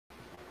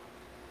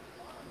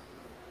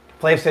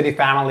Flav City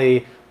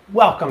family,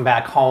 welcome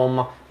back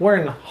home. We're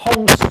in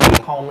home sweet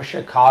home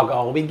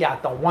Chicago. We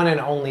got the one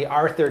and only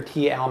Arthur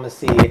T.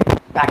 Almasy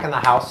back in the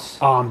house.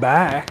 I'm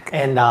back.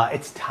 And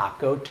it's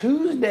Taco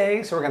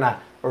Tuesday, so we're gonna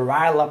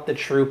rile up the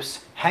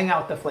troops, hang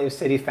out with the Flav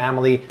City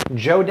family.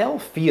 Jodell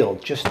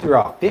Field just threw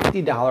a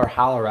 $50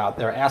 holler out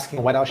there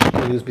asking what else you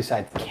can use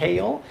besides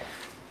kale.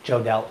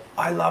 Jodell,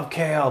 I love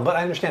kale, but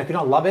I understand if you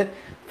don't love it,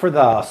 for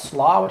the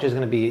slaw, which is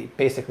going to be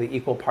basically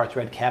equal parts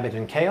red cabbage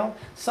and kale,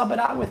 sub it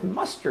out with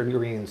mustard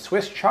green,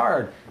 Swiss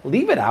chard.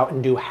 Leave it out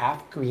and do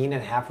half green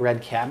and half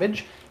red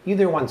cabbage.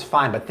 Either one's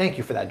fine, but thank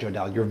you for that,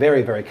 Jodell. You're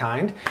very, very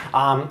kind.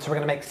 So we're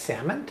going to make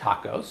salmon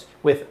tacos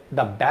with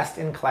the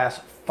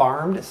best-in-class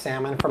farmed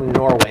salmon from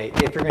Norway.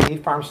 If you're going to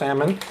eat farmed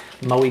salmon,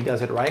 Moe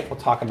does it right. We'll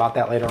talk about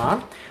that later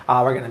on.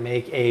 We're going to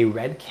make a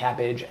red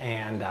cabbage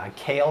and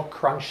kale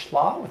crunch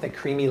slaw with a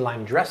creamy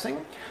lime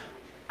dressing.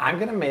 I'm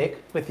gonna make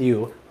with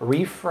you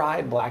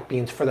refried black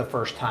beans for the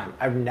first time.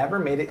 I've never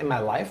made it in my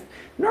life.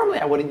 Normally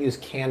I wouldn't use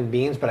canned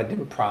beans, but I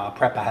didn't prep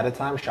ahead of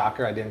time.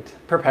 Shocker, I didn't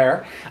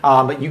prepare.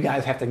 But you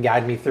guys have to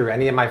guide me through.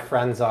 Any of my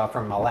friends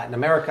from Latin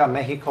America,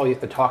 Mexico, you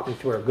have to talk me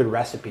through a good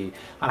recipe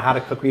on how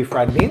to cook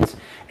refried beans.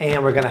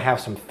 And we're gonna have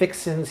some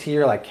fixins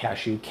here like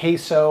cashew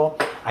queso.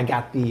 I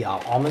got the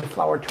almond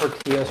flour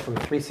tortillas from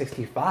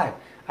 365.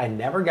 I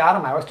never got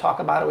them. I always talk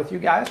about it with you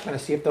guys. I'm going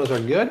to see if those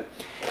are good.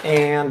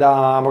 And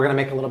we're going to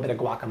make a little bit of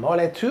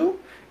guacamole too.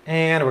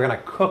 And we're going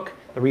to cook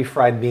the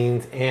refried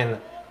beans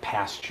in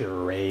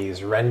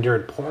pasture-raised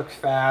rendered pork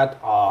fat.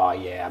 Oh,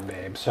 yeah,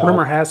 babe. So,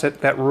 rumor has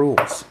it that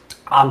rules.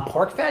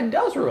 pork fat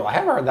does rule. I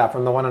have heard that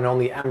from the one and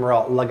only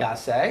Emerald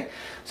Lagasse.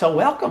 So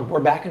welcome. We're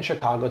back in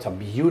Chicago. It's a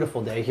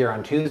beautiful day here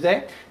on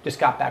Tuesday. Just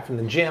got back from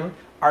the gym.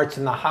 Art's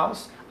in the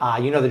house.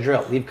 You know the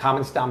drill. Leave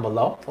comments down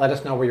below. Let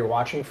us know where you're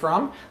watching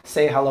from.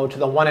 Say hello to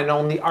the one and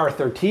only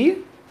Arthur T.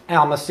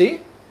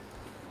 Almasy.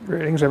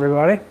 Greetings,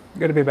 everybody.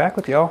 Good to be back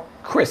with y'all.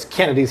 Chris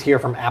Kennedy's here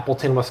from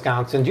Appleton,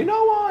 Wisconsin. Do you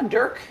know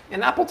Dirk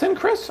in Appleton,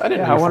 Chris? I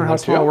didn't know. I wonder how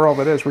small a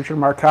world it is. Richard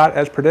Marcotte,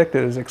 as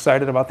predicted, is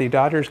excited about the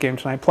Dodgers game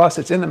tonight. Plus,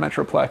 it's in the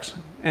Metroplex,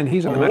 and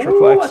he's in the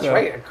Metroplex. That's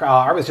right.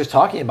 I was just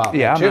talking about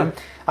that, too.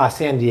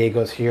 San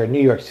Diego's here.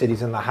 New York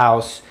City's in the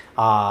house.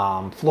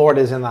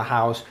 Florida's in the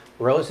house.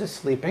 Rose is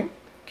sleeping.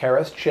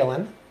 Kara's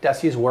chilling,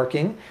 Desi's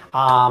working,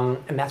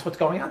 and that's what's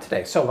going on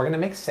today. So we're gonna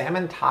make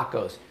salmon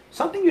tacos.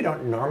 Something you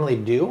don't normally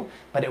do,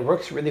 but it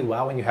works really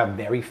well when you have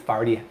very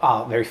fatty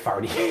salmon,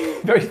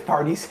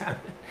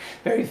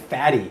 very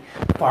fatty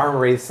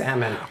farm-raised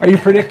salmon. Are you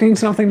predicting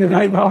something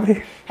tonight,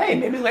 Bobby? Hey,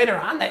 maybe later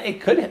on it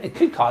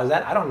could cause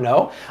that. I don't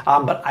know,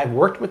 but I've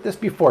worked with this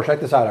before. Check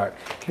this out, Art.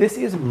 This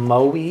is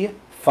Moe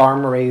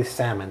farm-raised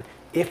salmon.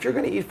 If you're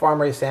going to eat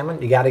farm-raised salmon,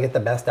 you got to get the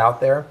best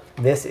out there.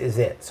 This is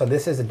it. So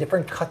this is the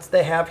different cuts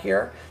they have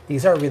here.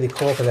 These are really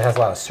cool because it has a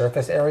lot of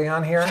surface area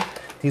on here.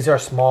 These are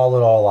small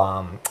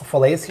little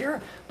fillets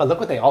here. But look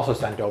what they also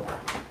sent over.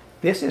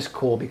 This is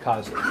cool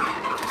because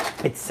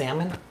it's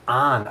salmon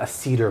on a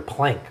cedar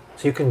plank.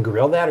 So you can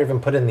grill that or even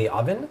put it in the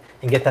oven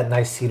and get that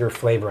nice cedar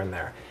flavor in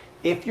there.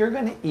 If you're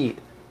going to eat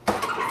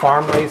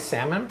farm-raised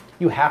salmon,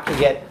 you have to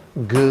get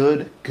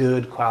good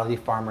quality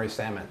farm-raised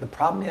salmon. The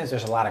problem is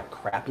there's a lot of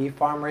crappy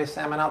farm-raised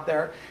salmon out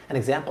there. An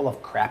example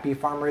of crappy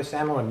farm-raised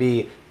salmon would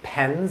be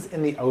pens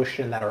in the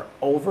ocean that are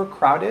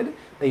overcrowded.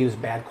 They use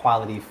bad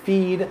quality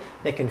feed.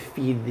 They can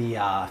feed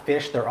the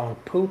fish their own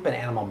poop and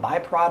animal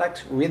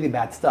byproducts. Really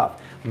bad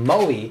stuff.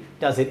 Moe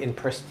does it in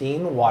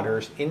pristine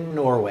waters in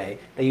Norway.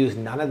 They use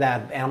none of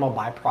that animal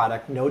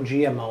byproduct, no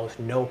GMOs,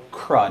 no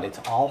crud. It's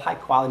all high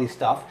quality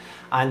stuff.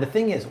 And the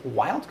thing is,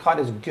 wild caught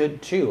is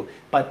good too,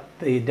 but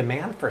the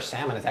demand for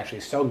salmon is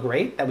actually so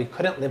great that we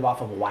couldn't live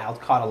off of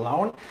wild caught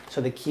alone. So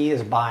the key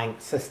is buying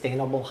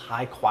sustainable,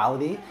 high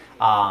quality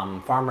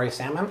farm-raised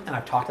salmon, and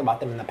I've talked about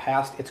them in the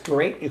past. It's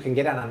great. You can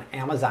get it on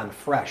Amazon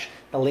fresh.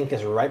 The link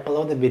is right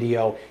below the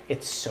video.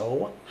 It's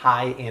so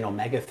high in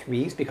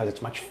omega-3s because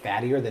it's much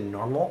fattier than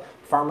normal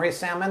farm-raised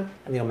salmon,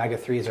 and the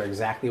omega-3s are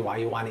exactly why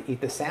you want to eat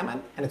the salmon,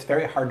 and it's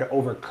very hard to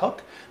overcook,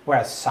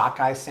 whereas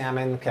sockeye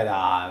salmon could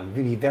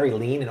be very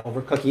lean and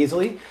overcook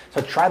easily.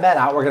 So try that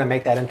out. We're going to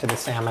make that into the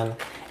salmon,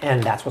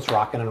 and that's what's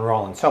rocking and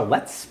rolling. So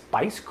let's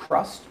spice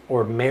crust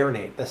or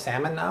marinate the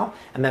salmon now,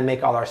 and then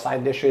make all our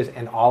side dishes.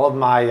 And all of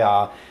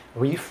my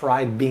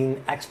refried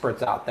bean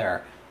experts out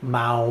there,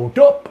 mount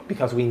up,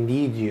 because we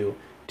need you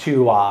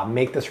to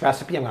make this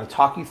recipe. I'm going to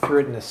talk you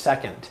through it in a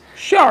second.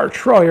 Shar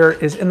Troyer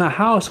is in the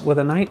house with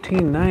a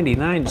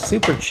 1999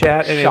 super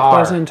chat and a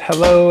pleasant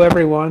hello,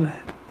 everyone.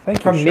 Thank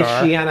you, from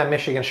Shar. Michiana,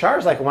 Michigan. Shar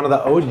is like one of the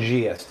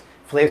OGest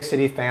Flav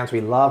City fans. We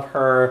love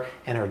her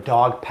and her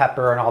dog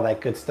Pepper and all that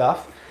good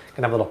stuff.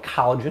 Gonna have a little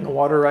collagen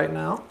water right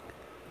now.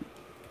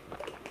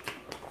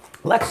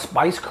 Let's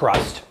spice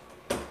crust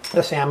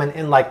the salmon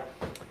in like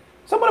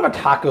somewhat of a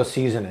taco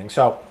seasoning.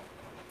 So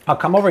I'll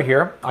come over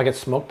here. I'll get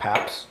smoked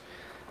paps.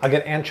 I'll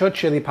get ancho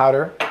chili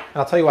powder, and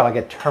I'll tell you what, I'll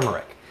get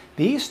turmeric.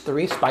 These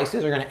three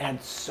spices are gonna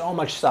add so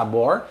much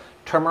sabor.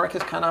 Turmeric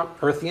is kind of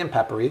earthy and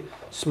peppery.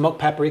 Smoked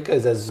paprika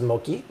is a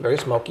smoky, very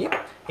smoky.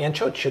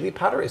 Ancho chili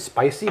powder is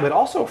spicy, but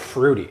also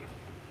fruity.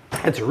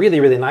 It's really,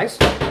 really nice.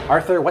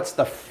 Arthur, what's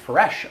the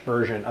fresh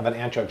version of an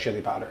ancho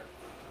chili powder?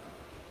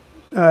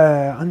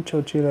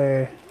 Ancho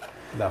chile.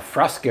 The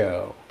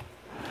Fresco.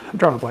 I'm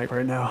drawing a blank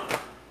right now.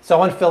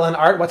 Someone fill in,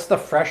 Art, what's the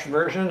fresh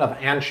version of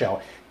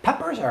ancho?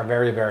 Peppers are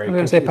very, very I'm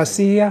going to say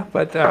pasilla,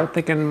 but I'm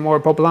thinking more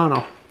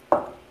poblano.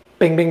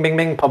 Bing, bing, bing,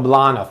 bing,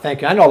 poblano.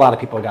 Thank you. I know a lot of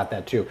people got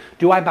that too.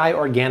 Do I buy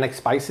organic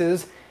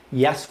spices?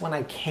 Yes, when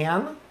I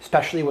can,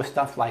 especially with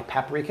stuff like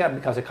paprika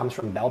because it comes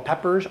from bell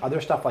peppers. Other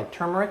stuff like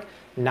turmeric,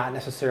 not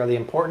necessarily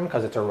important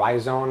because it's a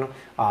rhizome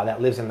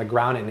that lives in the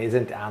ground and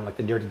isn't on like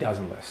the Dirty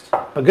Dozen list.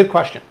 But good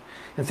question.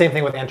 And same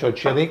thing with ancho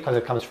chili because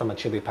it comes from a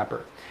chili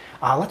pepper.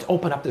 Let's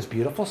open up this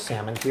beautiful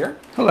salmon here.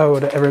 Hello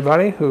to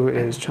everybody who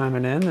is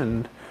chiming in,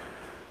 and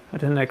I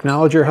didn't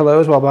acknowledge your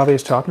hellos while Bobby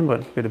is talking,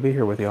 but good to be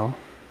here with y'all.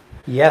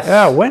 Yes.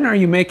 Yeah, when are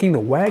you making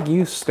the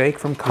Wagyu steak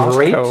from Costco?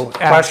 Great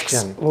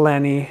question. Asks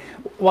Lenny.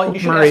 Well, you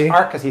should Murray. ask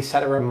Art because he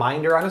set a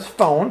reminder on his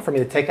phone for me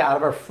to take it out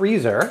of our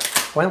freezer.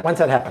 When's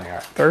that happening,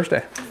 Art?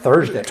 Thursday.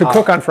 Thursday. To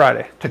cook on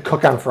Friday. To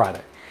cook on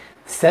Friday.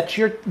 Set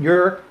your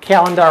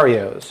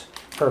calendarios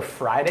for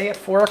Friday at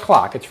 4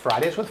 o'clock. It's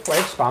Fridays with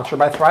Flav, sponsored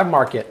by Thrive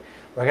Market.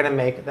 We're going to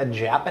make the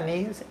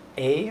Japanese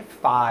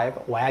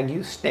A5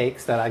 Wagyu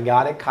steaks that I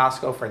got at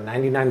Costco for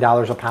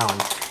 $99 a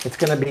pound. It's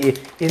going to be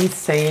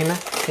insane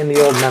in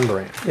the old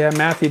membrane. Yeah,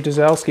 Matthew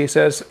Dzelski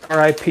says,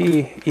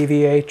 R.I.P.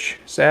 EVH.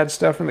 Sad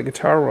stuff in the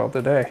guitar world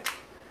today.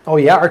 Oh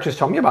yeah, Art just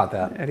told me about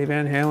that. Eddie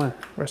Van Halen,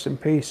 rest in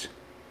peace.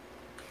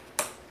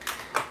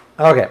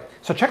 Okay,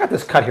 so check out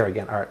this cut here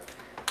again, Art.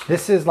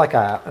 This is like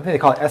I think they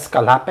call it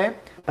escalope,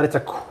 but it's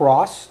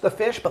across the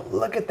fish, but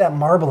look at that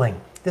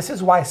marbling. This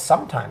is why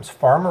sometimes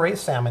farm-raised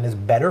salmon is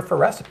better for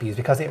recipes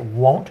because it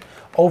won't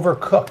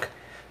overcook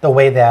the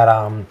way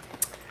that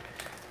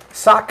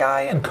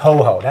sockeye and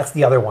coho, that's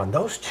the other one.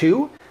 Those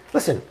two,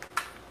 listen,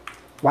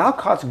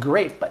 wild-caught's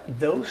great, but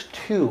those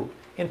two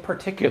in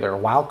particular,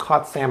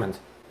 wild-caught salmons,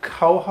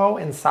 coho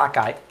and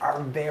sockeye,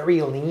 are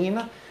very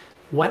lean.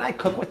 When I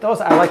cook with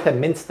those, I like to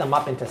mince them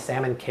up into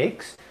salmon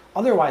cakes.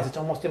 Otherwise, it's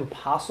almost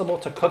impossible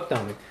to cook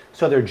them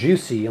so they're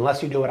juicy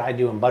unless you do what I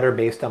do and butter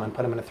baste them and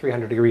put them in a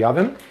 300-degree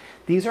oven.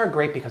 These are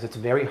great because it's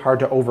very hard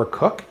to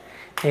overcook.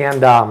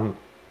 And I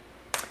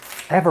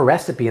have a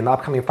recipe in the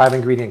upcoming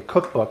 5-ingredient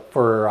cookbook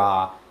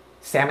for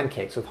salmon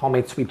cakes with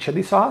homemade sweet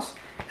chili sauce.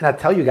 And I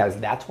tell you guys,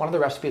 that's one of the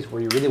recipes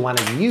where you really want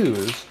to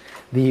use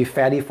the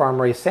fatty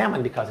farm-raised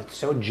salmon because it's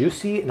so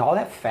juicy and all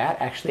that fat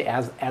actually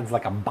adds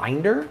like a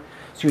binder.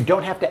 So you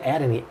don't have to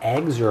add any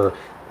eggs or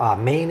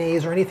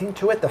mayonnaise or anything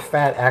to it. The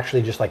fat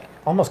actually just like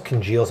almost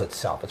congeals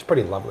itself. It's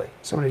pretty lovely.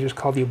 Somebody just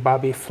called you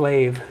Bobby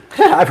Flav.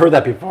 I've heard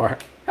that before.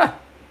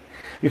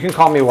 You can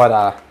call me what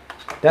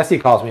Desi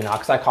calls me now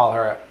because I call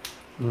her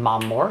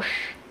Mamorsh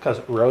because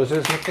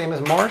Rose's nickname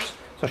is Morse.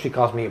 So she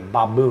calls me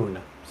Baboon.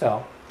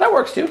 So that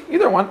works too.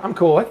 Either one I'm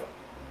cool with.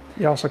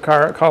 You also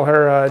call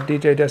her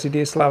DJ Desi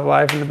D Slav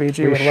Live in the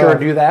BG. We sure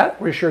do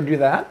that. We sure do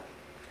that.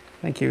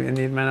 Thank you,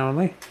 Indian men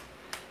only.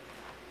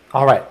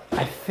 All right.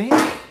 I think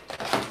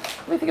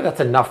that's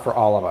enough for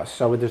all of us.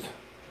 So there's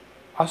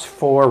us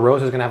 4.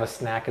 Rose is going to have a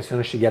snack as soon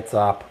as she gets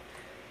up.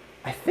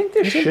 I think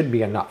this should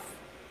be enough.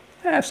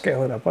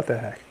 Scale it up. What the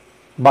heck?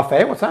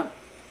 Buffet? What's that?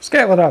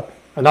 Scale it up.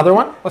 Another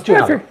one? Let's do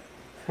another.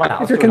 Why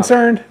not? If you're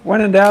concerned, when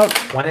in doubt.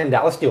 When in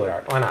doubt. Let's do it,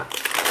 Art. Why not?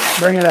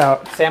 Bring it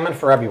out. Salmon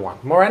for everyone.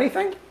 More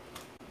anything?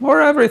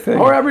 More everything.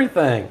 More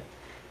everything.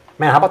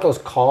 Man, how about those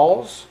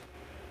calls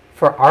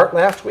for Art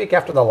last week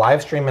after the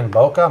live stream in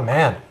Boca?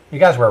 Man, you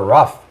guys were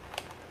rough.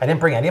 I didn't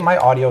bring any of my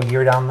audio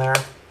gear down there.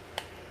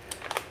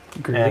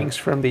 Greetings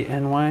from the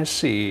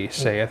NYC,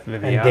 saith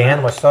Viviana. And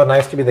Dan was so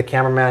nice to be the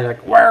cameraman. You're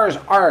like, where's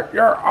Art?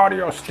 Your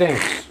audio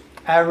stinks.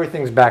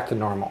 Everything's back to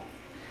normal.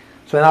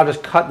 So then I'll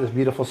just cut this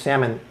beautiful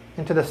salmon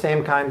into the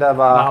same kind of...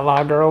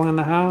 Lala girl in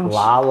the house.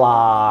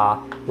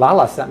 Lala.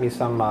 Lala sent me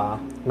some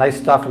nice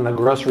stuff from the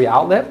grocery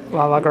outlet.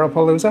 Lala girl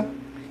palooza?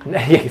 Yeah,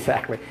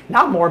 exactly.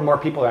 Now more and more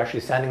people are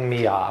actually sending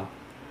me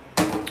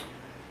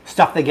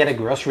stuff they get at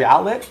grocery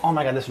outlet. Oh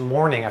my God, this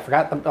morning, I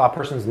forgot the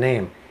person's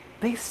name.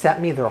 They sent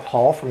me their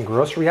haul from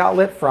grocery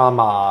outlet from,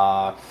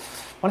 I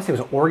want to say it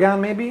was Oregon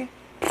maybe?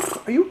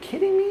 Are you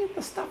kidding me?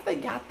 The stuff they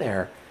got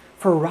there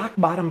for rock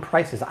bottom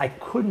prices. I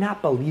could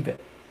not believe it.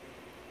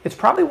 It's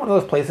probably one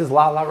of those places,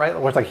 right,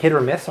 where it's like hit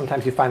or miss.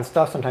 Sometimes you find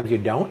stuff, sometimes you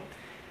don't.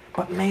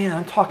 But man,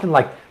 I'm talking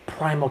like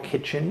Primal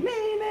Kitchen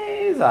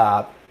mayonnaise,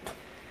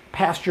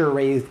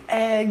 pasture-raised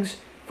eggs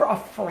for a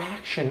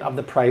fraction of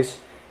the price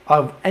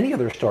of any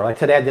other store. Like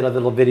today I did a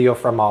little video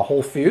from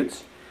Whole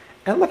Foods.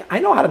 And look, I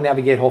know how to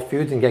navigate Whole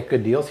Foods and get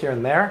good deals here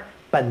and there,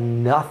 but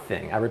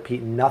nothing, I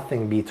repeat,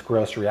 nothing beats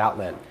grocery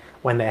outlet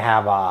when they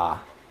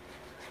have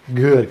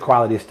good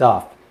quality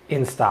stuff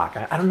in stock.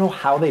 I don't know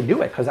how they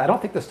do it because I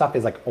don't think the stuff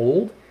is like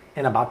old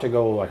and about to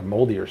go like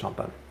moldy or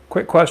something.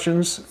 Quick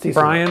questions.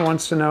 Brian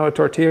wants to know a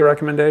tortilla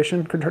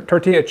recommendation,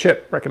 tortilla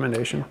chip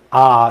recommendation.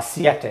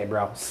 Siete,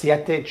 bro.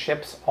 Siete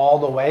chips all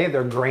the way.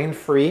 They're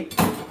grain-free,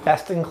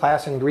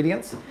 best-in-class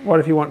ingredients. What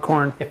if you want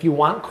corn? If you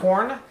want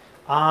corn,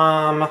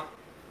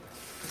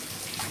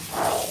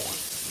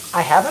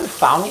 I haven't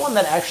found one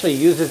that actually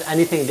uses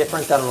anything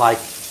different than like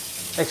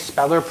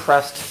expeller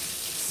pressed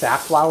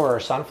safflower or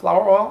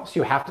sunflower oil, so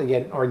you have to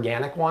get an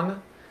organic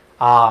one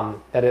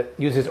that it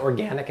uses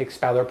organic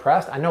expeller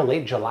pressed. I know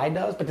Late July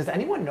does, but does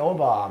anyone know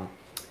of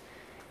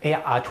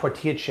a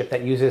tortilla chip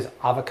that uses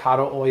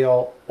avocado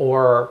oil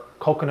or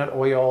coconut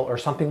oil or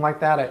something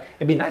like that?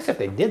 It'd be nice if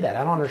they did that.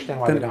 I don't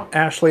understand why they don't.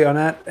 Ashley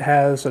Onette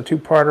has a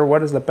two-parter.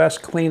 What is the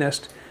best,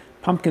 cleanest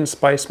pumpkin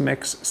spice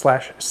mix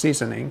 /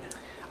 seasoning?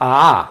 You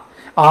know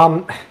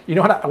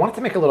what? I wanted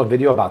to make a little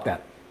video about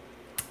that.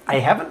 I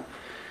haven't.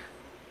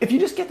 If you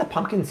just get the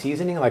pumpkin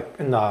seasoning like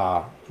in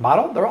the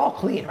bottle, they're all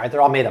clean, right?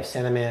 They're all made of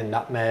cinnamon,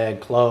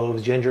 nutmeg,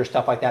 cloves, ginger,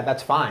 stuff like that.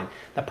 That's fine.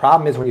 The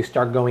problem is when you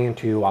start going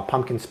into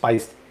pumpkin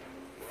spiced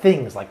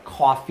things like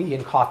coffee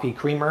and coffee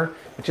creamer,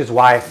 which is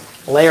why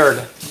Laird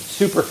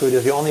Superfood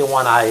is the only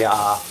one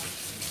I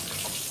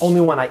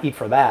eat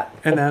for that.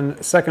 And then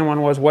the second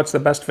one was, what's the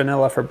best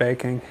vanilla for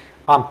baking?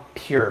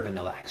 Pure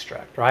vanilla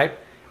extract, right?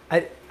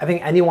 I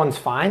think anyone's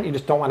fine. You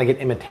just don't want to get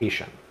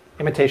imitation.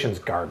 Imitation's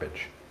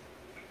garbage.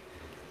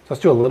 So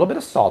let's do a little bit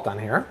of salt on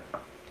here.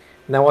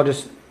 And then we'll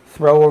just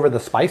throw over the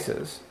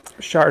spices.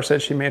 Shar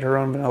said she made her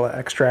own vanilla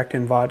extract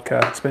in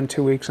vodka. It's been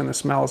 2 weeks and the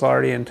smell is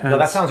already intense. No,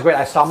 that sounds great.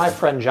 I saw my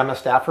friend Gemma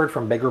Stafford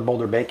from Bigger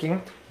Bolder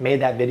Baking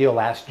made that video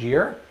last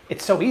year.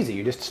 It's so easy.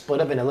 You just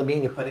split a vanilla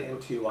bean, you put it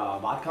into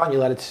vodka, and you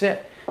let it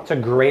sit. It's a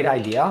great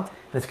idea,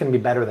 and it's going to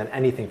be better than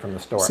anything from the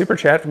store. Super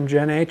chat from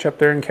Jen H up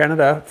there in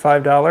Canada,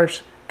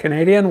 $5.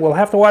 Canadian, we'll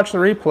have to watch the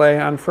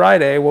replay on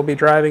Friday. We'll be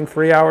driving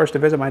 3 hours to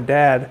visit my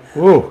dad.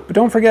 Ooh. But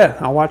don't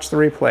forget, I'll watch the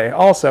replay.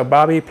 Also,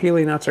 Bobby,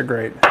 peely nuts are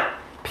great.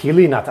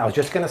 Peely nuts. I was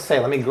just going to say,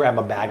 let me grab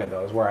a bag of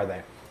those. Where are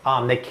they?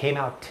 They came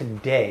out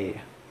today.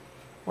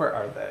 Where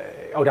are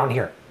they? Oh, down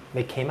here.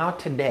 They came out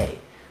today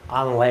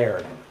on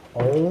Laird.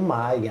 Oh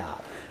my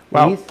God.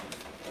 Wow. These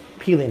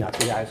peely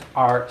nuts, you guys,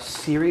 are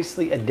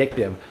seriously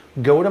addictive.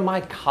 Go to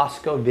my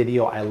Costco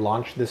video I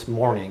launched this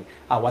morning.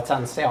 What's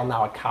on sale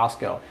now at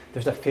Costco?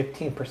 There's a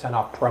 15%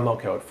 off promo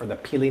code for the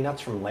peely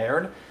nuts from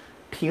Laird.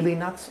 Peely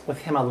nuts with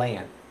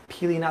Himalayan.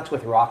 Peely nuts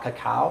with raw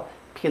cacao.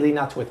 Peely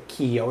nuts with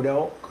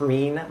Kyoto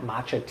green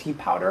matcha tea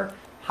powder.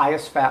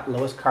 Highest fat,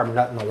 lowest carb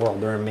nut in the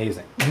world. They're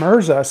amazing.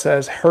 Mirza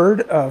says,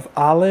 heard of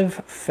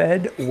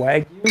olive-fed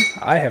Wagyu?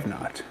 I have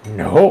not.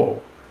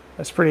 No.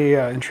 That's pretty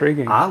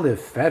intriguing.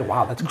 Olive-fed?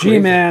 Wow, that's crazy.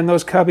 G-man,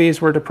 those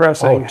cubbies were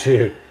depressing. Oh,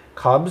 dude.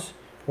 Cubs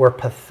were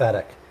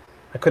pathetic.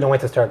 I couldn't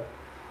wait to start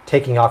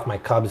taking off my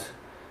Cubs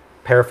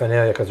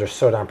paraphernalia because they're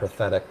so darn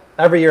pathetic.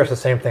 Every year it's the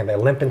same thing. They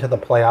limp into the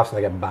playoffs and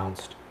they get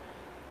bounced.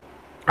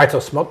 All right, so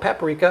smoked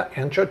paprika,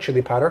 ancho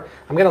chili powder.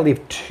 I'm going to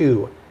leave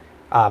 2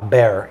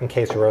 bare in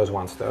case Rose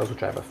wants those,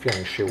 which I have a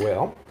feeling she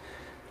will.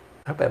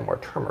 I hope I have more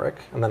turmeric,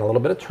 and then a little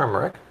bit of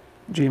turmeric.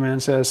 G-man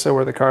says, so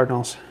were the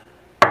Cardinals.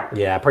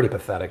 Yeah, pretty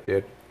pathetic,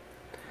 dude.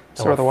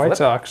 So are the White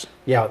Sox.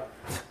 Yeah.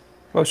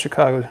 Both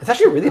Chicago. It's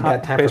actually a really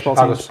bad time for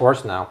Chicago teams.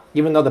 sports now.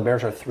 Even though the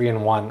Bears are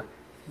 3-1,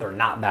 they're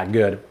not that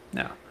good.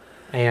 No.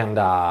 And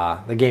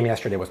the game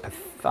yesterday was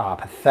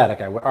pathetic.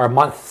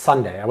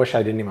 Sunday. I wish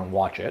I didn't even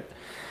watch it.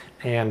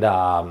 And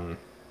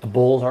the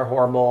Bulls are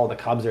horrible. The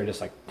Cubs are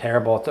just like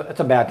terrible. It's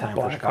a bad time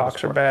for Chicago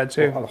sports. Are bad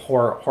too.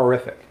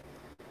 Horrific.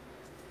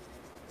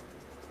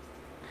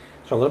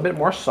 So a little bit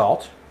more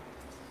salt.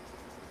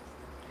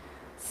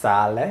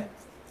 Sale.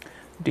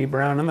 D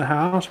Brown in the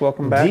house.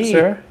 Welcome back,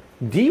 sir.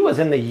 D was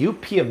in the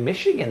UP of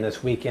Michigan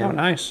this weekend. Oh,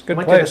 nice. Good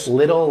Went place. to this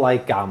little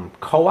like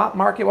co-op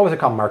market. What was it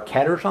called?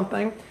 Marquette or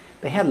something.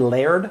 They had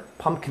Laird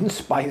pumpkin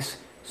spice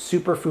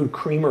superfood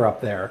creamer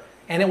up there,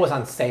 and it was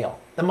on sale.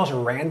 The most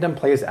random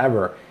place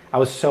ever. I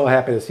was so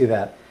happy to see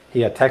that.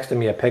 He texted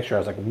me a picture. I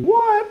was like,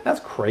 what? That's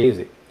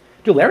crazy.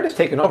 Dude, Laird has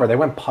taken over. They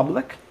went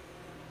public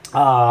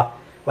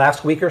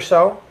last week or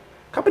so.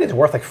 Company's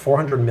worth like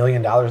 $400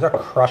 million. They're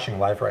crushing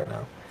life right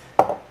now.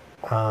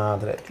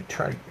 Did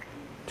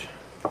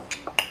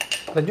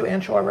I do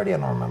ancho already? I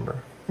don't remember.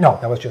 No,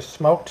 that was just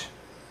smoked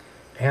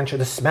ancho.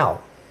 The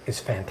smell is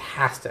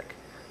fantastic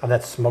of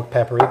that smoked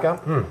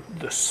paprika.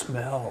 The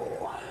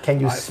smell. Can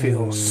you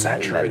feel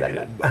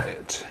saturated by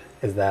it.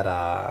 Is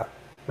that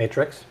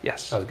Matrix?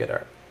 Yes. That was good,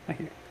 Art.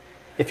 Thank you.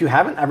 If you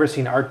haven't ever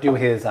seen Art do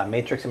his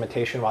Matrix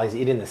imitation while he's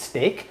eating the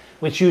steak,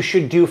 which you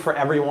should do for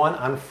everyone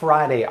on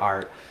Friday,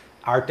 Art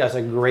does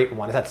a great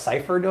one. Is that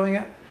Cypher doing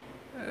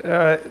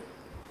it?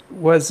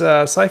 Was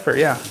Cypher,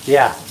 yeah.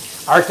 Yeah.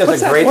 Art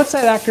does a great... What's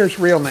that actor's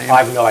real name?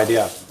 I have no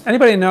idea.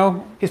 Anybody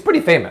know? He's pretty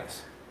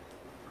famous.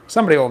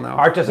 Somebody will know.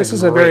 Art does This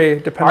is a very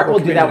dependable Art will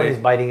community. do that when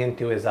he's biting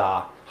into his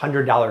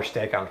 $100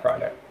 steak on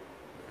Friday.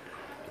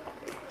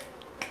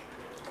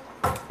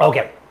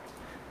 Okay.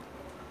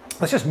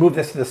 Let's just move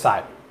this to the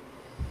side.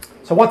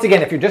 So once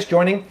again, if you're just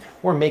joining,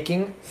 we're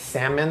making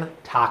salmon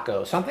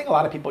tacos. Something a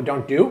lot of people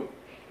don't do.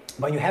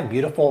 When you have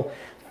beautiful,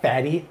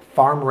 fatty,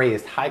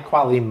 farm-raised,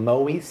 high-quality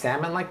Moe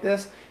salmon like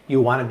this, You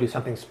want to do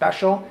something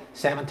special,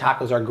 salmon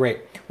tacos are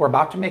great. We're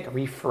about to make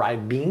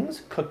refried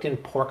beans cooked in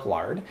pork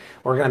lard.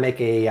 We're going to make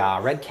a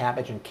red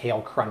cabbage and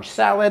kale crunch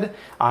salad.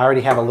 I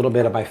already have a little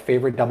bit of my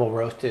favorite double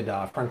roasted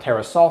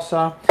Frontera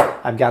salsa.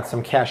 I've got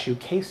some cashew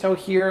queso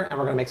here, and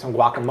we're going to make some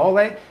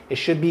guacamole. It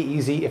should be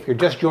easy. If you're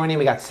just joining,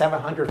 we got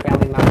 700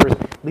 family members.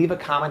 Leave a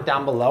comment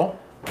down below.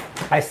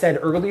 I said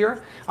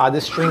earlier,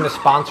 this stream is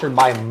sponsored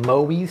by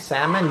Mowi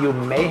Salmon. You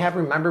may have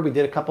remembered we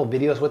did a couple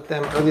videos with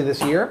them earlier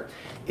this year.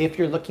 If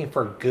you're looking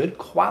for good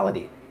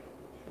quality,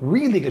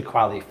 really good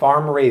quality,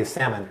 farm-raised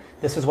salmon,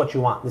 this is what you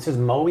want. This is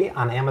Mowi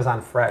on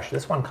Amazon Fresh.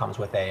 This one comes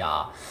with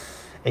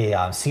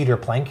a cedar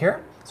plank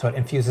here, so it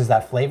infuses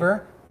that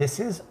flavor. This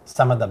is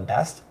some of the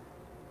best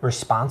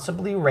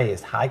responsibly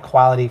raised,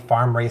 high-quality,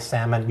 farm-raised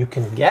salmon you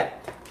can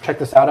get. Check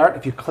this out, Art.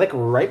 If you click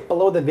right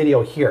below the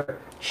video here,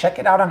 check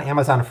it out on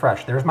Amazon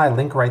Fresh. There's my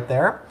link right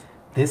there.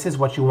 This is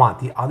what you want.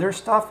 The other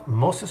stuff,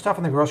 most of the stuff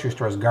in the grocery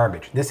store is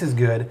garbage. This is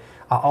good.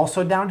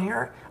 Also down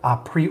here,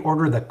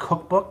 pre-order the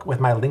cookbook with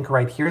my link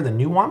right here, the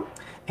new one,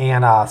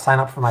 and sign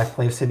up for my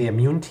Flav City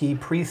Immune Tea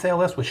pre-sale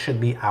list, which should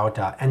be out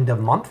end of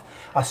month.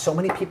 So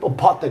many people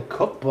bought the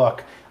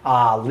cookbook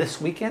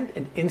this weekend.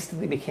 It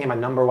instantly became a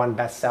 #1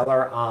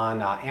 bestseller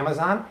on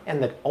Amazon,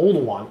 and the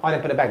old one, oh, I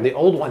didn't put it back, the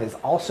old one is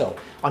also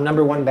a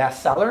 #1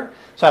 bestseller.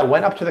 So I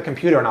went up to the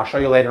computer, and I'll show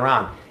you later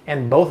on,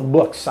 and both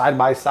books side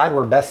by side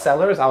were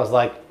bestsellers. I was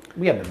like,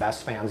 we have the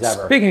best fans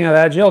ever. Speaking of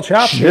that, Jill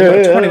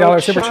Chopsky,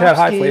 $20 super chat.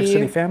 Hi, Flav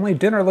City family.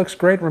 Dinner looks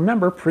great.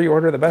 Remember,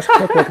 pre-order the best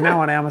cookbook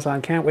now on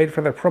Amazon. Can't wait for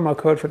the promo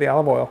code for the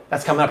olive oil.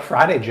 That's coming up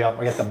Friday, Jill.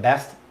 We get the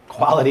best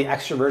quality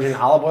extra virgin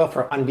olive oil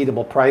for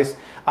unbeatable price.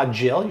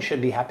 Jill, you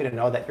should be happy to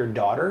know that your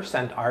daughter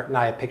sent Art and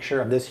I a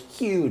picture of this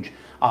huge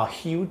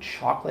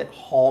chocolate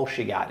haul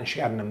she got. And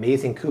she got an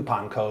amazing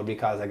coupon code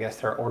because I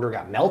guess her order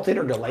got melted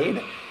or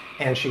delayed,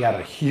 and she got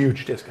a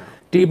huge discount.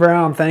 D.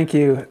 Brown, thank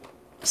you.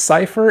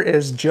 Cypher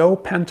is Joe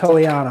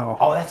Pantoliano.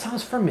 Oh, that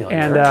sounds familiar.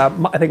 And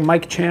I think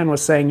Mike Chan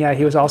was saying, yeah,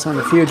 he was also in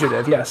The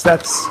Fugitive. Yes,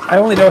 I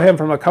only know him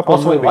from a couple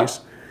of movies.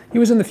 He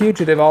was in The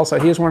Fugitive also.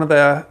 He was one of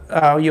the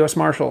U.S.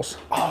 Marshals.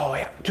 Oh,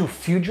 yeah. Dude,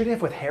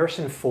 Fugitive with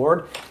Harrison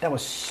Ford, that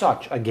was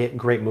such a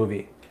great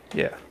movie.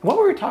 Yeah. What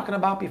were we talking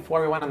about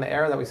before we went on the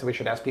air that we said we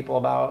should ask people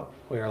about?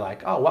 We were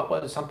like, oh, what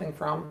was something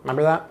from?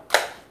 Remember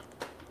that?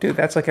 Dude,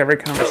 that's like every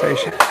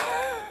conversation.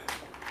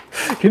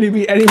 Can you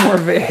be any more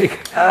vague?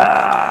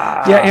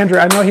 Yeah, Andrew,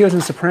 I know he was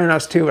in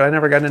Sopranos too, but I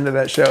never got into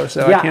that show,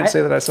 so yeah, I can't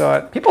say that I saw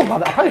it. People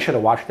love it. I probably should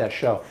have watched that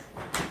show.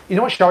 You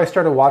know what show I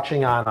started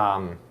watching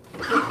on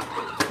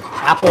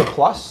Apple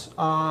Plus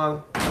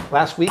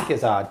last week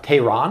is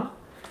Tehran.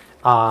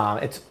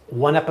 It's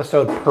one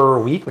episode per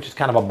week, which is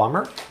kind of a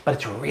bummer, but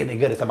it's really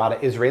good. It's about an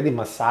Israeli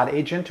Mossad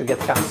agent who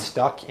gets kind of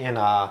stuck in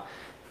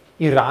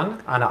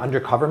Iran on an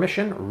undercover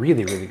mission.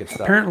 Really, really good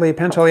stuff. Apparently,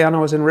 Pantoliano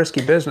was in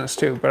Risky Business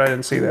too, but I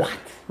didn't see that. What?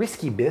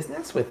 Risky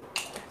Business with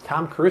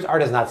Tom Cruise?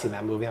 Art has not seen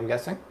that movie, I'm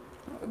guessing.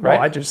 Right?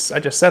 Well, I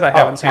just said I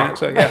haven't seen it,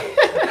 so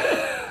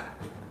yeah.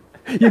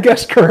 You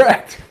guessed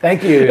correct.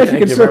 Thank you. If you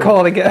can still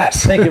call it a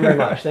guess. Thank you very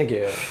much. Thank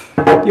you.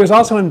 He was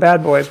also in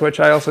Bad Boys,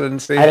 which I also didn't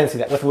see. I didn't see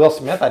that. With Will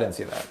Smith, I didn't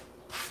see that.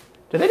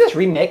 Did they just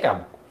remake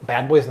a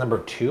Bad Boys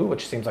 #2,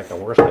 which seems like the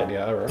worst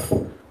idea ever?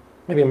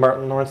 Maybe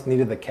Martin Lawrence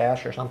needed the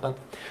cash or something.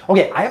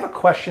 Okay, I have a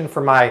question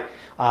for my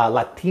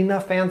Latina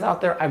fans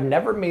out there. I've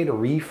never made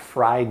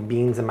refried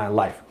beans in my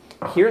life.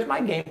 Here's my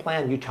game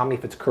plan. You tell me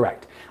if it's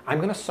correct. I'm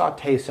going to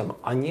saute some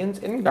onions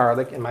and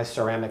garlic in my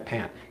ceramic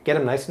pan. Get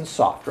them nice and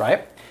soft,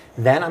 right?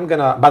 Then I'm going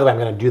to, by the way, I'm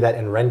going to do that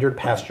in rendered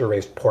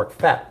pasture-raised pork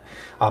fat,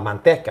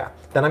 manteca.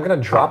 Then I'm going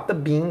to drop the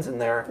beans in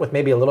there with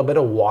maybe a little bit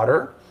of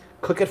water,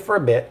 cook it for a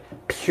bit,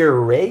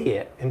 puree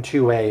it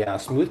into a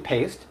smooth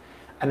paste,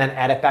 and then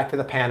add it back to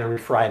the pan and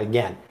refry it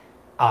again.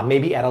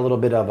 Maybe add a little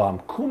bit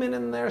of cumin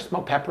in there,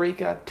 smoked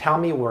paprika. Tell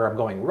me where I'm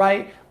going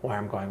right, where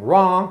I'm going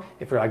wrong.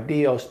 If you're like,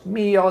 Dios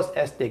míos,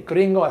 este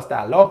gringo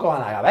está loco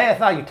en la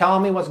cabeza, you tell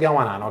me what's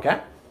going on, okay?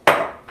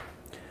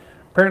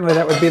 Apparently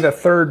that would be the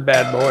third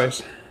Bad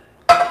Boys.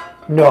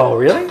 No,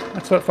 really?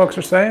 That's what folks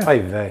are saying. Ay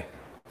vey.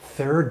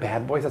 Third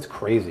Bad Boys? That's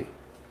crazy.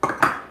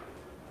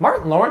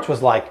 Martin Lawrence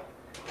was like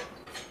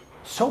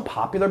so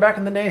popular back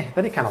in the day,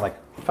 then he kind of like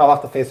fell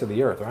off the face of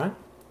the earth, right?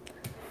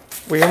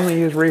 We only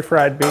use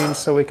refried beans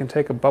so we can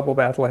take a bubble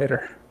bath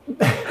later.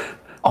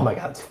 Oh my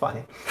God, it's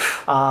funny.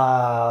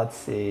 Let's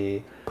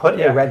see. Put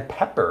a red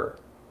pepper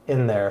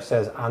in there,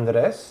 says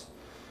Andres.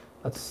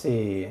 Let's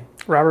see.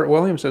 Robert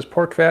Williams says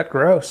pork fat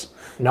gross.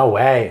 No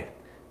way.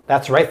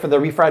 That's right for the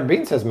refried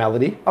beans, says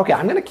Melody. Okay,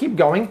 I'm going to keep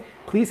going.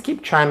 Please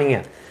keep chiming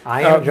in.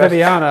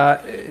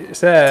 Viviana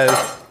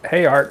says,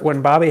 hey Art,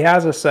 when Bobby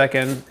has a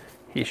second,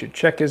 he should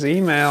check his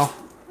email.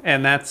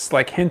 And that's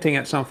like hinting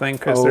at something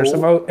because there's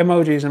some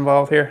emojis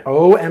involved here.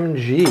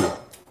 OMG.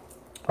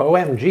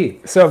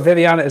 OMG. So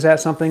Viviana, is that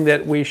something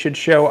that we should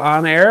show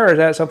on air, or is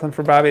that something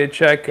for Bobby to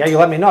check? Yeah, you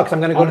let me know because I'm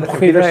going to go to the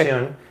computer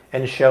soon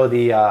and show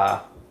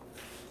the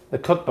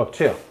cookbook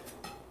too.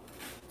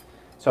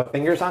 So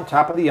fingers on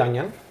top of the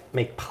onion.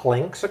 Make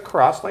planks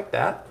across like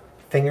that.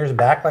 Fingers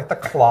back like the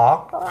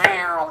claw.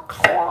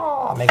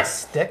 Claw. Make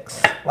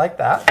sticks like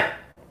that.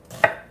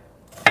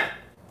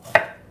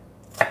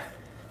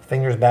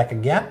 Fingers back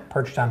again,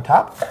 perched on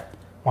top.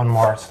 One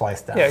more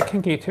slice down. Yeah,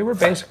 Kinky, too, we're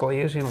basically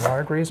using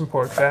lard, grease, and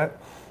pork fat.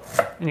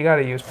 And you got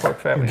to use pork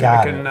fat when you're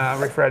making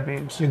refried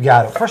beans. You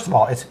got it. First of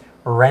all, it's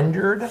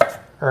rendered,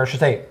 or I should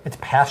say, it's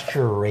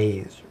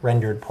pasture-raised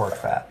rendered pork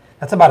fat.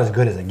 That's about as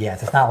good as it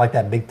gets. It's not like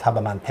that big tub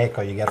of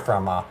Manteco you get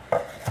from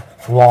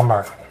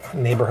Walmart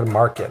neighborhood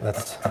market.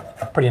 That's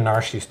pretty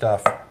nasty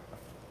stuff.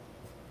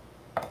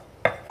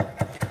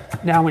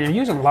 Now, when you're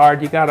using lard,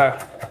 you got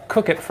to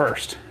cook it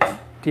first.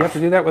 Do you have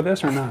to do that with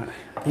this or not?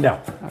 No.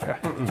 Okay.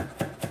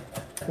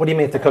 What do you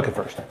mean to cook it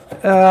first?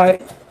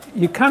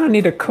 You kind of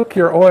need to cook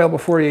your oil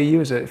before you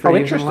use it if you're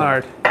using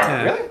lard.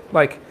 Yeah. Really?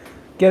 Like,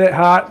 get it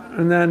hot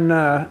and then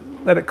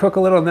let it cook a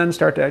little and then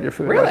start to add your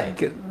food. Really? Like,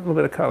 get a little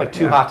bit of color. Like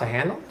too hot to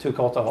handle? Too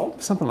cold to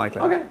hold? Something like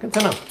that. Okay, good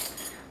to know.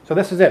 So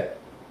this is it.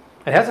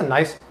 It has a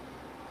nice,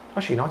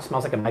 actually, you know, it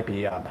smells like it might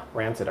be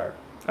rancid art.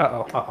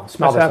 Uh-oh. Uh-oh,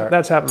 smell this art.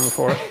 That's happened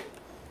before.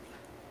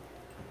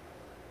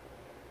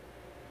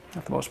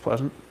 Not the most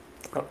pleasant.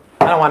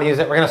 I don't want to use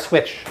it. We're going to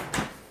switch.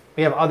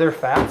 We have other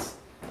fats.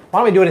 Why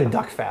don't we do it in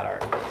duck fat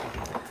art?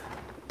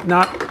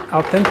 Not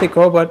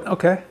authentico, but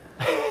okay.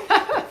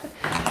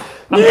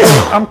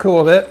 I'm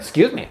cool with it.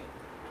 Excuse me.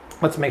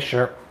 Let's make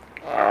sure.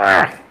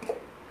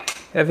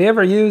 Have you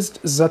ever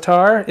used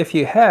za'atar? If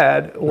you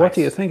had, what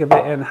do you think of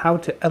it and how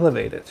to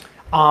elevate it?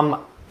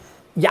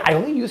 Yeah, I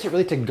only use it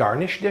really to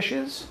garnish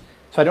dishes,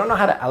 so I don't know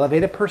how to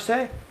elevate it per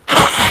se,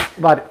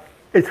 but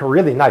it's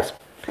really nice.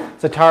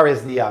 Za'atar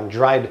is the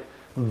dried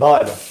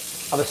bud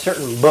of a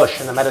certain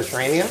bush in the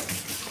Mediterranean,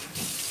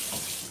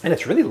 and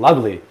it's really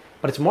lovely,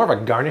 but it's more of a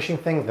garnishing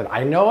thing that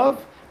I know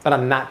of, but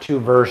I'm not too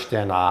versed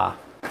in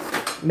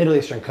Middle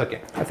Eastern cooking.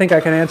 I think I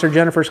can answer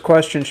Jennifer's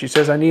question. She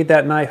says, I need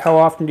that knife. How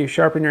often do you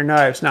sharpen your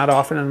knives? Not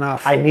often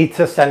enough. I need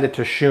to send it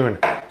to Shun.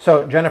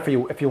 So Jennifer,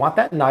 if you want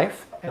that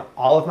knife and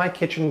all of my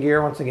kitchen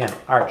gear, once again,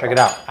 all right, check it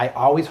out. I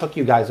always hook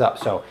you guys up.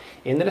 So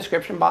in the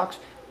description box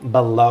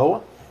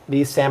below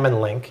the salmon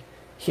link,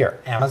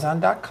 here,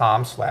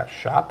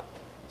 amazon.com/shop.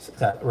 Is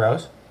that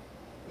Rose?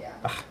 Yeah.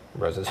 Ugh,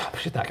 Rose is up.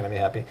 She's not going to be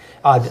happy.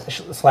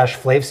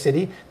 /Flav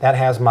City. That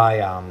has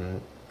my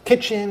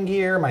kitchen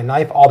gear, my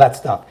knife, all that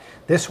stuff.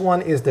 This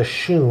one is the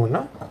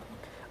Shun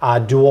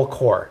dual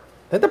core.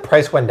 I think the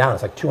price went down.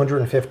 It's like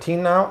 $215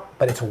 now,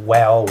 but it's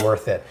well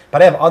worth it.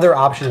 But I have other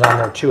options on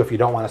there too if you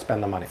don't want to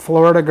spend the money.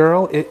 Florida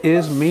girl, it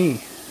is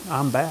me.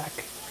 I'm back.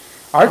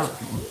 Art's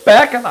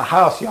back in the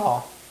house,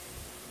 y'all.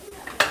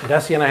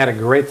 Desi and I had a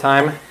great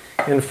time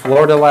in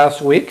Florida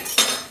last week.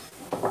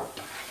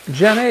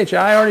 Jen H,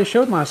 I already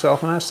showed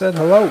myself and I said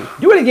hello.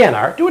 Do it again,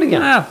 Art. Do it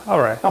again. Ah, all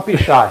right. Don't be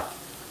shy.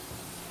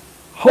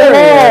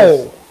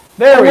 Hello.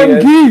 There he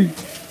is.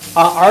 OMG.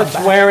 Art's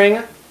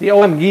wearing the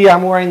OMG.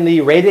 I'm wearing the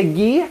rated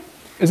gi.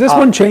 Is this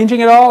one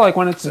changing at all? Like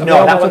when it's No,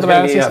 available that to one's the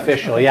going to be masses?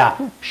 official,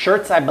 yeah.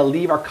 Shirts, I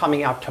believe, are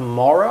coming out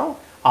tomorrow.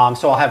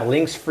 So I'll have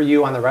links for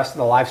you on the rest of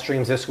the live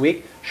streams this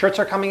week. Shirts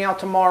are coming out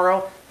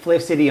tomorrow.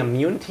 Flav City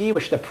Immunity,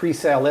 which the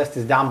pre-sale list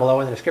is down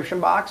below in the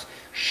description box,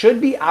 should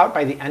be out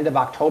by the end of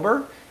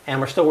October. And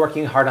we're still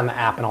working hard on the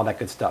app and all that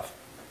good stuff.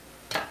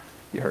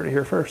 You heard it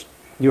here first.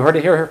 You heard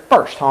it here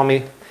first,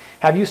 homie.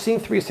 Have you seen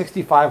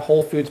 365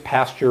 Whole Foods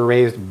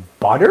pasture-raised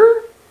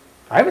butter?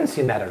 I haven't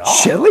seen that at all.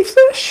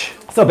 Jellyfish?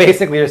 So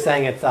basically you're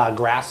saying it's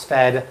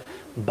grass-fed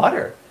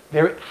butter.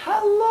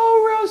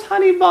 Hello, Rose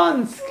Honey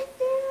Buns.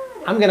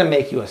 I'm going to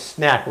make you a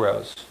snack,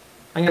 Rose.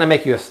 I'm going to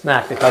make you a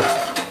snack because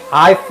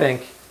I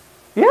think,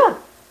 yeah.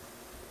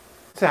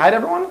 Say hi to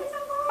everyone.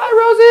 Hi,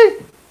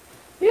 Rosie.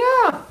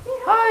 Yeah.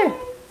 Hi.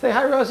 Say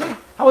hi, Rosie.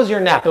 How was your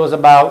nap? It was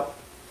about,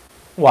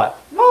 what?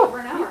 Oh, Over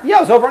an hour. Yeah,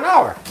 it was over an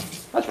hour.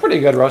 That's pretty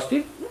good,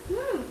 Roasty.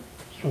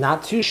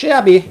 Not too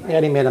shabby.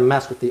 Daddy made a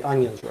mess with the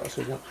onions, Rose.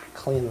 We're going to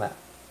clean that.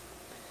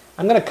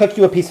 I'm going to cook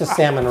you a piece of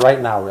salmon right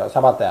now, Rose. How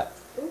about that?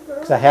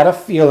 Because I had a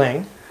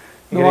feeling.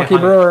 Milwaukee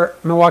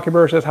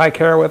Brewer says hi,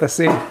 Kara with a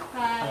C.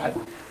 Hi.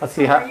 Let's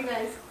see How are you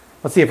guys?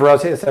 Let's see if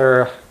Rose is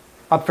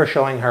up for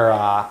showing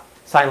her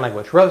sign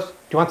language. Rose, do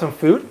you want some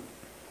food?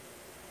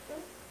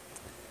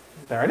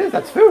 There it is.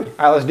 That's food.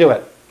 All right, let's do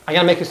it. I'm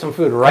going to make you some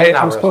food right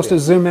now, I'm supposed to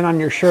zoom in on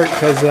your shirt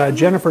because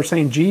Jennifer's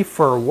saying G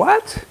for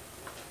what?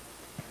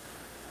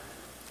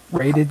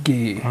 Rated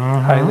ghee.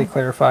 Highly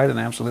clarified and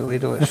absolutely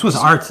delicious. This was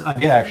Art's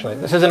idea, actually.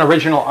 This is an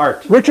original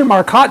Art. Richard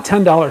Marcotte,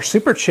 $10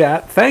 super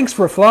chat. Thanks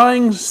for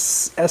flying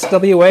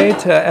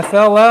SWA to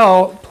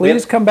FLL.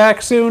 Please come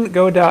back soon.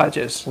 Go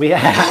Dodges. We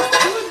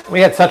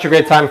had such a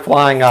great time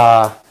flying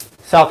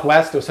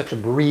Southwest. It was such a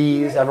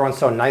breeze. Everyone's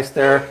so nice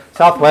there.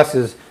 Southwest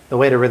is the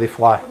way to really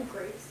fly.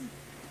 Grapes.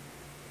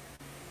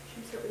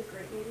 Should we start with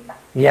grape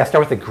maybe? Yeah,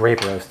 start with the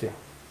grape roasty.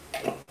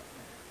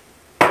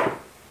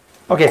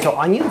 Okay, so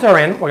onions are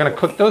in. We're going to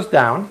cook those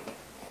down.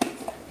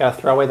 Got to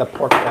throw away the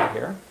pork fat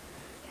here.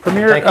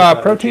 Premier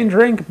protein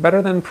drink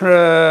better than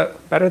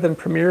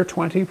Premier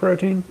 20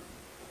 protein?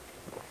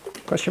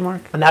 Question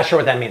mark. I'm not sure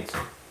what that means.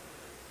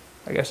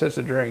 I guess it's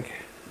a drink.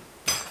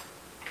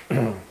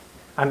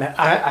 I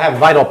have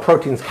Vital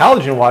Proteins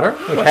collagen water,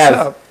 which What's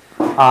has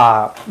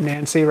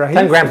Nancy right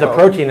 10 grams of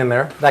protein in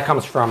there. That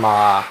comes from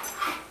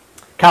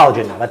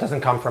collagen now. That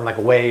doesn't come from like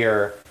whey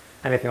or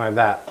anything like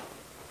that.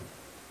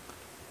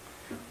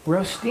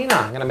 Rostina,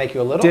 I'm going to make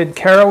you a little. Did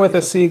Kara with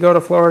a C go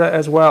to Florida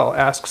as well?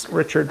 Asks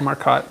Richard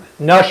Marcotte.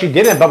 No, she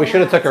didn't, but we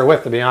should have took her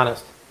with, to be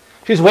honest.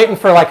 She's waiting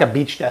for like a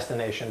beach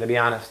destination, to be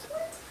honest.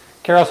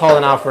 Carol's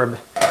holding out for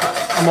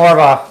more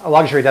of a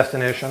luxury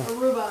destination.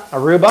 Aruba.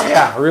 Aruba?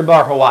 Yeah, Aruba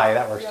or Hawaii.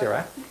 That works too,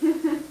 right?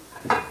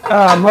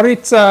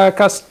 Maritza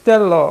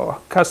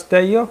Castello,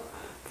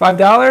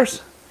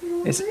 $5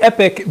 is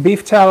epic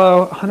beef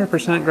tallow,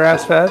 100%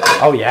 grass fed.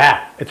 Oh,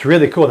 yeah. It's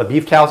really cool. The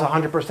beef tallow is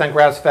 100%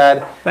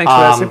 grass-fed. Thanks for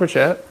that super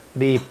chat.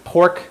 The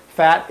pork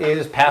fat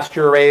is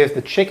pasture-raised.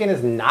 The chicken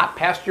is not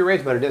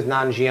pasture-raised, but it is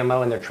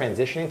non-GMO, and they're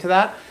transitioning to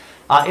that.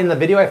 In the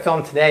video I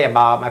filmed today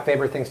about my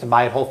favorite things to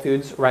buy at Whole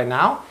Foods right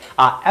now,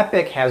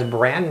 Epic has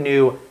brand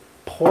new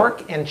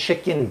pork and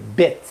chicken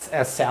bits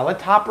as salad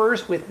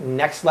toppers with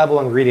next level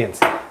ingredients.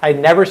 I'd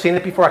never seen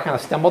it before. I kind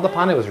of stumbled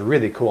upon it. It was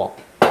really cool.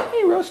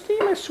 Hey, Roasty,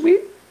 my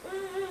sweet.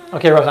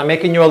 Okay, Rose, I'm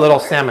making you a little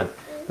salmon.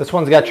 This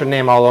one's got your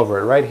name all over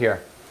it right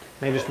here.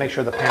 Let me just make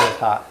sure the pan is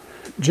hot.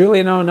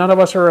 Julie, no, none of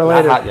us are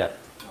related. Not hot yet.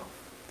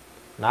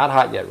 Not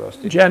hot yet,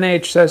 Roasty. Jen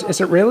H says, is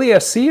it really a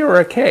C or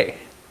a K?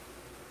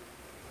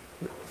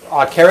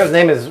 Kara's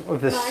name is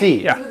with a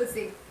C. Yeah. With a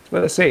C.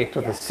 With a C.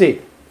 With a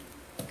C.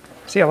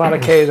 See a lot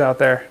of K's out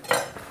there.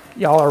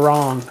 Y'all are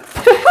wrong.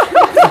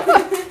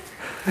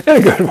 In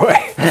a good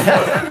way.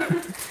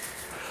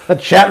 The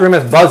chat room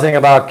is buzzing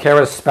about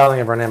Kara's spelling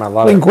of her name. I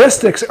love it.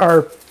 Linguistics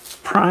are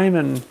prime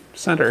and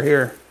center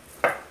here.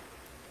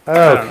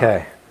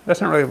 Okay. That's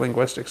not really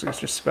linguistics. It's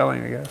just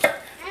spelling, I guess.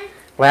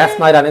 Last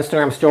night on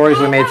Instagram stories,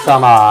 we made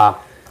some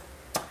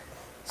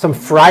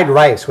fried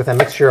rice with a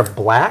mixture of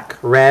black,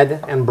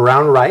 red, and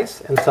brown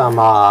rice, and some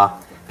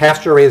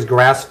pasture-raised,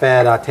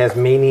 grass-fed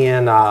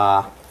Tasmanian.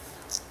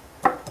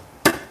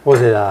 What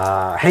was it?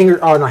 Hanger?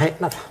 Oh no!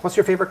 What's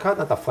your favorite cut?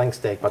 Not the flank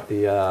steak, but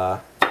the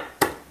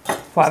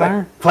Flat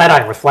iron? Flat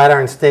iron with flat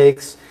iron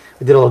steaks.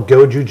 We did a little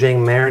gochujang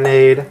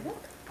marinade.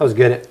 That was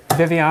good.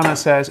 Viviana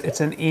says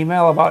it's an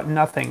email about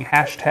nothing.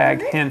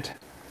 Hashtag hint.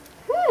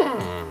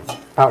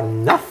 About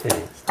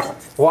nothing.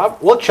 Well,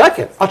 we'll check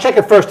it. I'll check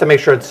it first to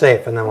make sure it's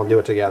safe, and then we'll do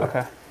it together.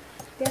 Okay.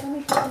 Dad, let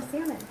me show some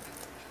salmon.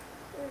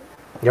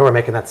 Yeah, we're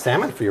making that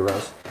salmon for you,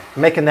 Rose.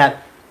 We're making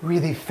that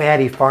really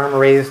fatty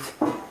farm-raised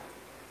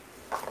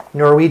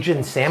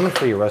Norwegian salmon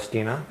for you,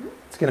 Rostina.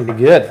 It's going to be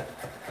good.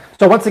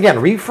 So once again,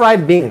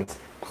 refried beans.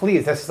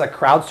 Please, this is a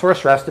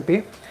crowdsourced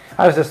recipe.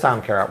 How does this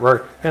sound, Kara?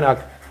 We're going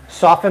to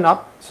soften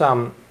up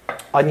some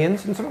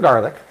onions and some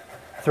garlic.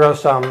 Throw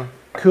some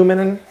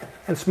cumin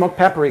and smoked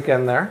paprika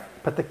in there.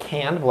 Put the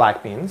canned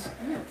black beans.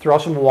 Throw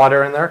some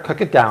water in there. Cook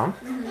it down.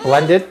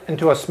 Blend it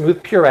into a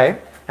smooth puree.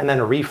 And then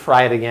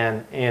refry it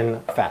again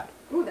in fat.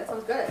 Ooh, that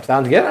sounds good.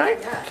 Sounds good, right?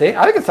 Yeah. See,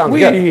 I think it sounds We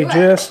good.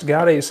 just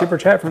got a super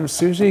chat from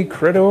Susie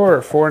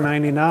Credor,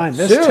 $4.99.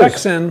 This Suze.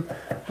 Texan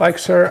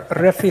likes her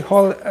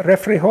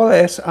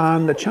refrijoles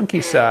on the chunky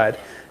side.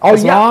 Oh,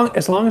 as yeah.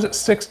 as long as it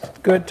sticks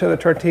good to the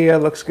tortilla,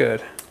 looks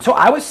good. So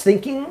I was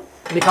thinking,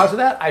 because of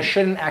that, I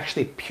shouldn't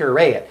actually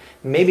puree it.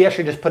 Maybe I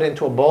should just put it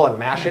into a bowl and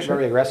mash it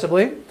very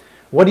aggressively.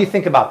 What do you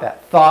think about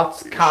that?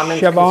 Thoughts,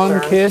 comments, Siobhan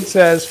concerns? Kid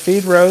says,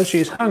 feed Rose,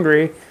 she's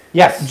hungry.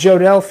 Yes.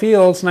 Jodelle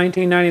Fields,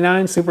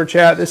 1999, super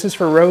chat. This is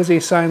for Rosie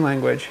sign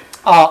language.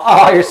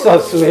 Oh, you're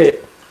so sweet.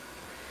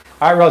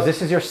 All right, Rose,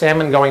 this is your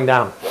salmon going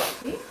down.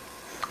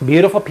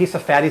 Beautiful piece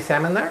of fatty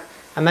salmon there.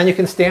 And then you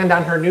can stand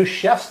on her new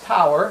chef's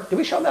tower. Did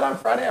we show that on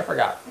Friday? I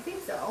forgot. I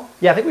think so.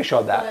 Yeah, I think we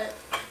showed that.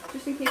 But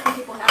just in case some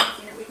people haven't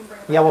seen it, we can bring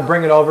it Yeah, we'll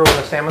bring it over when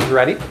the salmon's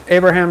ready.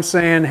 Abraham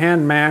saying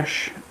hand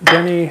mash.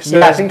 Jenny says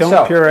Yeah, I think don't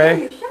so.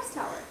 puree. Chef's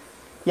Tower.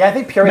 Yeah, I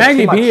think puree is Maggie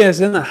too much. B is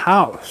in the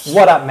house.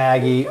 What up,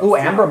 Maggie? Ooh,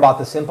 Amber bought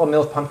the Simple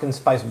Mills pumpkin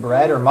spice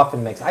bread or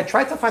muffin mix. I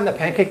tried to find the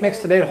pancake mix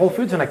today at Whole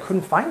Foods and I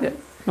couldn't find it.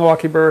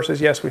 Milwaukee Burr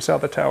says yes, we saw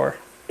the tower.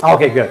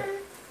 Okay, good.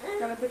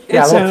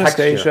 Yeah, It's a little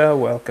Anastasia, texture.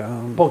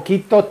 welcome.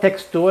 Poquito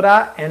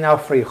textura en el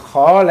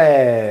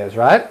frijoles,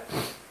 right?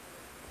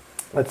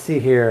 Let's see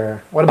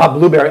here. What about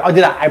blueberry? Oh,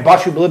 I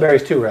bought you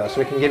blueberries too, Rose, so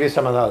we can give you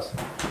some of those.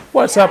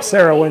 What's up,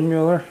 Sarah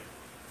Windmuller?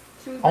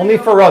 Only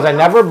for Rose. I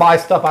never buy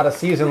stuff out of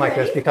season like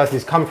this because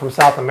these come from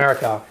South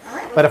America.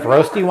 But if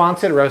Roasty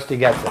wants it, Roasty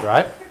gets it,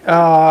 right?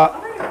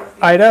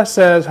 Ida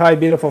says, hi,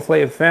 beautiful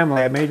Flav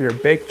family. I made your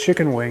baked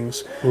chicken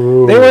wings. They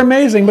were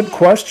amazing, but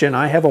question,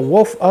 I have a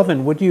Wolf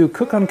oven. Would you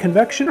cook on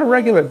convection or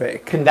regular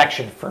bake?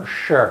 Convection for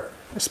sure.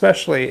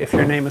 Especially if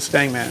your name is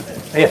Stangman.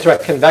 That's right.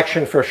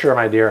 Convection for sure,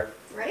 my dear.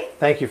 Right?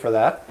 Thank you for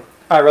that.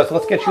 All right, Rose,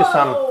 let's get you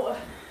some.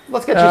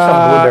 Let's get you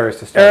some blueberries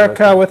to start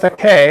Erica with a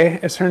K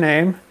is her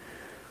name.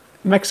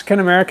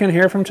 Mexican-American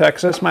here from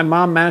Texas. My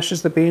mom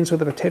mashes the beans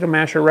with a potato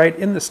masher right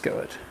in the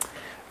skillet.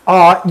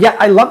 Yeah,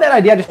 I love that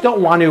idea. I just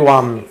don't want to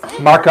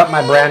mark up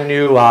my brand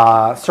new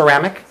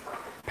ceramic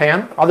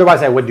pan.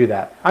 Otherwise, I would do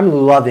that. I'm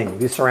loving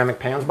these ceramic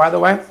pans, by the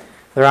way.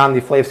 They're on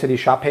the Flav City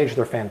shop page.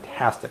 They're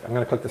fantastic. I'm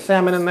going to cook the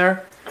salmon in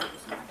there.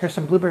 Here's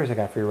some blueberries I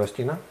got for you,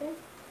 Rostina.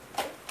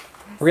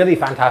 Really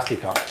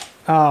fantastico.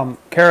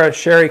 Kara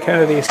Sherry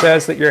Kennedy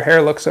says that your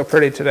hair looks so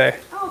pretty today.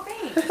 Oh,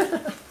 thanks.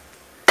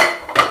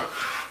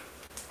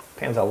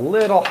 Pan's a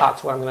little hot,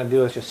 so what I'm going to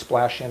do is just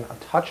splash in a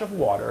touch of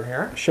water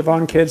here.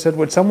 Siobhan Kidd said,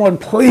 would someone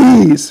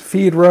please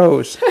feed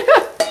Rose?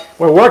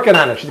 We're working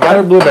on it. She's got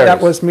her blueberries. That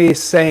was me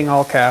saying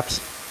all caps.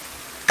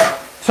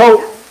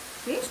 So,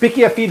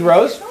 speaking of Feed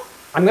Rose,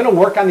 I'm going to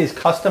work on these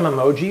custom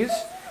emojis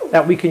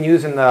that we can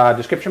use in the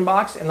description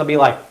box, and they'll be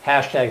like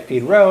hashtag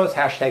Feed Rose,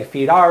 hashtag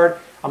Feed Art,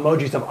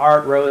 emojis of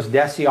Art, Rose,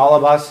 Desi, all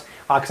of us,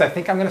 because I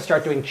think I'm going to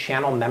start doing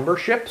channel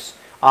memberships.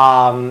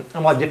 And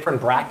we'll have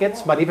different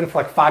brackets, but even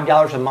for like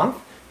 $5 a month,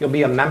 you'll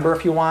be a member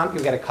if you want.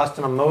 You'll get a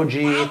custom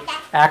emoji,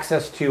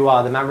 access to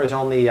the members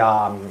only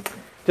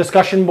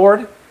discussion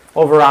board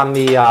over on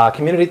the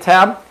community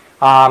tab.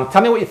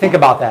 Tell me what you think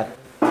about that.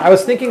 I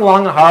was thinking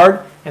long and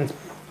hard, and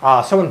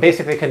someone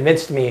basically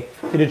convinced me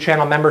to do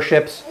channel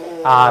memberships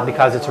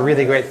because it's a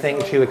really great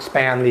thing to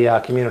expand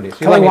the community.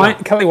 So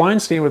Kelly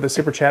Weinstein with a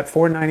super chat,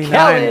 $4.99.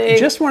 Kelly.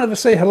 Just wanted to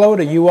say hello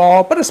to you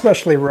all, but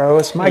especially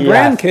Rose. My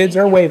grandkids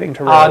are waving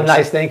to Rose. Oh,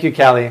 nice. Thank you,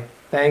 Kelly.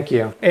 Thank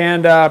you.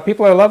 And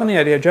people are loving the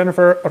idea.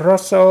 Jennifer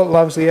Rosso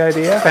loves the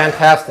idea.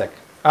 Fantastic.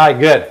 All right,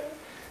 good.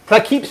 So I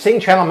keep seeing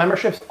channel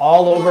memberships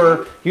all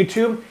over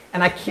YouTube,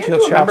 and I can't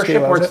do a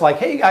membership where it's like,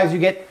 hey, guys, you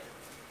get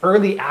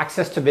early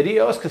access to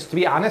videos, because to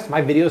be honest,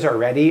 my videos are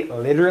ready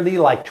literally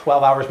like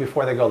 12 hours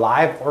before they go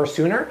live or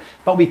sooner,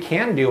 but we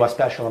can do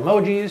special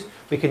emojis,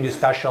 we can do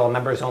special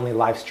members only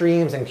live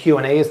streams and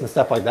Q&As and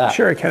stuff like that.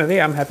 Sure, Kennedy,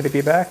 I'm happy to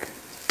be back.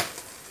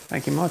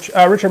 Thank you much.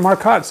 Richard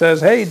Marcotte says,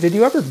 hey, did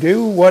you ever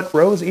do what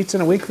Rose eats in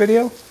a week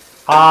video?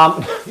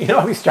 You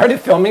know, we started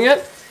filming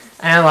it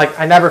and like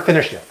I never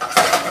finished it.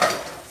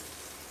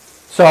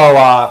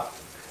 So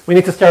we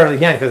need to start it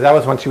again, because that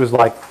was when she was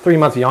like 3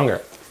 months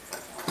younger.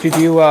 Did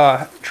you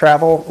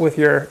travel with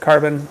your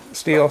carbon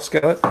steel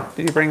skillet?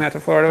 Did you bring that to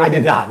Florida? I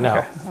did not, no.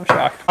 Okay, I'm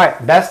shocked. All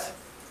right, best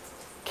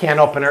can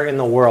opener in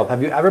the world.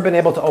 Have you ever been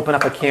able to open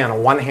up a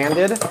can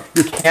one-handed?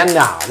 You can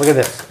now. Look at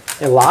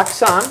this. It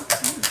locks on,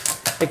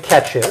 it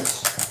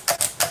catches,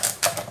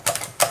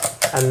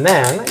 and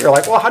then you're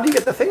like, well, how do you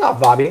get the thing off,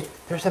 Bobby?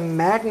 There's a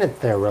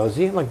magnet there,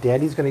 Rosie. Look,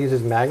 Daddy's going to use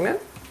his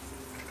magnet.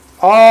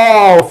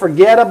 Oh,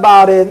 forget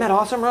about it. Isn't that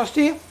awesome,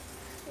 Rusty?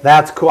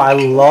 That's cool. I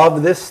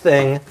love this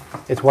thing.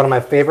 It's one of my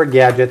favorite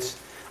gadgets.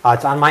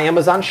 It's on my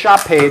Amazon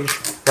shop page,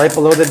 right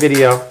below the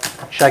video.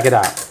 Check it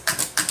out.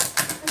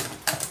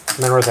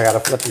 And then, Rose, I got to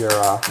flip your...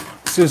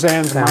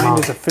 Suzanne's mind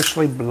is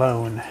officially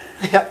blown.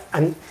 Yeah,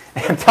 and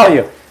tell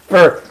you,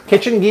 for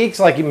kitchen geeks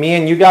like me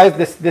and you guys,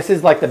 this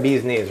is like the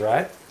bee's knees,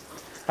 right?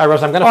 All right,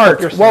 Rose, I'm going to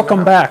flip your...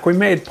 Welcome back. We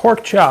made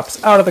pork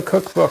chops out of the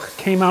cookbook.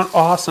 Came out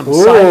awesome.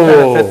 Ooh. Side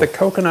benefit, the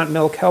coconut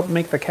milk helped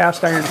make the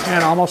cast iron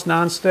pan almost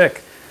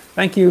non-stick.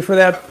 Thank you for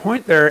that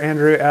point there,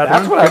 Andrew.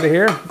 That's what good to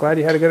hear. Glad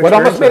you had a good What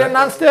experience. almost made it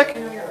non-stick?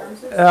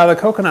 The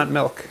coconut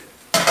milk.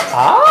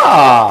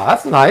 Ah,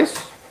 that's nice.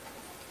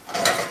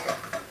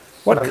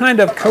 What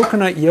kind of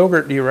coconut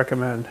yogurt do you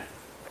recommend?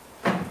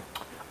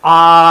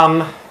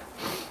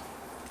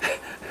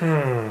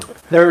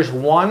 There's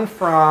one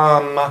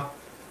from, I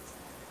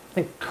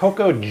think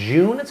Coco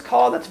June it's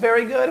called, that's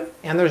very good.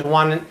 And there's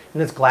one in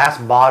this glass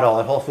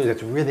bottle at Whole Foods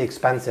that's really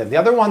expensive. The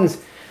other ones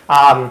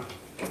have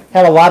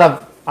a lot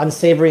of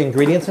unsavory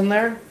ingredients in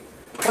there.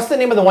 What's the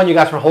name of the one you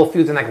got from Whole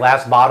Foods in that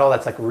glass bottle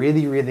that's like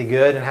really, really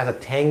good and has a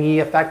tangy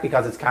effect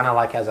because it's kind of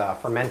like has a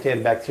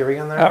fermented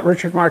bacteria in there?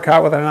 Richard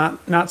Marcotte with a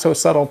not so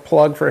subtle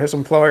plug for his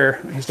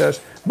employer. He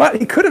says, but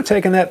he coll have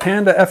taken that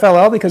pan to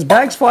FLL because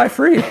bags fly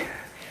free.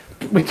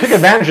 We took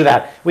advantage of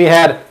that. We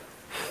had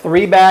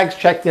 3 bags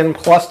checked in,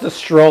 plus the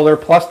stroller,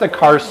 plus the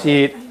car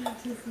seat.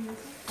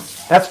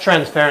 That's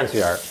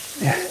transparency, Art.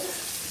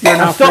 You're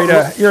now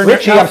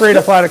free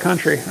to fly the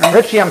country. Right?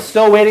 Richie, I'm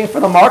still waiting for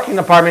the marketing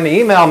department to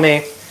email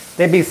me.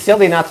 They'd be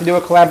silly not to do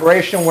a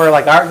collaboration where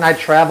like Art and I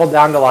travel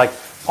down to like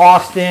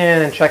Austin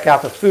and check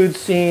out the food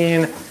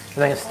scene, and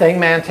then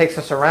Stingman takes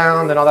us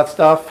around and all that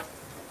stuff.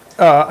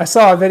 I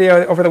saw a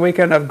video over the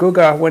weekend of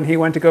Guga when he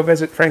went to go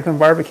visit Franklin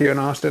Barbecue in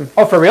Austin.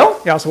 Oh, for real?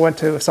 He also went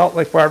to Salt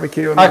Lake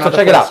Barbecue. All right, so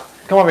check it out.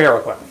 Come over here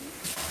real quick.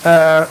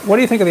 What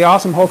do you think of the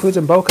awesome Whole Foods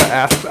in Boca,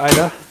 asked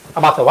Ida.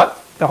 About the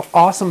what? The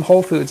awesome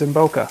Whole Foods in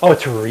Boca. Oh,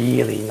 it's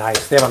really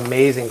nice. They have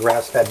amazing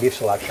grass-fed beef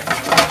selection.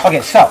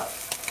 Okay, so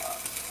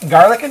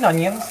garlic and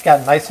onions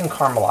got nice and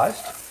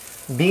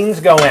caramelized. Beans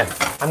go in.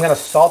 I'm going to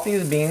salt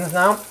these beans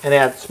now and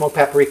add smoked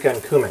paprika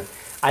and cumin.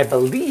 I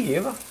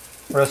believe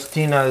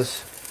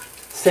Rostina's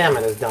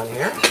salmon is done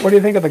here. What do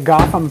you think of the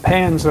Gotham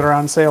pans that are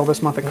on sale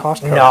this month at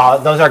Costco?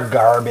 No, those are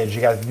garbage,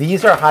 you guys.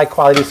 These are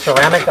high-quality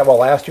ceramic that will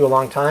last you a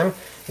long time.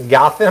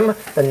 Gotham,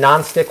 the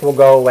non-stick will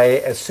go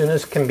away as soon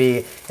as can be,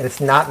 and it's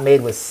not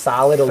made with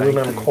solid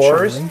aluminum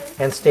cores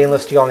and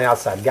stainless steel on the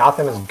outside.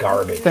 Gotham is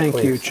garbage.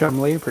 Thank you,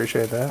 Chumley.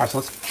 Appreciate that. All right, so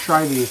let's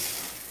try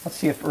these. Let's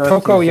see if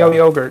Cocoa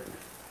yogurt.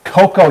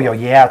 Cocoa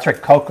yeah, that's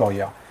right, Cocoa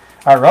All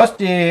right,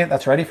 Roasty,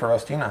 that's ready for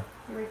Rostina.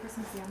 You ready for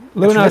some salmon?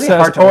 Luna really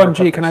says,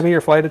 OMG, can I be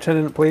your flight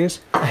attendant, please?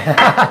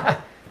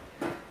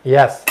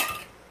 Yes.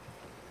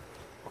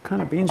 What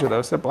kind of beans are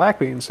those? They're black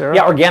beans, Sarah.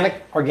 Yeah,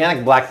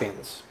 organic black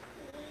beans.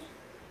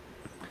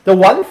 The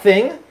one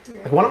thing,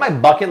 like one of my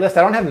bucket lists,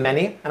 I don't have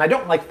many, and I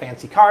don't like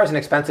fancy cars and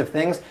expensive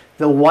things.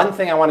 The one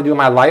thing I want to do in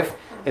my life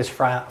is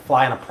fly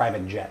on a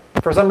private jet.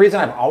 For some reason,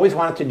 I've always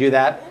wanted to do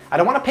that. I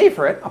don't want to pay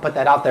for it. I'll put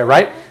that out there,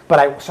 right?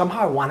 But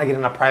somehow I want to get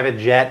in a private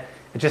jet.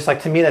 It's just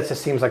like, to me, that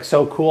just seems like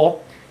so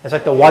cool. It's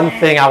like the one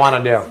thing I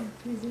want to do.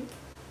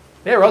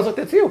 Yeah, Rose, look,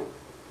 that's you.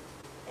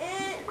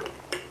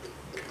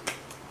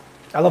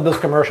 I love those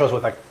commercials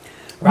with like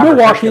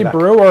Milwaukee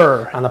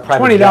Brewer on the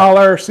private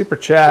 $20 super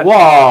chat.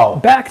 Whoa!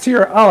 Back to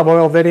your olive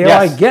oil video.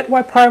 Yes. I get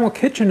why Primal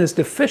Kitchen is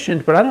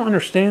deficient, but I don't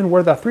understand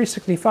where the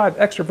 365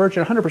 extra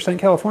virgin 100%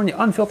 California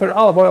unfiltered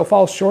olive oil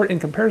falls short in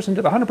comparison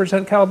to the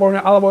 100% California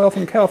olive oil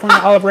from California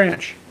Olive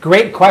Ranch.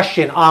 Great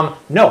question.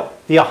 No,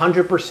 the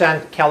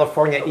 100%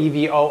 California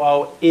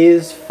EVOO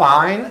is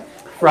fine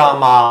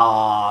from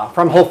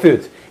Whole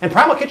Foods. And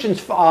Primal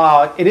Kitchen's,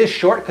 it is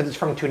short because it's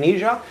from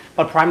Tunisia,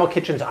 but Primal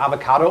Kitchen's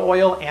avocado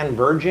oil and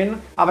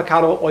virgin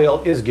avocado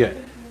oil is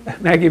good.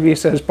 Maggie B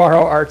says,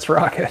 borrow Art's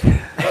rocket.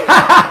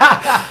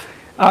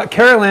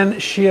 Carolyn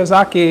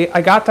Shiozaki,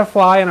 I got to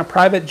fly in a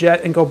private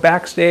jet and go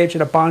backstage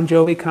at a Bon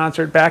Jovi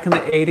concert back in the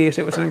 80s.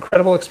 It was an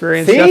incredible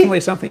experience. See? Definitely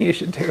something you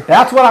should do.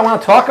 That's what I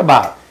want to talk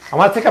about. I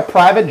want to take a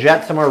private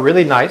jet somewhere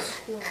really nice.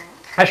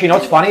 Actually, you know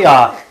what's funny?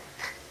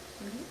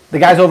 The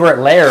guys over at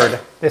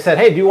Laird, they said,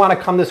 hey, do you want to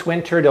come this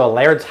winter to a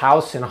Laird's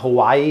house in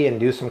Hawaii and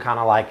do some kind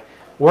of like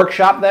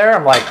workshop there?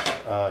 I'm like,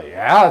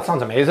 yeah, that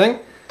sounds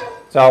amazing.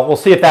 So we'll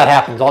see if that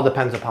happens. All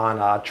depends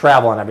upon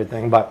travel and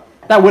everything, but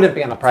that wouldn't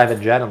be on a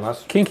private jet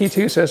unless.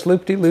 Kinky2 says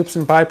loop-de-loops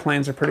and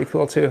biplanes are pretty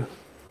cool too.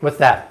 What's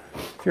that?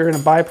 If you're in a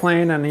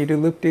biplane and you do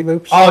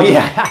loop-de-loops. Oh,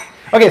 yeah.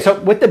 Okay, so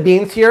with the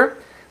beans here,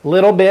 a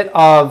little bit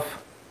of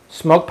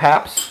smoked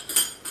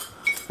paps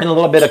and a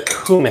little bit of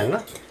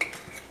cumin.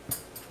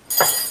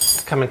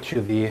 Coming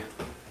to the...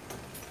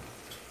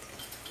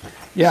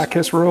 Yeah,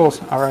 Kiss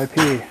rules.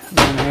 R.I.P.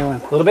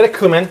 A little bit of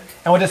cumin,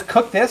 and we'll just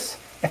cook this.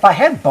 If I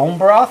had bone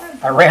broth,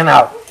 I ran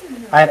out.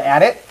 I'd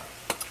add it.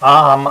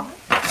 Well,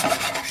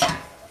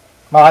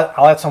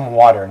 I'll add some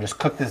water and just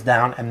cook this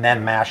down and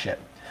then mash it.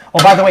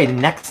 Oh, by the way,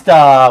 next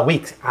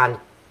week on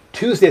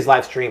Tuesday's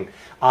live stream,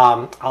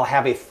 I'll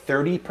have a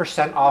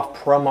 30%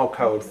 off promo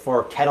code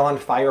for Kettle on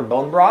Fire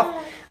bone broth.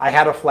 I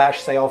had a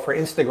flash sale for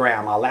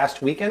Instagram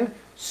last weekend.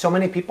 So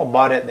many people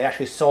bought it, they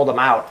actually sold them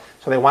out.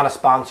 So they want to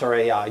sponsor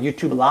a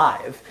YouTube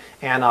Live,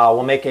 and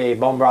we'll make a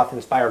bone broth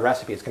inspired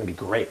recipe. It's going to be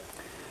great.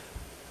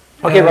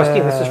 Okay, Rusty,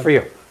 this is for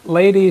you.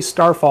 Lady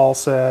Starfall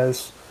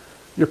says,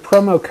 your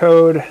promo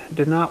code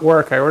did not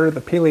work. I ordered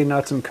the peely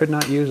nuts and could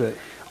not use it.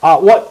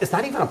 Well, it's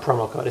not even a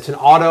promo code. It's an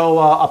auto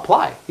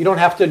apply. You don't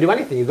have to do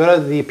anything. You go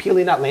to the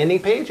Peely Nut landing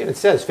page, and it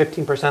says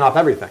 15% off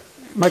everything.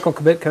 Michael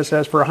Kabitka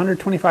says, for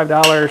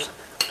 $125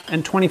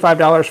 and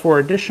 $25 for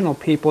additional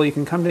people, you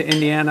can come to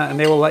Indiana and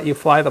they will let you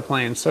fly the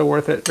plane. So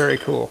worth it. Very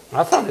cool.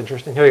 That sounds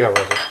interesting. Here you go,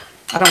 Rosie.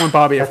 I don't want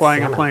Bobby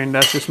flying a plane.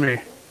 That's just me.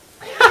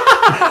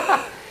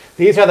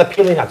 These are the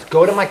Peely Nuts.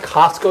 Go to my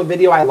Costco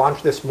video I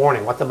launched this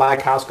morning. What to buy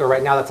at Costco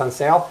right now that's on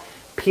sale?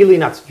 Peely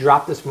Nuts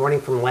dropped this morning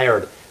from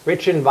Laird.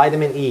 Rich in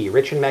vitamin E,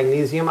 rich in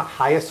magnesium,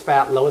 highest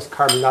fat, lowest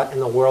carb nut in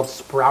the world,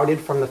 sprouted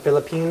from the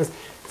Philippines.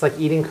 It's like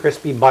eating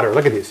crispy butter.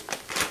 Look at these.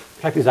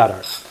 Check these out,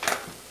 Art.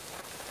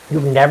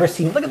 You've never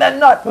seen, look at that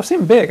nut. Those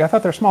seem big. I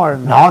thought they're smaller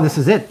than that. No, this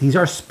is it. These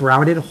are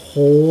sprouted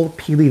whole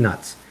Peely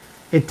nuts.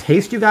 It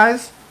tastes, you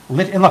guys, and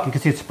look, you can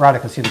see it's sprouted.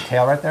 You can see the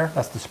tail right there.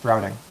 That's the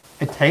sprouting.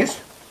 It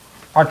tastes,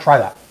 I'll try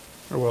that.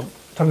 I will.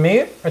 To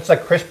me, it's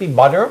like crispy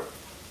butter.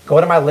 Go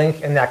to my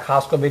link in that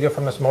Costco video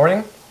from this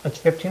morning. It's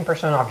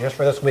 15% off just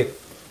for this week.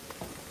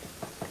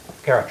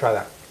 Kara, try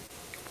that.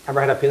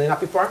 Ever had a Peely nut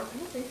before? I don't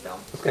think so.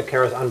 Let's get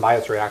Kara's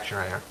unbiased reaction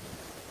right here.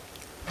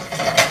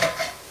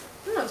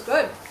 That's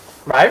good.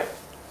 Right?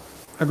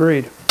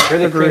 Agreed.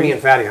 Really creamy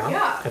and fatty, huh?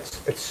 Yeah.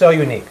 It's so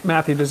unique.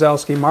 Matthew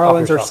Dzelski,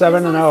 Marlins are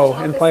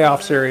 7-0 in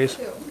playoff series,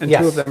 and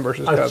Yes. 2 of them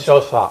versus Cubs. It's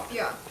so soft.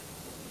 Yeah.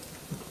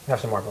 Have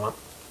some more if you want.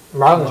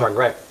 Marlins are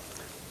great.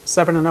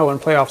 7-0 in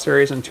playoff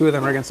series, and 2 of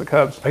them are against the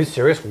Cubs. Are you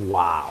serious?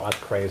 Wow, that's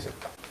crazy.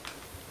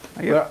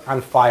 They're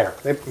on fire.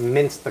 They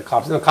minced the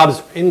Cubs. And the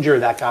Cubs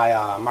injured that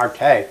guy,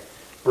 Marte.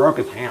 Broke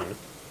his hand.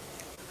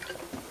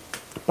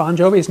 Bon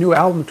Jovi's new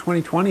album,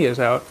 2020, is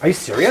out. Are you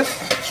serious?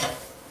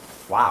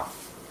 Wow.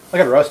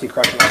 Look at Rusty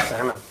crushing that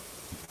salmon.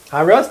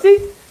 Huh, Rusty?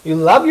 You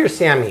love your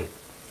Sammy.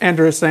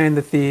 Andrew is saying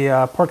that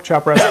the pork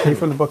chop recipe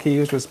from the book he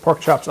used was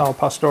pork chops al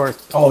pastor.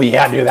 Oh,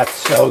 yeah, dude, that's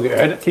so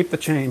good. Keep the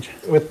change.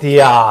 With the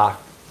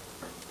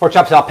pork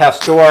chops al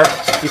pastor,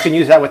 you can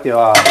use that with the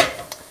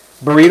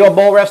burrito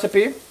bowl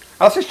recipe.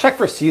 Let's just check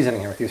for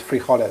seasoning here with these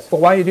frijoles. But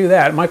while you do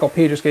that, Michael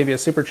P. just gave you a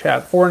super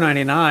chat,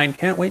 $4.99.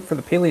 Can't wait for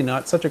the Peely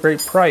nut. Such a great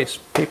price,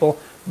 people.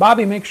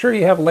 Bobby, make sure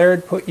you have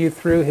Laird put you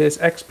through his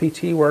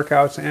XPT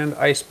workouts and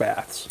ice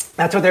baths.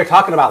 That's what they're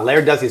talking about.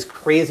 Laird does these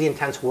crazy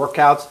intense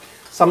workouts,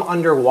 some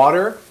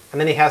underwater, and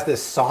then he has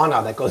this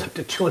sauna that goes up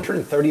to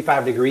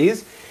 235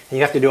 degrees, and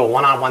you have to do a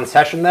one-on-one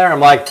session there. I'm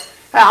like,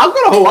 hey, I'll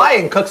go to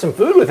Hawaii and cook some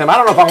food with him. I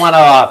don't know if I want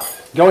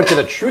to go into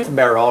the truth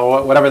barrel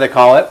or whatever they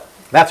call it.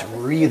 That's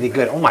really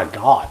good. Oh my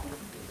God.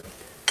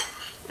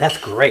 That's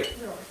great.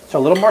 So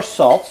a little more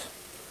salt.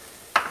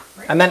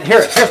 And then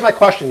here's my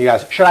question, you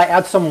guys. Should I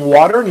add some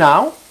water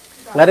now?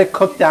 Let it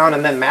cook down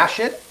and then mash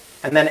it?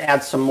 And then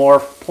add some more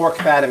pork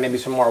fat and maybe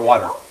some more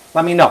water?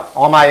 Let me know.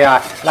 All my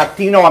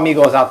Latino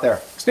amigos out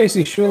there.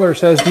 Stacy Schuler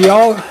says, do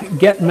y'all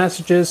get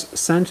messages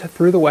sent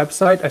through the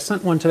website? I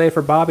sent one today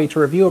for Bobby to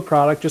review a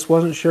product. Just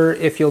wasn't sure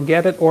if you'll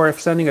get it or if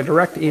sending a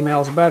direct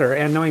email is better.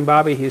 And knowing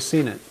Bobby, he's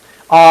seen it.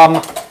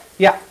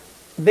 Yeah,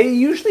 they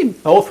usually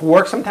both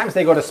work. Sometimes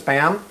they go to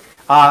spam.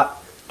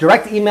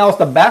 Direct email is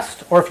the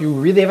best. Or if you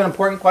really have an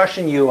important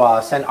question, you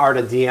send Art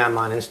a DM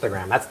on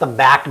Instagram. That's the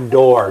back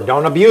door.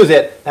 Don't abuse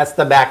it. That's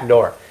the back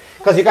door.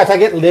 Because you guys, I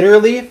get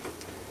literally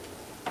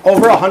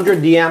over 100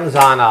 DMs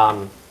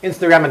on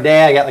Instagram a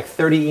day. I get like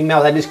 30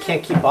 emails. I just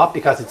can't keep up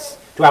because it's,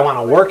 do I want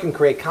to work and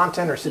create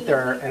content or sit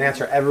there and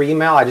answer every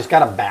email? I just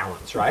got to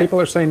balance, right?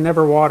 People are saying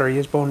never water,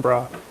 use bone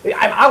broth.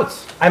 I'm out.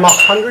 I'm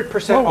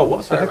 100%. Oh,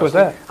 what the heck was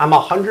that? I'm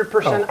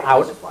 100%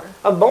 out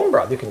of bone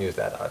broth. You can use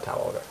that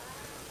towel over.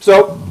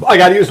 So I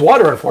got to use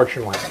water,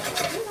 unfortunately.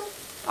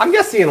 I'm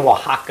guessing in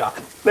Oaxaca,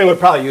 they would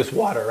probably use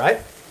water, right?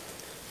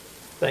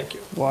 Thank you.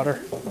 Water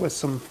with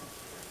some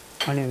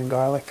onion and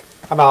garlic.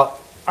 How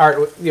about,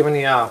 Art, do you have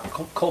any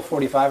Colt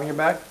 45 in your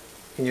bag?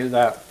 You can use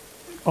that.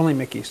 Only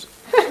Mickey's.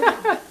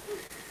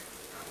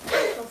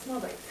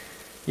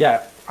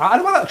 Yeah, I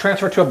don't want to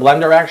transfer to a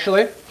blender,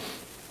 actually.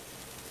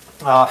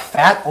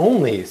 Fat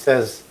only,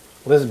 says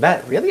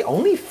Lizbeth. Really?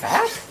 Only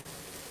fat?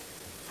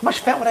 How much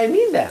fat would I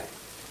need then?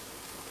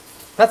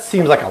 That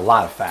seems like a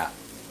lot of fat.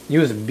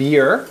 Use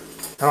beer.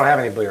 I don't have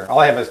any beer. All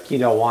I have is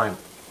keto wine.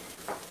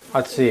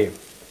 Let's see.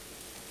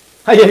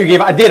 Oh, yeah, you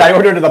gave. I did. I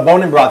ordered the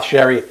bone and broth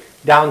sherry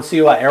down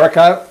to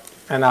Erica,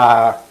 and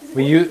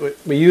we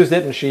used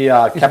it, and she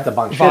kept a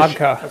bunch.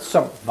 Vodka. That's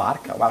some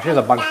vodka. Wow, she has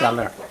a bunch down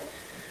there.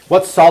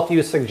 What salt do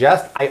you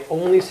suggest? I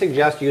only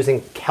suggest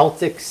using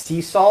Celtic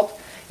sea salt.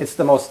 It's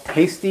the most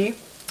tasty,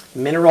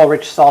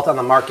 mineral-rich salt on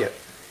the market.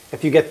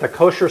 If you get the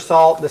kosher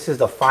salt, this is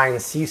the fine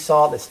sea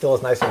salt. It still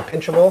is nice and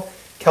pinchable.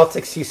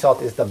 Celtic sea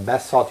salt is the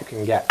best salt you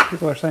can get.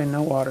 People are saying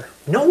no water.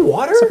 No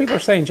water? Some people are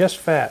saying just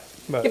fat.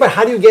 But yeah, but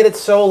how do you get it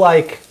so,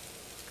 like,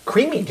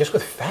 creamy? Just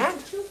with fat?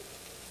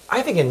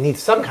 I think it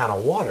needs some kind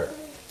of water.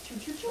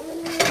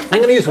 I'm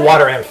going to use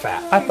water and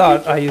fat. I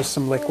thought I used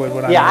some liquid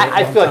when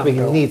I feel like we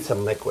need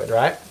some liquid,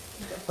 right?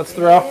 Let's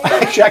throw.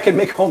 Actually, I could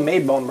make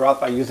homemade bone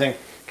broth by using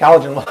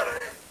collagen water.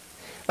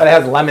 But it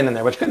has lemon in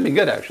there, which could be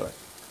good, actually.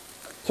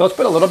 So let's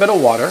put a little bit of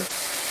water.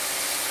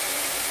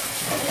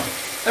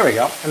 There we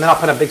go. And then I'll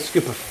put a big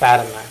scoop of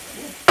fat in there.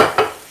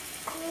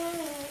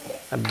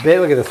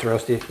 Look at this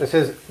roasty. This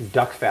is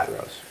duck fat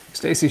roast.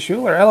 Stacy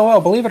Schuler,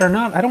 LOL, believe it or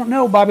not, I don't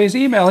know Bobby's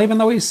email, even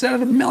though he said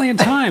it a million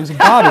times.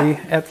 Bobby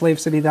at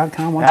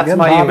flavecity.com. Once That's again,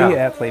 my Bobby email.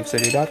 at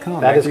flavecity.com.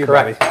 That is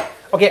correct. Bobby.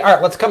 Okay, all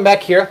right, let's come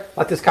back here.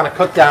 Let this kind of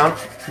cook down.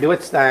 Do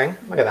its thing.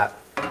 Look at that.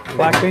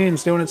 Black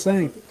beans doing its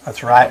thing.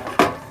 That's right.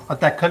 Let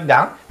that cook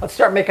down. Let's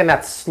start making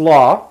that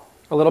slaw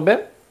a little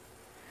bit.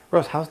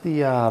 Rose, how's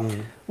the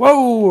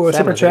Whoa, super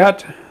salmon,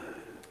 chat.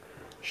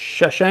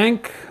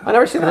 Shashank. I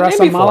never seen that name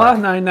before.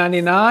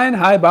 $9.99.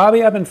 Hi,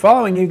 Bobby. I've been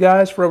following you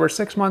guys for over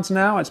 6 months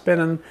now. It's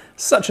been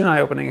such an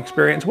eye-opening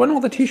experience. When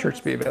will the t-shirts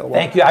be available?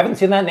 Thank you. I haven't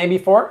seen that name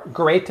before.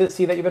 Great to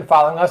see that you've been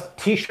following us.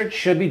 T-shirts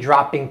should be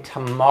dropping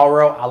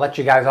tomorrow. I'll let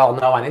you guys all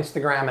know on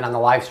Instagram and on the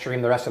live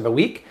stream the rest of the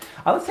week.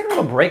 Let's take a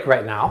little break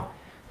right now.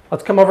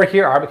 Let's come over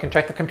here. Art, we can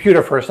check the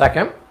computer for a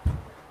second.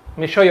 Let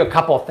me show you a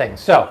couple of things.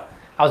 So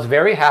I was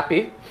very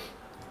happy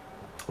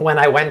when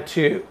I went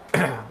to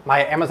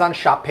my Amazon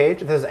shop page.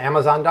 This is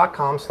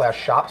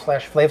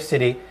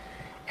amazon.com/shop/FlavCity.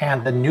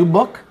 And the new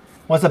book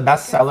was a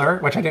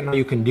bestseller, which I didn't know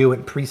you can do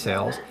in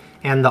pre-sales.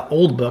 And the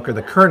old book, or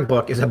the current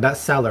book, is a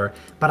bestseller.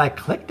 But I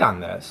clicked on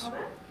this.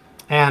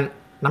 And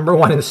number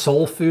one in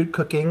soul food,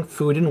 cooking,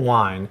 food, and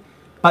wine.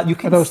 But you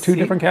can Are those two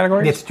different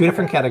categories? It's two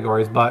different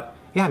categories. But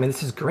yeah, I mean,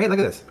 this is great. Look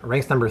at this. It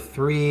ranks number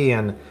 3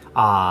 and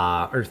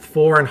or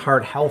 4 in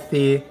heart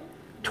healthy.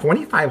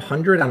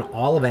 2,500 on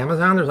all of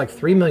Amazon. There's like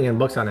 3 million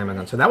books on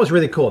Amazon. So that was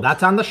really cool.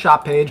 That's on the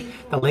shop page.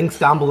 The link's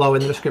down below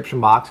in the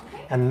description box.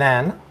 And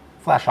then,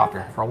 flash off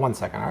here for 1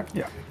 second, all right?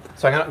 Yeah.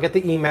 So I'm going to get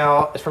the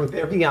email. It's from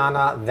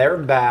Viviana. They're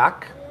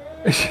back.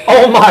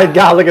 Oh my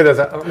God, look at this.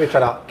 Let me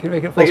try it out. Can you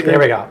make it full screen? Here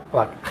we go.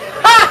 Look.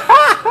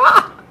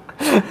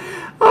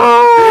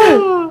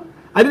 Oh,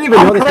 I didn't even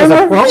know this was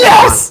a promo.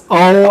 Yes!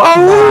 Oh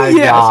my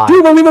yes! God. Do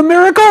you believe in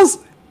miracles?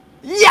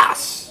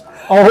 Yes!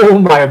 Oh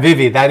my,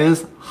 Vivi, that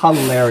is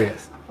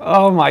hilarious.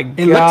 Oh my gosh.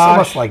 It looks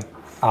almost like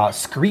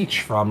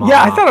Screech from...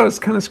 yeah, I thought it was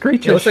kind of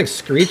Screechish. It looks like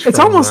Screech It's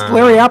from, almost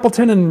Larry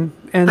Appleton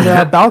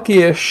and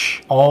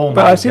Balky-ish. Oh my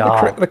But I see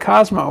God. the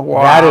Cosmo.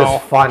 Wow. That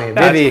is funny.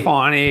 That's Vivi,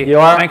 funny. You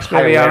are Thanks,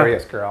 Viviana.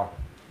 hilarious, girl.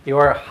 You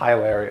are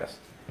hilarious.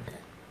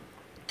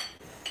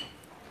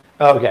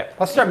 Okay,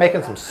 let's start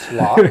making some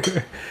slaw.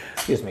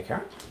 Excuse me,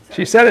 Karen.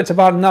 She said it's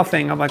about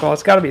nothing. I'm like, well,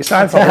 it's got to be a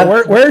side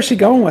focus. Where is she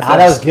going with That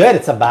was this? good.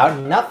 It's about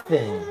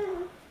nothing.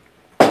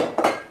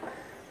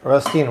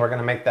 Rostine, we're going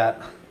to make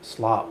that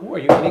slaw. Ooh, are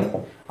you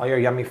eating all your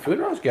yummy food?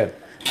 Rose, good.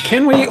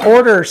 Can we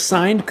order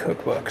signed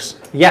cookbooks?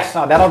 Yes,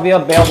 that'll be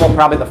available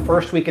probably the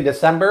first week of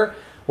December.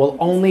 We'll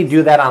only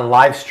do that on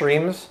live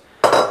streams.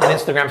 on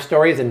Instagram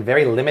stories in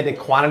very limited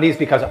quantities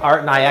because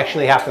Art and I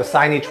actually have to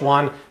sign each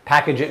one,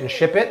 package it, and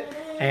ship it.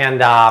 And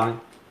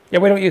yeah,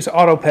 we don't use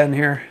auto pen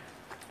here.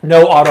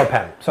 no auto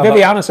pen. So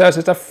Viviana says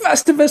it's a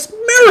Festivus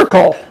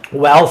miracle.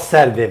 well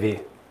said, Vivi.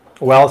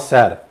 Well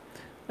said.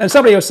 And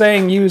somebody was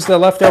saying use the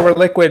leftover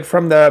liquid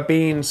from the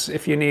beans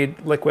if you need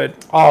liquid.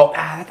 Oh,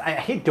 I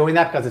hate doing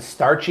that because it's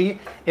starchy.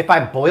 If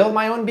I boiled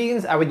my own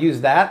beans, I would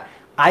use that.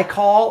 I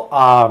call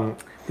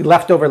the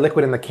leftover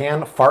liquid in the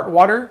can fart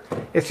water.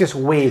 It's just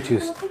way too.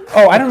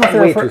 Oh, I don't know if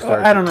way they're too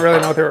starchy. I don't really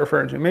know what they're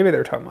referring to. Maybe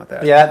they're talking about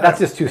that. Yeah, that's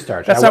just too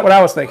starchy. That's not what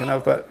I was thinking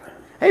of, but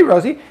Hey,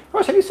 Rosie.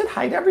 Rose, have you said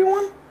hi to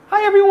everyone?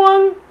 Hi,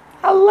 everyone.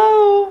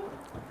 Hello.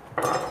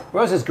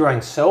 Rose is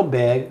growing so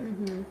big.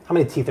 How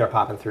many teeth are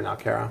popping through now,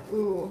 Kara?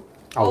 Ooh.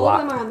 A All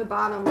lot. of them are on the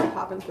bottom, like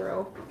popping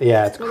through.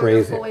 Yeah, it's Whether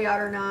crazy. they're fully out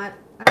or not.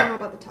 I don't know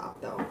about the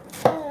top though.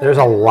 There's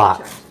a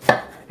lot.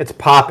 Checked. It's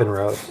popping,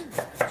 Rose.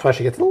 That's why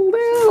she gets a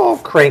little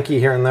cranky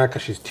here and there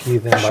because she's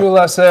teething. but-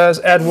 Shula says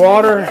add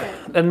water,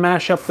 then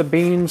mash up the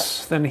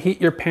beans, then heat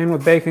your pan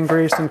with bacon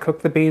grease, and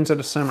cook the beans at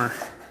a simmer.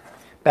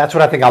 That's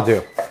what I think I'll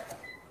do.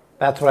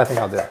 That's what I think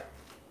I'll do.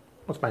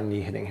 What's my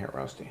knee hitting here,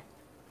 Roasty?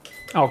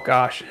 Oh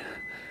gosh.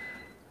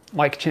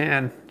 Mike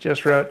Chan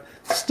just wrote,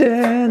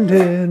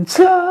 standing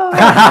tall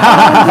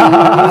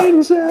on the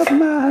wings of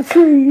my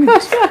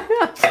dreams.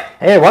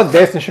 Hey, it was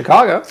based in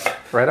Chicago,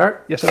 right,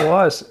 Art? Yes, it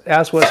was.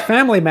 As was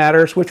Family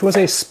Matters, which was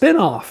a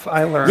spin-off,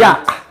 I learned.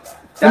 Yeah.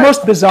 The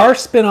most bizarre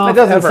spin-off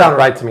That doesn't ever. sound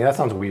right to me. That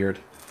sounds weird.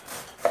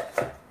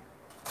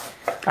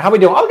 How we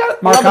doing? Oh, we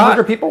got Marcotte,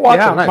 1,100 people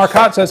watching. Yeah, Nice.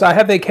 Marcotte says, I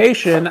have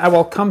vacation. I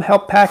will come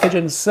help package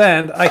and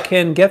send. I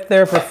can get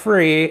there for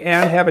free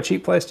and have a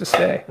cheap place to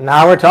stay.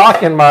 Now we're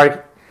talking,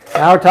 Mark.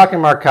 Now we're talking,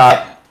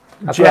 Marcotte.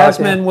 That's what I like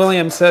to Jasmine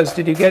Williams says,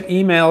 did you get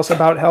emails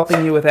about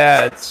helping you with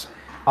ads?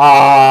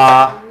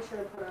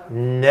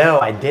 No,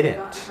 I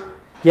didn't.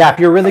 Yeah, if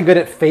you're really good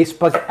at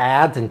Facebook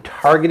ads and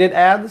targeted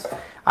ads,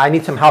 I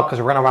need some help because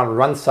we're going to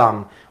run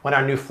some when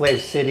our new Flav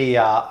City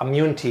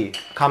immunity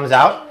comes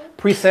out.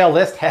 Pre-sale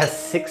list has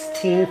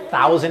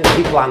 16,000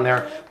 people on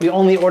there. We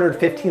only ordered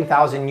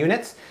 15,000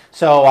 units.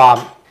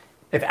 So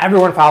if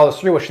everyone follows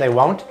through, which they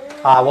won't,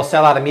 we'll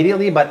sell out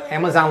immediately, but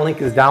Amazon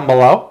link is down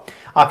below.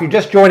 If you're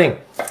just joining,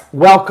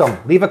 welcome.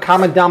 Leave a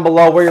comment down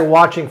below where you're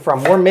watching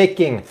from. We're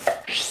making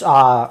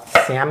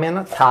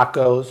salmon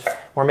tacos.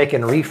 We're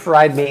making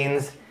refried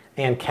beans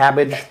and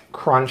cabbage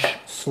crunch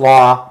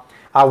slaw.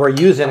 We're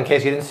using, in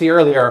case you didn't see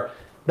earlier,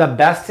 the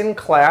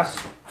best-in-class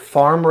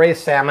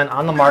farm-raised salmon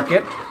on the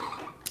market.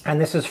 And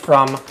this is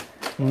from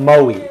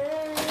Mowi.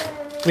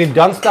 We've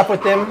done stuff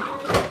with them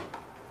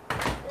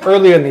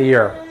earlier in the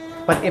year.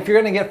 But if you're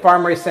going to get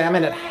farm-raised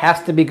salmon, it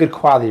has to be good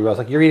quality, Rose.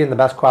 Like, you're eating the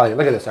best quality.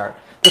 Look at this, Art.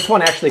 This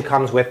one actually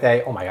comes with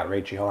a, oh my God,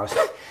 Rachie, hold on a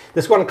second.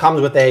 This one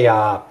comes with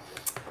a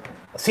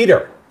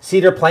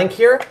cedar plank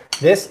here.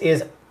 This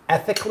is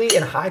ethically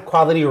and high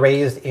quality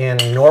raised in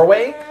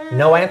Norway.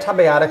 No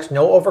antibiotics,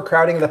 no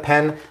overcrowding of the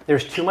pen.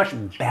 There's too much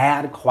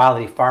bad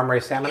quality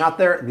farm-raised salmon out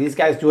there. These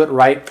guys do it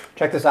right.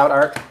 Check this out,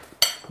 Art.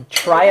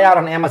 Try it out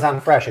on Amazon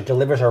Fresh. It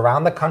delivers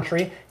around the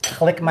country.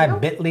 Click my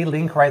bit.ly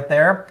link right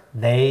there.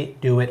 They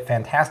do it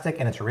fantastic,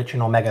 and it's rich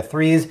in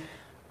omega-3s.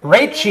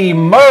 Rachie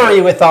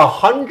Murray with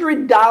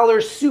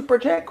 $100 super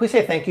chat. Can we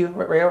say thank you,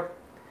 Rayo?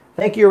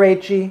 Thank you,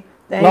 Rachie.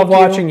 Thank Love you.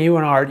 watching you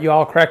and Art. You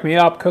all crack me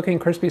up. Cooking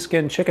crispy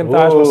skin chicken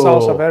thighs with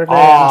salsa verde and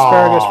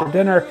asparagus for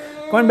dinner.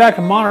 Going back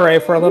to Monterey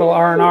for a little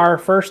R&R.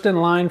 First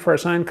in line for a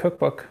signed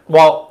cookbook.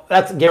 Well,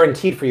 that's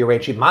guaranteed for you,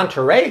 Rachie.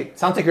 Monterey.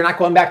 Sounds like you're not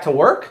going back to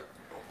work.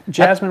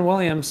 Jasmine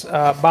Williams,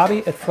 Bobby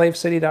at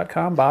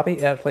FlavCity.com.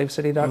 Bobby at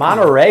FlavCity.com.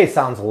 Monterey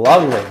sounds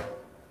lovely.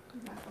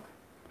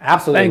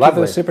 Absolutely Thank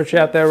lovely. you for the super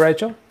chat there,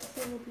 Rachel.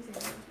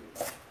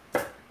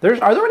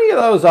 Are there any of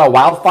those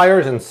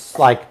wildfires in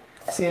like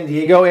San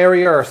Diego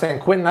area or San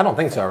Quentin? I don't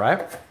think so,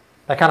 right?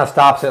 That kind of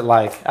stops at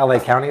like LA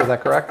County, is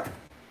that correct?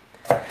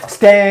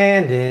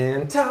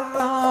 Standing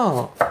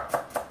tall.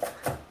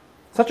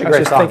 Such a I was great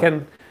just song.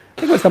 thinking,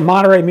 I think it was the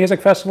Monterey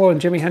Music Festival and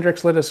Jimi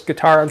Hendrix lit his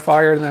guitar on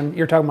fire, and then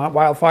you're talking about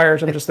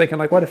wildfires. I'm just thinking,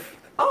 like, what if...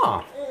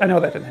 Oh, I know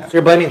that didn't so happen.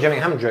 you're blaming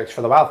Jimi Hendrix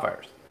for the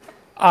wildfires.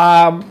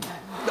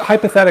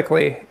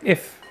 Hypothetically,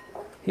 if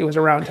he was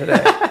around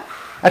today.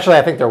 Actually,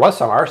 I think there was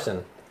some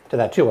arson to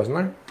that too, wasn't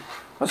there?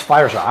 Those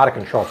fires are out of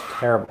control. It's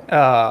terrible.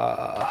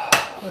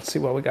 Let's see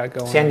what we got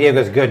going. San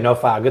Diego's good, no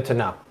fire. Good to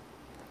know.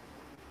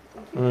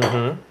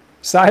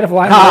 Side of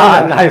line.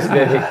 Ah, nice,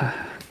 baby.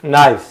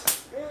 Nice.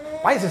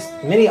 Why is this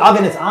mini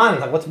oven is on?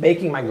 It's like, what's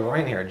baking my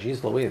groin here?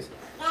 Jeez Louise.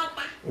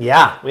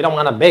 Yeah, we don't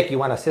want to bake. You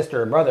want a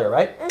sister or brother,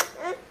 right?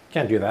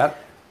 Can't do that.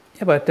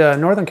 Yeah, but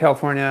Northern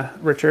California,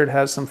 Richard,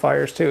 has some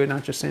fires too,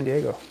 not just San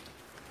Diego.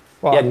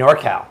 Well, Yeah,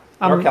 NorCal.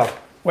 NorCal.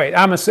 wait,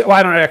 well,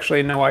 I don't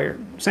actually know why you're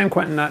San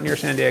Quentin, not near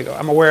San Diego.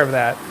 I'm aware of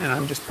that, and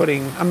I'm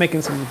jumping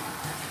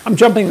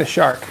the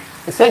shark.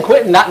 Is San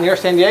Quentin not near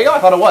San Diego? I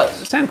thought it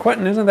was. San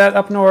Quentin, isn't that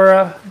up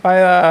north by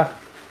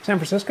San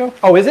Francisco?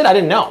 Oh, is it? I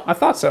didn't know. I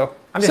thought so.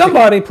 just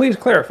Somebody, please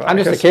clarify. I'm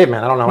just a because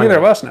caveman. I don't know Neither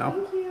of anything. us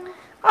know.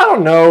 I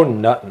don't know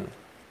nothing.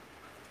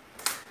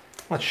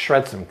 Let's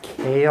shred some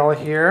kale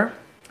here.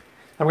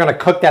 I'm going to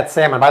cook that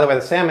salmon. By the way,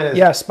 the salmon is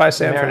yes, by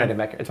San marinated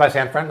back here. It's by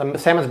San Fran. The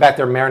salmon's back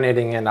there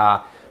marinating in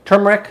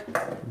turmeric,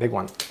 big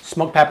one,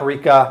 smoked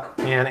paprika,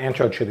 and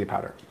ancho chili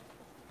powder.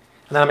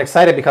 And then I'm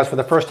excited because for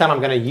the first time I'm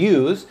going to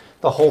use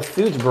the Whole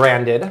Foods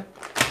branded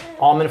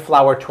almond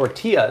flour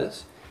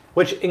tortillas,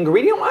 which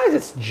ingredient-wise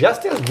it's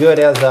just as good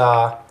as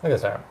look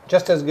at this,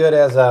 just as good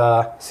as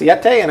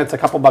Siete, and it's a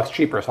couple bucks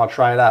cheaper. So I'll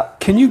try it out.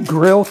 Can you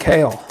grill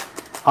kale?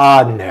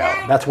 No,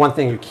 that's one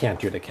thing you can't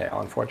do to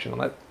kale,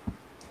 unfortunately.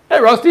 Hey,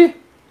 Roasty.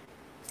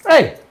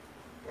 Hey.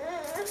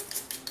 Are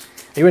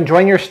you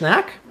enjoying your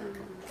snack?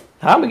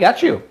 Huh? We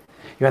got you.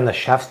 You're in the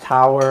chef's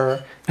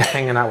tower,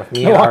 hanging out with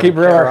me. Milwaukee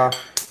Brewer.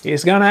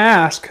 He's going to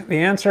ask. The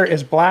answer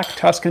is black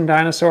Tuscan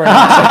dinosaur.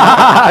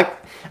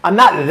 I'm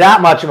not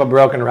that much of a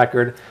broken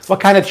record. What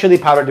kind of chili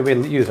powder do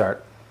we use,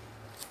 Art?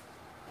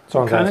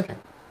 Someone's asking.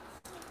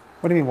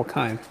 What do you mean, what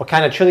kind? What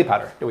kind of chili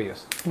powder do we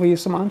use? We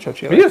use some ancho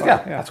chili. We use,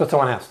 yeah. That's what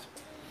someone asked.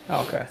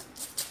 Oh, okay.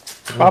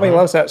 Bobby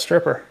loves that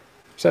stripper,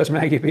 says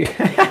Maggie B.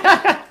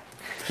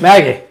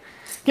 Maggie,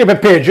 give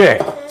it PG.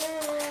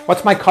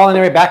 What's my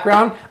culinary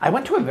background? I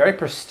went to a very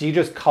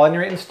prestigious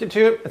culinary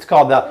institute. It's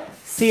called the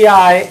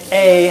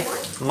CIA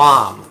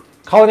Mom,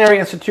 Culinary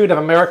Institute of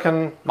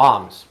American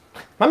Moms.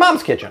 My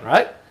mom's kitchen,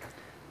 right?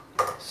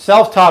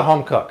 Self-taught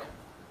home cook.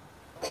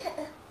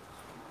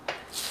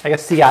 I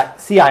guess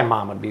CI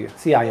Mom would be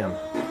CIM.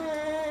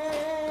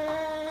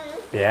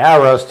 Yeah,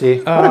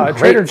 Roasty.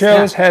 Trader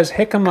Joe's has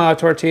jicama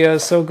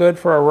tortillas, so good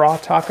for a raw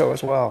taco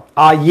as well.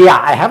 Yeah,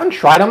 I haven't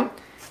tried them.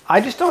 I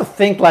just don't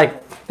think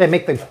like they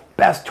make the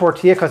best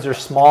tortilla because they're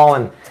small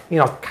and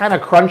kind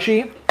of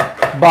crunchy.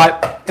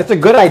 But it's a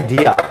good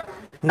idea.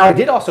 Now I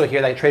did also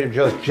hear that Trader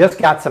Joe's just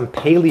got some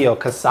paleo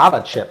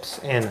cassava chips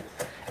in,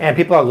 and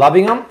people are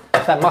loving them.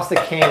 So that must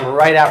have came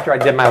right after I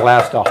did my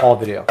last haul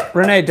video.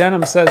 Renee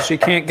Denham says she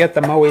can't get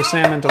the Moe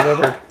salmon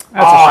delivered.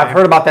 That's I've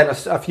heard about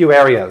that in a few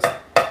areas.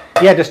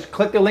 Yeah, just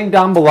click the link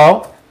down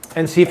below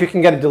and see if you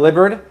can get it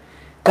delivered.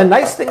 The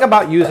nice thing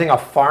about using a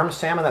farm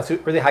salmon that's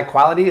really high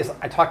quality is,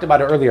 I talked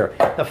about it earlier,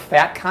 the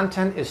fat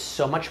content is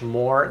so much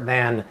more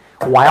than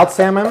wild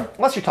salmon,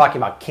 unless you're talking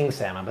about king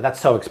salmon, but that's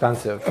so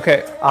expensive.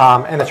 Okay.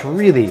 And it's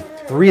really,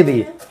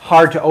 really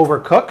hard to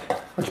overcook,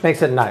 which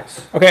makes it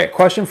nice. Okay,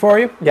 question for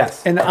you?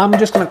 Yes. And I'm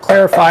just going to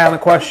clarify on the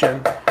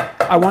question.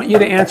 I want you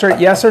to answer it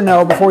yes or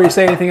no before you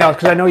say anything else,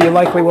 because I know you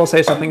likely will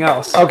say something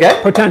else. Okay.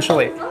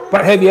 Potentially.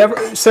 But have you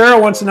ever, Sarah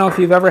wants to know if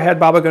you've ever had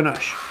baba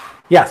ganoush.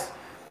 Yes.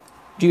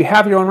 Do you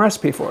have your own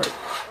recipe for it?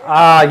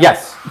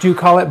 Yes. Do you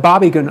call it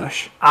Bobby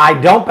ganoush? I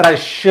don't, but I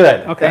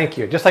should. Okay. Thank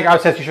you. Just like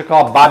Art says you should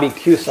call it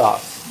barbecue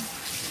sauce.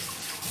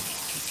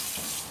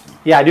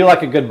 Yeah, I do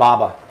like a good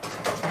baba.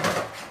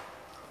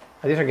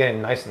 These are getting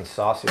nice and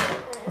saucy.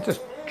 Let's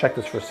just check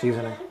this for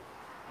seasoning.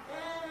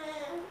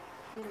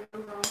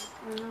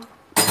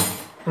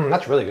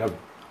 That's really good.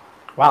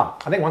 Wow.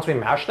 I think once we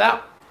mash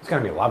that, it's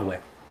going to be lovely.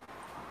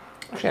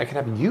 Actually, I can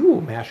have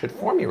you mash it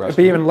for me, Rusty. It'd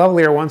be even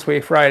lovelier once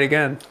we fry it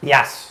again.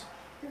 Yes.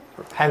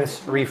 Hence,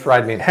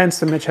 refried beans. Hence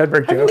the Mitch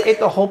Hedberg Have joke. you ate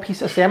the whole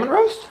piece of salmon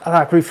roast? I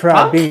like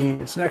refried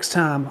beans. Next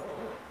time,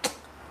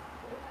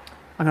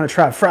 I'm going to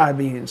try fried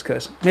beans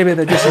because maybe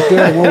they're just as good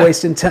and we're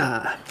wasting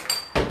time.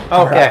 Okay.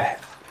 Right.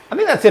 I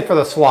think that's it for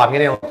the slaw. I'm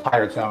getting a little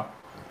tired, so.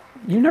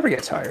 You never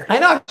get tired. I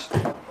know.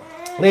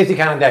 Lazy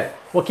kind of day.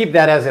 We'll keep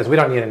that as is. We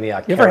don't need any You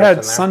ever carrots in had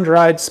there.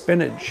 sun-dried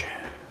spinach?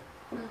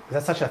 Is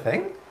that such a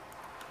thing?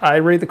 I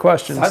read the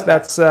questions. Sun-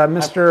 That's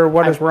Mr.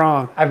 What is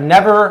Wrong. I've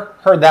never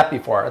heard that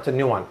before. It's a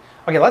new one.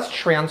 Okay, let's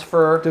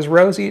transfer. Does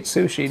Rose eat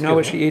sushi? No,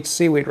 but she eats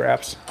seaweed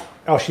wraps.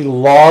 Oh, she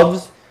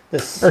loves the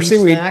Or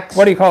seaweed. snacks.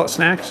 What do you call it?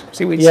 Snacks?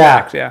 Seaweed Yeah,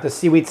 snacks, yeah. the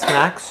seaweed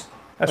snacks.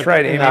 That's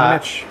right, Amy.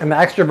 Mitch. And the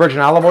extra virgin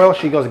olive oil,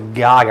 she goes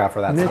gaga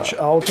for that Mitch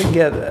stuff. all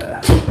together.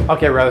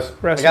 Okay, Rose.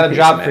 Rest I got in a peace,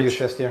 job for you, Mitch.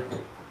 sister.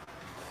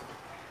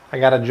 I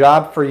got a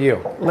job for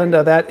you.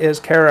 Linda, that is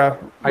Kara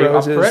Are you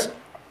up for Rose's it?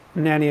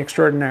 nanny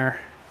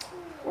extraordinaire.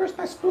 Where's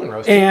my spoon,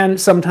 Rose? And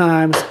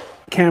sometimes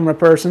camera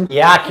person.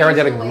 Yeah, Kara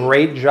did a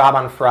great job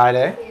on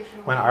Friday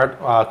when Art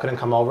couldn't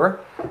come over.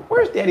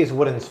 Where's Daddy's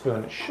wooden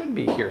spoon? It should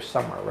be here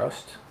somewhere,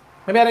 Roast.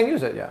 Maybe I didn't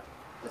use it yet.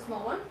 The small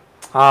one?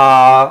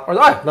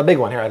 Or the big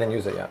one here. I didn't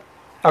use it yet.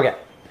 Okay,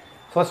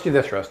 so let's do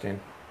this, Roasting.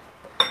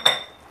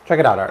 Check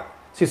it out, Art.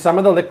 See some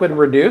of the liquid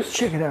reduced,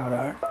 Check it out,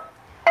 Art.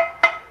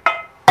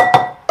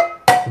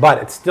 but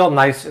it's still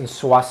nice and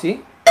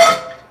saucy,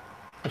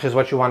 which is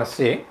what you want to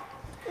see.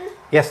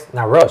 Yes,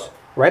 now Rose,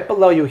 right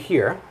below you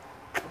here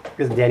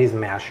is Daddy's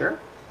masher.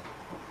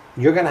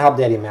 You're going to help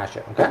Daddy mash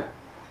it, okay?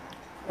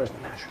 Where's the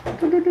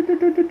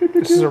masher?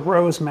 This is a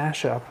Rose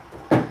mashup.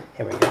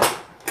 Here we go.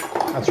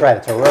 That's right,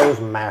 it's a Rose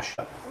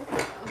mashup.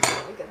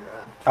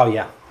 Oh,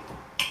 yeah.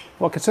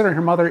 Well, considering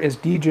her mother is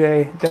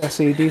DJ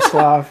Desi D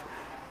Slav,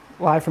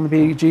 live from the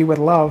BG with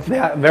love,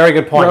 Yeah, very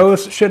good point.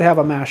 Rose should have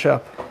a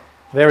mashup.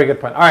 Very good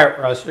point. All right,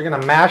 Rose, you're going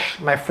to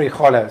mash my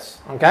frijoles,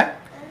 okay?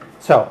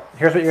 So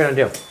here's what you're going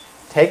to do.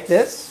 Take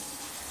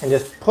this and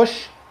just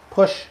push,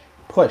 push,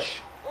 push.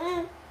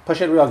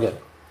 Push it real good.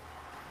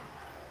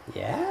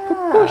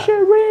 Yeah. Push it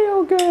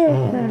real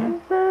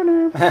good.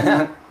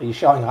 Are you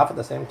showing off at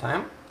the same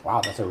time?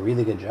 Wow, that's a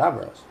really good job,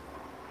 Rose.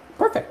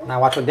 Perfect. Now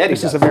watch what Daddy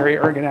does. This is a very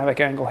ergonomic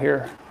angle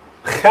here.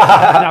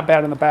 Not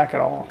bad in the back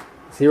at all.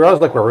 See, Rose,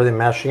 look, we're really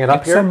mashing it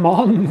up It's here. a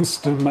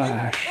monster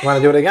mash, You want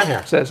to do it again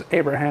here? says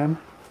Abraham.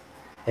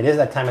 It is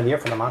that time of the year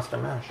for the monster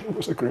mash. It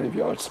was a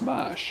graveyard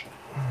smash.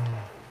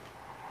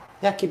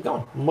 Yeah, keep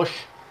going.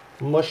 Mush,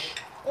 mush,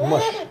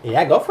 mush.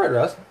 Yeah, go for it,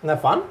 Rose. Isn't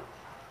that fun?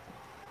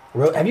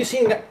 Have you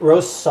seen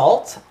Rose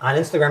salt on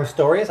Instagram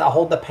stories? I'll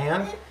hold the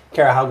pan.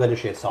 Kara, how good is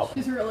she at salt?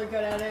 She's really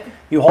good at it.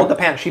 You hold the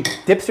pan. She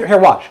dips her. Here,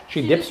 watch.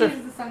 She dips her. She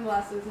uses the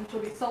sunglasses and she'll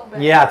be salt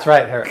back. Yeah, that's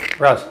right. Here,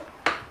 Rose.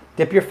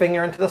 Dip your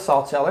finger into the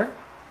salt cellar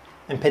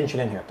and pinch it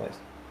in here, please.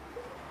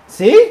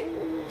 See?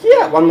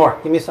 Yeah, one more.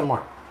 Give me some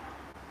more.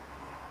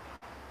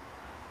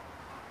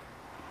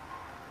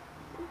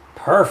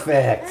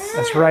 Perfect.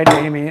 That's right,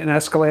 Amy. An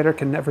escalator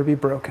can never be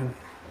broken.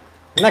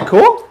 Isn't that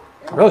cool?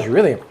 Rose,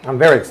 really, I'm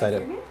very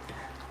excited.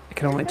 It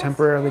can only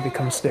temporarily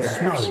become stairs.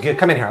 Smells good.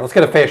 Come in here. Let's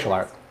get a facial,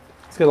 Art.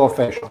 Let's get a little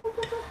facial.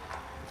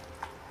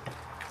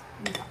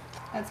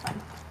 That's fine.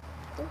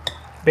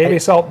 Baby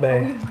Salt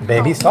Bay.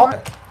 Baby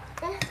salt.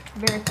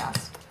 Very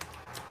fast.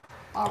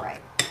 All right.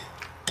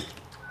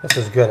 This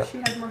is good. She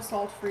has more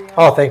salt for you.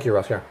 Oh, thank you,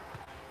 Rose. Here.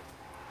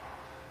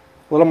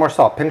 A little more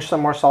salt. Pinch some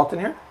more salt in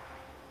here.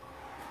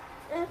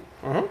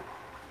 Mm-hmm.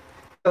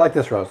 Like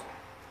this, Rose.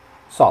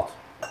 Salt.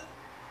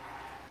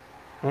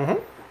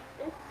 Mm-hmm.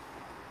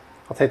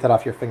 I'll take that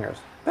off your fingers.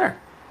 There.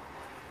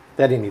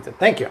 Daddy needs it.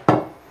 Thank you.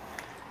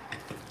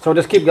 So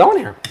just keep going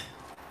here.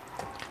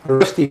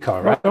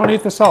 Rustico, right? Don't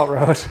eat the salt,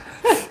 Rose.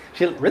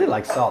 She really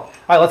likes salt. All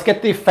right, let's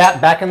get the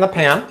fat back in the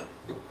pan.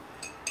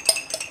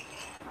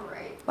 All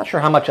right. Not sure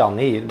how much I'll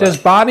need. Does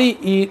Bobby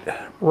eat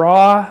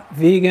raw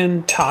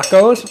vegan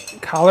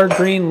tacos? Collard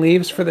green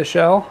leaves for the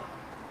shell?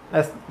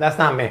 That's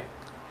not me.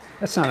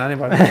 That's not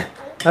anybody.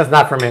 That's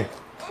not for me.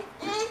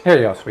 Here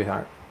you go,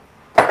 sweetheart.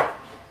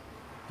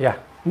 Yeah,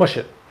 mush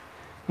it.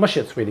 Mush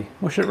it, sweetie.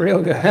 Mush it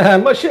real good.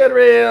 Mush it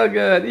real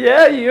good.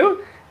 Yeah,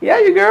 you. Yeah,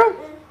 you, girl.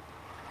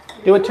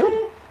 Do it to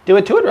it. Do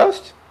it to it,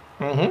 Roast.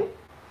 Mm-hmm.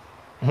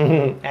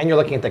 And you're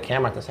looking at the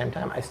camera at the same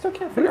time. I still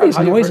can't What figure are out these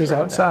how you noises work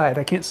around outside?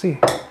 I can't see.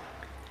 that.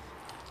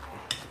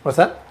 What's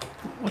that?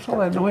 What's all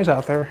that noise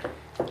out there?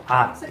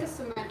 Ah, It's like a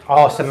cement.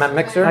 oh, cement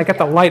mixer. I got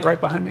the light right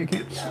behind me. I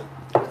can't see.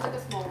 It's like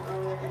a small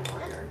roller in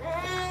order.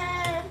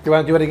 Do you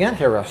want to do it again?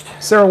 Here, Roast.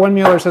 Sarah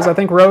Windmuller says, I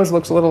think Rose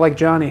looks a little like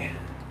Johnny.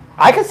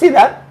 I can see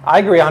that. I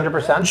agree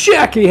 100%.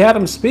 Jackie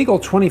Adam Spiegel,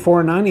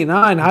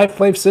 $24.99. Hi,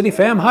 Flav City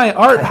fam. Hi,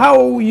 Art.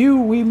 How are you?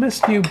 We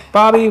missed you.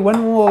 Bobby,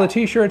 when will the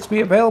t-shirts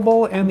be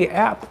available and the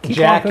app? Keep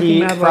on cooking Jackie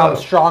mad from love.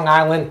 Strong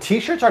Island.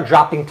 T-shirts are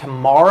dropping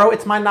tomorrow,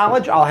 it's my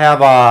knowledge. I'll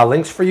have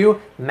links for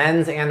you.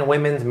 Men's and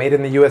women's, made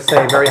in the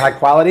USA, very high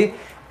quality.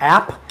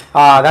 App,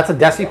 that's a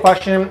Desi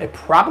question. It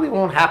probably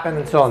won't happen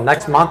until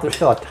next month. There's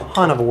still a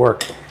ton of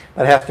work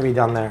that has to be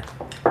done there.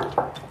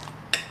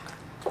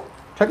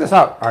 Check this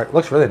out. All right,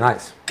 looks really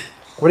nice.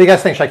 What do you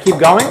guys think? Should I keep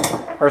going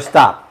or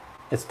stop?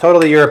 It's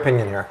totally your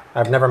opinion here.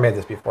 I've never made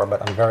this before,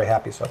 but I'm very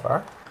happy so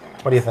far.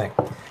 What do you think?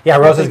 Yeah,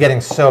 Rose is getting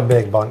so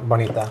big,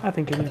 Bonita. I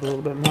think you need a little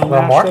bit more. A little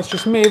mash. more? That's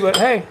just me, but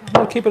hey,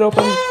 we'll keep it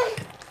open.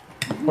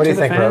 What do you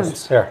the think,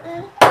 Rose? fans.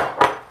 Here.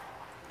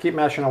 Keep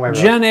mashing away,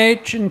 Rose. Jen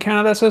H in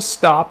Canada says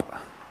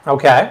stop.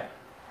 Okay.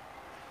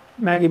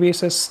 Maggie B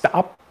says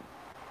stop.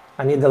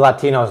 I need the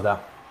Latinos, though.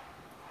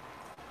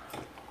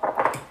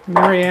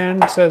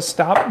 Marianne says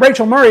stop.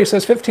 Rachel Murray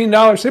says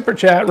 $15 super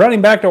chat.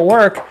 Running back to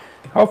work.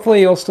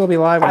 Hopefully you'll still be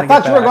live when I I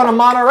thought get you were back. going to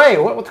Monterey.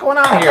 What's going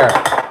on here?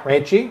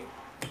 Rachie?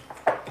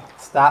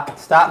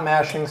 Stop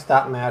mashing,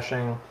 stop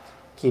mashing.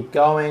 Keep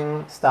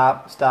going,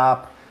 stop.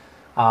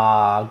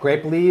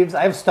 Grape leaves.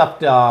 I have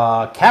stuffed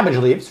cabbage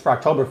leaves for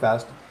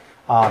Oktoberfest.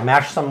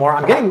 Mash some more.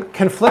 I'm getting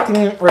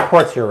conflicting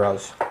reports here,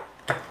 Rose.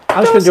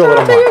 I'm just going to do a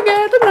little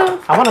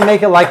more. I want to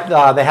make it like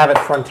they have at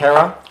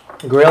Frontera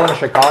Grill in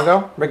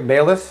Chicago. Rick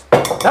Bayless.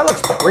 That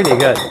looks pretty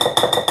good.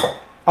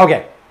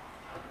 Okay.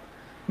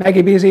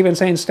 Maggie B is even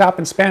saying stop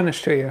in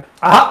Spanish to you.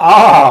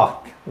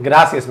 Oh,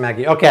 gracias,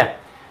 Maggie. Okay.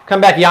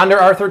 Come back yonder,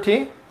 Arthur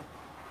T.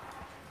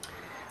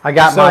 I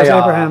got So is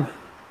Abraham.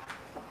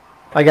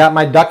 I got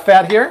my duck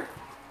fat here.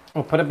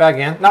 We'll put it back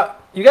in. Now,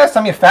 you guys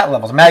tell me fat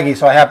levels. Maggie,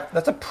 so I have,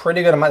 that's a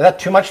pretty good amount. Is that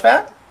too much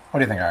fat? What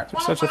do you think, Art?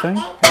 Such a thing?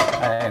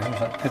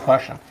 Good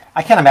question.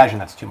 I can't imagine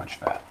that's too much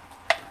fat.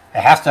 It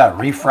has to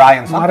refry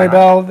in something.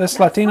 Maribel, this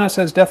Latina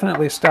says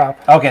definitely stop.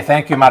 Okay,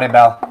 thank you,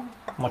 Maribel.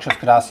 Muchas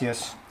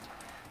gracias.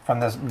 From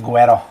this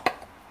Guero.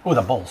 Ooh,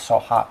 the bowl's so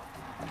hot.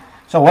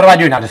 So what do I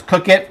do now? Just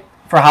cook it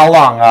for how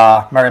long,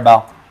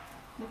 Maribel?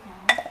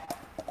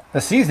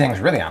 The seasoning's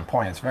really on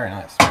point. It's very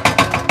nice.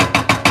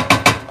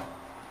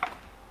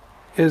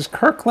 Is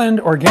Kirkland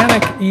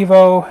Organic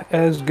Evo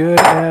as good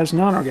as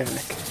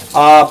non-organic?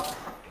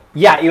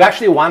 Yeah, you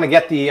actually want to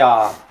get the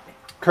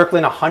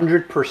Kirkland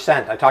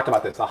 100%. I talked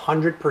about this.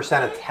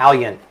 100%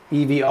 Italian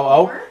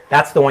EVOO.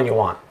 That's the one you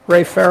want.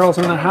 Ray Farrell's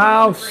in the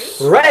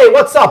house. Ray,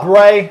 what's up,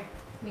 Ray?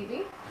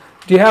 Maybe.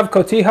 Do you have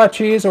cotija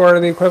cheese or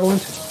the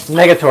equivalent?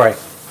 Negatory.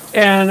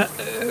 And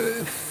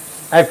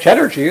I have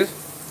cheddar cheese.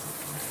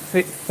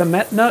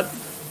 Themet nut?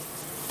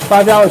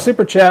 $5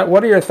 super chat.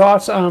 What are your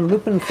thoughts on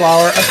lupin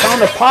flour? I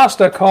found a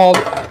pasta called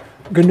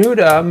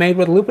Gnuda made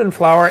with lupin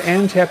flour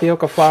and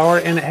tapioca flour,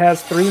 and it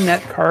has 3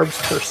 net carbs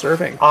per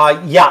serving.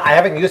 Yeah, I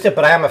haven't used it,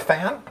 but I am a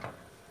fan.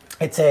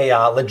 It's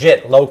a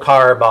legit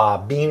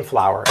low-carb bean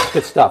flour. It's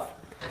good stuff.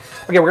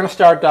 Okay, we're going to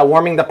start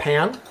warming the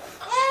pan.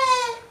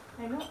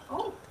 I know.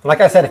 Oh.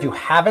 Like I said, if you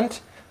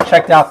haven't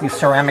checked out these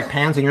ceramic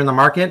pans and you're in the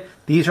market,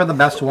 these are the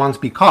best ones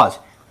because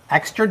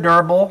extra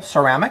durable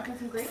ceramic,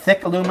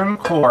 thick aluminum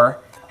core,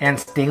 and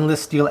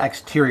stainless steel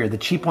exterior. The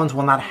cheap ones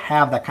will not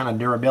have that kind of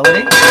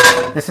durability.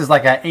 This is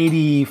like an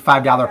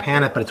 $85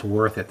 pan, but it's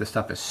worth it. This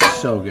stuff is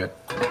so good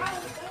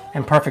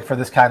and perfect for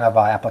this kind of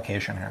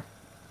application here.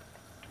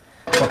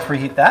 So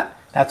preheat that.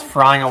 That's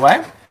frying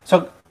away.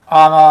 So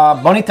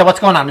Bonita, what's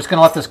going on? I'm just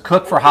gonna let this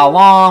cook for how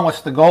long?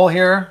 What's the goal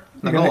here?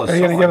 The goal is are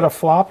you gonna give it a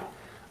flop?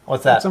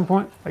 What's that? At some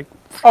point? Like,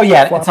 oh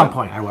yeah, at some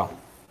point I will.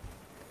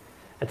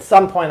 At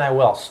some point I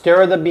will.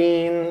 Stir the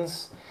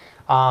beans.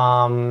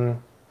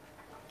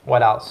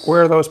 What else?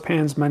 Where are those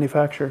pans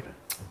manufactured?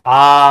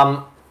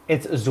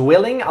 It's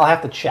Zwilling. I'll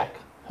have to check.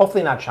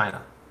 Hopefully not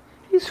China.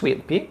 You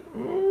sweet Pete.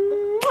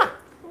 Mwah.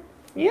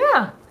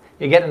 Yeah.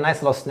 You're getting a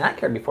nice little snack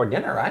here before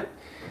dinner, right?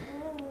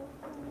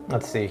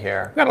 Let's see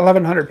here. We've got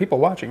 1,100 people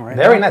watching right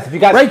now. Very nice. If you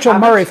guys Rachel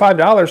Murray,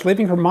 $5,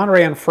 leaving from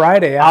Monterey on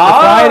Friday.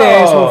 After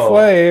Fridays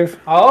with Flav.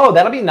 Oh,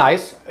 that'll be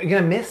nice. Are you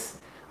gonna miss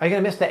the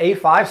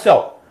A5?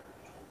 So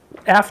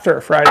After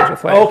Fridays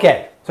with Flav.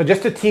 okay. So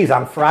just to tease,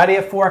 on Friday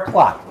at 4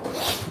 o'clock,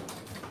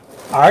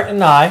 Art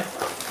and I,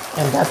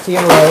 and Betsy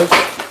and Rose,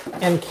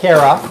 and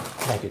Kara,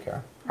 thank you,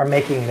 Kara, are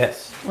making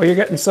this. Well, you're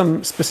getting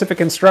some specific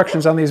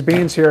instructions on these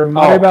beans here.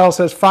 Maribel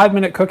says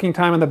 5-minute cooking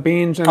time on the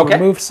beans and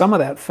remove some of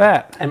that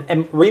fat.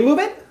 And remove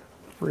it?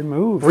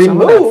 Remove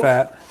some of that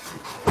fat.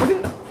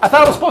 I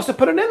thought I was supposed to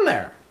put it in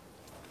there.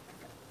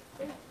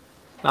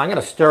 Now I'm going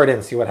to stir it in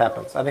and see what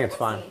happens. I think it's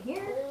fine.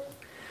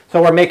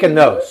 So we're making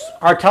those.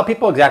 Art, tell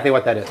people exactly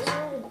what that is.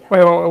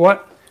 Wait,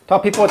 what? Tell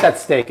people what that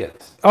steak is.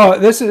 Oh,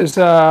 this is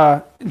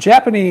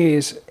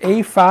Japanese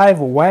A5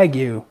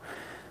 Wagyu.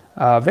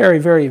 Very,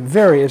 very,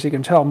 very, as you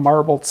can tell,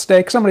 marbled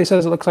steak. Somebody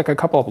says it looks like a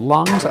couple of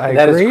lungs. I agree.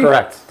 That is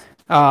correct.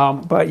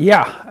 But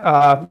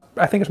yeah,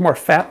 I think it's more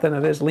fat than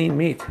it is lean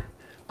meat.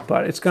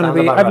 But it's going to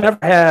be, I've never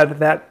had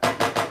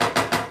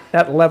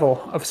that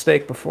level of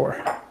steak before.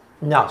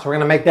 No, so we're going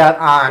to make that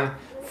on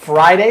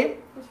Friday.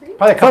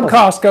 Probably from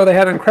Costco, they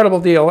had an incredible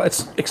deal.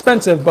 It's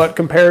expensive, but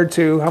compared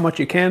to how much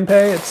you can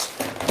pay, it's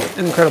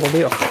an incredible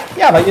deal.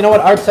 Yeah, but you know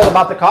what Art said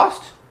about the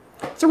cost?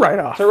 It's a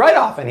write-off. It's a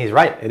write-off, and he's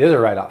right. It is a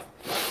write-off.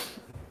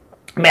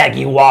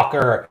 Maggie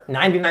Walker,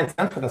 99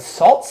 cents for the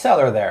salt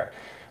cellar there.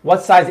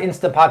 What size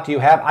Instapot do you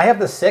have? I have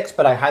the 6,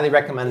 but I highly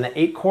recommend the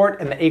 8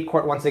 quart, and the 8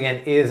 quart, once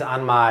again, is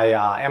on my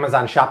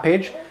Amazon shop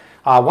page.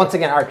 Once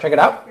again, Art, check it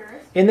out.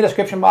 In the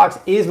description box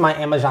is my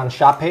Amazon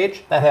shop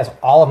page. That has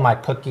all of my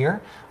cook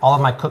gear, all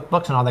of my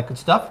cookbooks, and all that good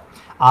stuff.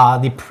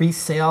 The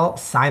pre-sale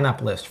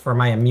sign-up list for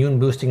my immune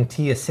boosting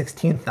tea is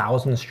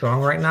 16,000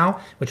 strong right now,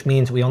 which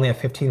means we only have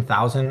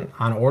 15,000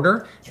 on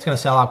order. It's going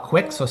to sell out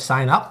quick, so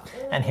sign up.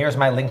 And here's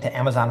my link to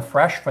Amazon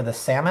Fresh for the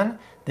salmon.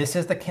 This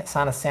is the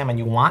kind of salmon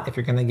you want if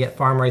you're going to get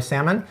farm-raised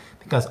salmon,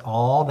 because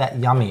all that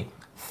yummy,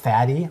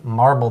 fatty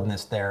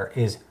marbledness there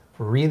is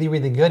really,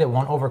 really good. It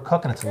won't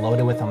overcook, and it's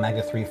loaded with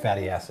omega-3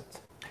 fatty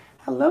acids.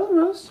 Hello,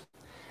 Rose.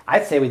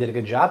 I'd say we did a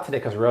good job today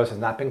because Rose has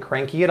not been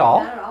cranky at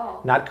all. Not at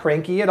all. Not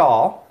cranky at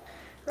all.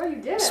 Oh,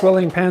 you did.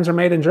 Swilling pans are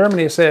made in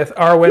Germany, saith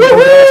Arwen.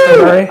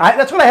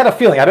 That's what I had a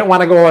feeling. I didn't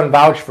want to go and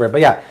vouch for it.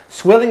 But yeah,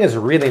 swilling is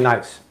really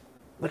nice.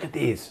 Look at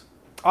these.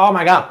 Oh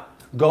my God.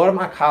 Go to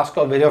my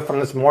Costco video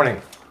from this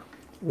morning.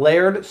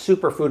 Layered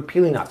superfood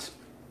peely nuts.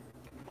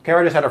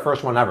 Kara just had her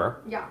first one ever.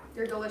 Yeah,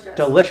 they're delicious.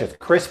 Delicious.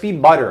 Crispy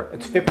butter.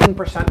 It's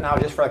 15% now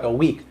just for like a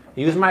week.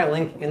 Use my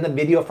link in the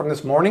video from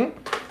this morning.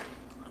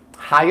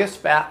 Highest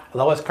fat,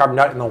 lowest carb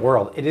nut in the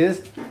world. It is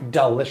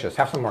delicious.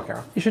 Have some more,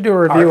 Kara. You should do a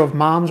review of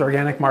Mom's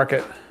Organic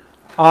Market.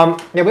 Yeah,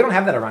 we don't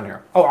have that around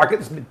here. Oh, I'll get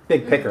this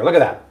big picker. Look at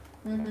that.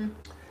 Isn't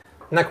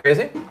that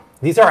crazy?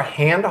 These are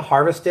hand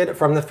harvested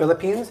from the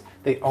Philippines.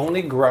 They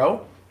only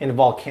grow in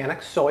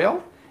volcanic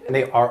soil, and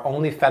they are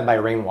only fed by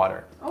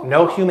rainwater. Oh,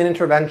 no human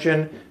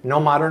intervention, no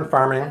modern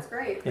farming. That's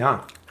great.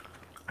 Yeah.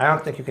 I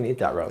don't think you can eat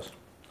that, Rose.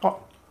 Oh,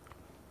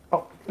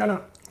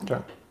 no.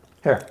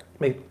 Here,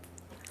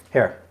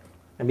 here.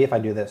 Maybe if I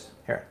do this.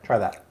 Here, try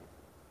that.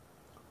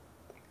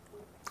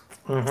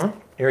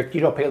 You're a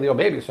keto paleo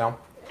baby, so.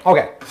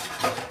 Okay.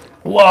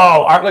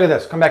 Whoa, Art, look at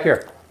this. Come back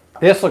here.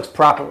 This looks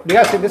proper. You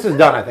guys think this is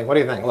done, I think. What do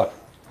you think? Look.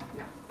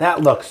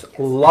 That looks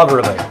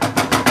lovely.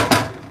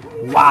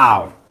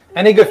 Wow.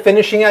 Any good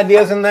finishing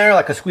ideas in there?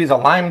 Like a squeeze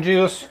of lime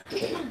juice?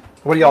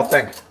 What do y'all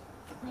think?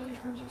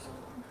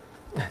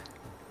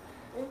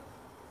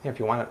 If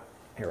you want it,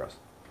 here, Rose.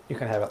 You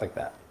can have it like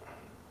that.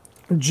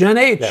 Jen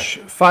H,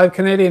 yeah. $5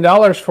 Canadian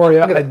for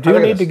you. I do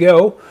need to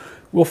go.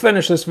 We'll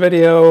finish this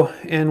video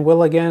and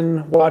we'll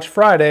again watch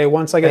Friday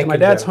once I get to my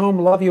dad's home.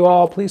 Love you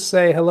all. Please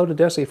say hello to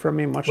Desi from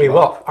me. Much love. We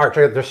will. Art,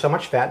 there's so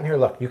much fat in here.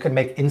 Look, you can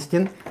make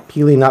instant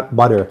peely nut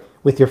butter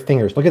with your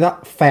fingers. Look at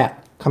that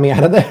fat coming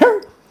out of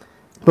there.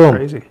 Boom.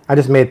 Crazy. I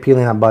just made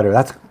peeling nut butter.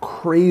 That's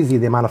crazy,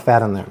 the amount of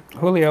fat in there.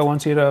 Julio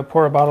wants you to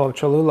pour a bottle of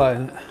Cholula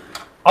in it.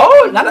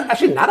 Oh,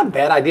 actually not a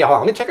bad idea.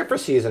 Hold on, let me check it for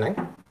seasoning.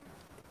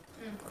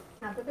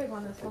 Not the big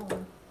one, the small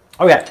one.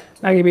 Okay.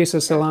 Maggie B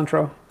says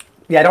cilantro.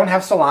 Yeah, I don't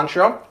have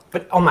cilantro,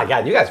 but oh my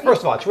God, you guys,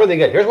 first of all, it's really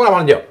good. Here's what I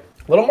want to do.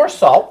 A little more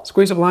salt.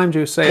 Squeeze of lime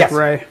juice, say Yes. it,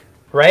 Ray.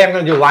 Ray, I'm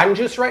going to do lime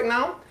juice right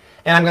now,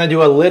 and I'm going to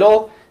do a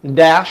little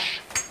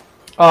dash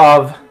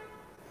of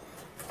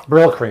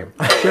Brill cream.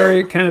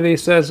 Jerry Kennedy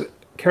says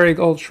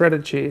Kerrygold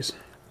shredded cheese.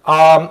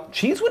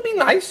 Cheese would be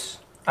nice.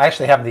 I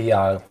actually have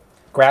the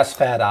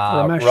grass-fed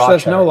Ramesh raw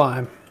says cheddar. no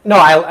lime. No,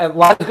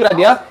 lime's a good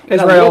idea.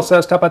 Israel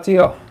says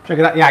tapatio. Check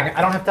it out. Yeah,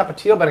 I don't have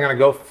tapatio, but I'm going to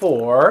go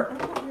for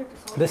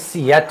the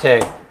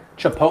Siete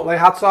Chipotle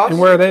hot sauce. And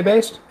where are they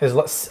based? Is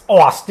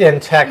Austin,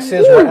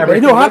 Texas, Ooh, where they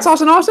everything do hot is.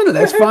 sauce in Austin?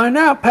 Let's find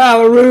out,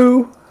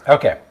 Palaroo.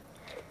 Okay.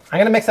 I'm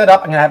going to mix that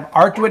up. I'm going to have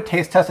Art do a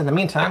taste test. In the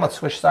meantime, let's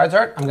switch sides,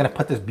 Art. I'm going to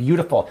put this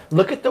beautiful,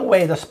 look at the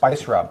way the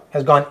spice rub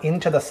has gone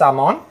into the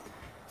salmon.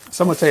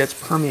 Some would say it's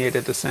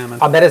permeated the salmon.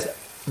 That is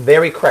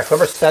very correct.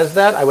 Whoever says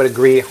that, I would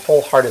agree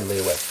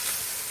wholeheartedly with.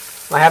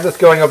 I have this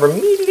going over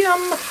medium,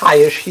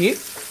 high-ish heat.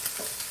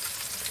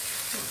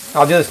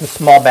 I'll do this in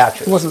small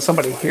batches. It wasn't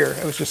somebody here.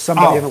 It was just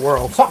somebody in the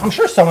world. So, I'm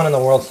sure someone in the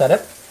world said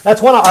it.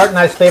 That's one of Art and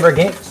I's favorite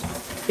games.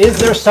 Is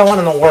there someone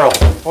in the world?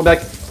 We'll be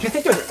like, do you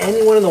think there's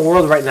anyone in the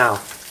world right now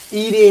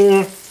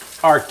eating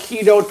our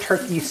keto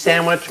turkey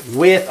sandwich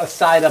with a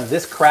side of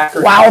this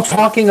cracker? While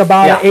talking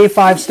about an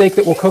A5 steak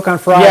that will cook on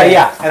Friday.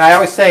 Yeah. And I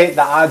always say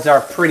the odds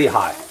are pretty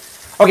high.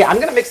 Okay, I'm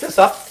going to mix this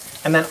up.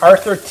 And then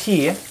Arthur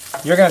T.,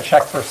 you're going to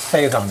check for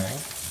seasoning.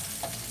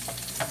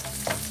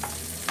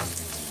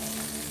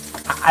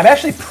 I'm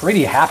actually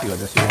pretty happy with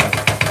this, you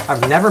guys.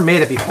 I've never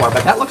made it before,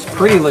 but that looks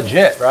pretty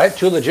legit, right?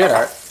 Too legit,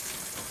 Art.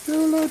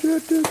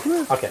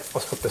 Okay,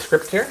 let's flip the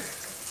script here.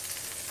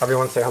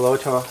 Everyone say hello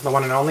to the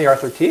one and only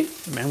Arthur T.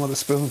 The man with a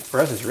spoon.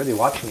 Perez is really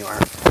watching you, Art.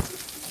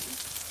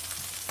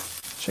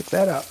 Check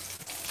that out.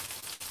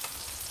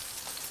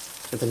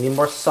 Does it need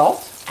more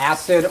salt,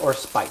 acid, or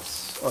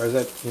spice? Or is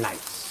it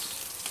nice?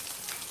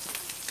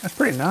 That's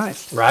pretty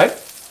nice. Right?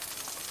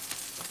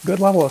 Good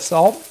level of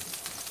salt.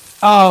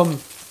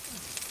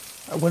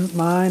 I wouldn't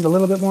mind a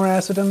little bit more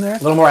acid in there. A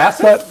little more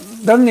acid? But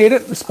doesn't need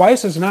it. The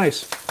spice is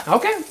nice.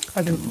 Okay.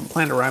 I didn't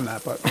plan to rhyme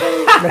that, but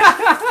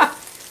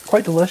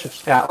quite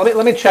delicious. Yeah,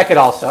 let me check it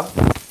also.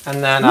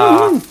 And then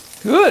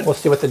Good. we'll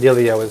see what the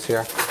dealio is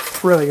here.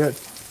 Really good.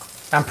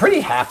 I'm pretty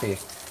happy.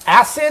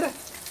 Acid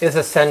is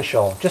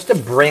essential just to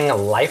bring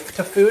life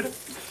to food.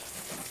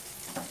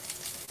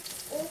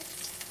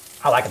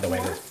 I like it the way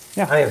it is.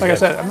 Yeah, I think it's like I good.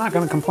 said, I'm not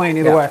going to complain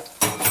either way.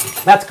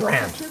 That's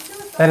grand.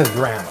 That is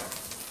grand.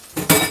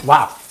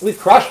 Wow, we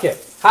crushed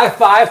it. High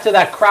five to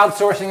that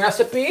crowdsourcing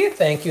recipe.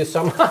 Thank you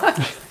so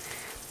much.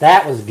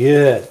 That was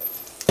good.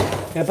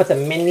 Gonna put the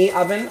mini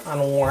oven on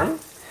warm.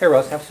 Here,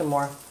 Rose, have some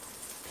more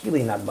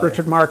peely nut butter.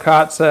 Richard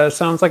Marcotte says,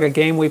 sounds like a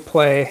game we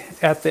play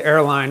at the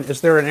airline.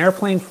 Is there an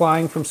airplane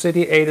flying from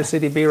city A to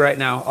city B right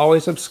now?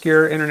 Always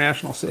obscure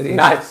international cities.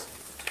 Nice.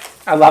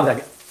 I love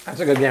that. That's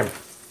a good game.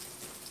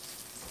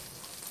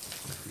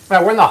 All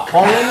right, we're in the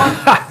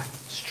home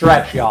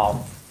stretch,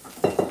 y'all.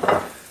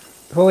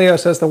 Julio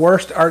says the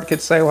worst Art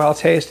could say while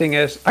tasting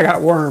is, I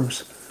got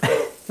worms.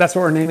 That's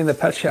what we're naming the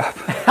pet shop.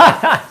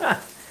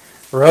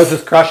 Rose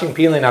is crushing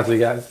peeling nuts, you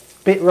guys.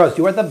 Rose,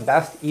 you are the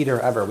best eater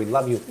ever. We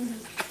love you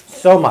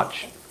so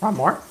much. Want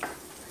more?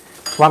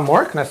 Want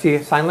more? Can I see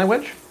sign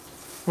language?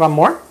 Want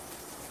more?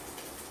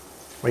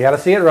 We got to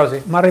see it, Rosie.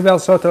 Maribel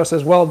Soto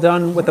says, well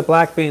done with the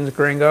black beans,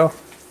 gringo.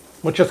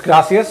 Muchas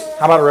gracias.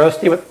 How about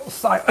Roasty with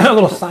a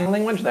little sign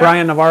language there?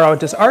 Brian Navarro,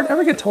 does Art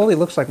ever get told he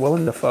looks like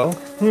Willem Dafoe?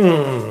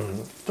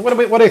 So what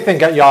do you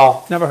think,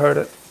 y'all? Never heard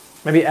it.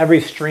 Maybe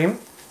every stream?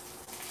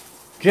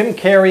 Jim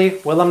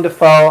Carrey, Willem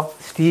Dafoe,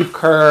 Steve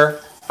Kerr.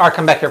 All right,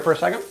 come back here for a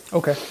second.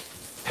 Okay.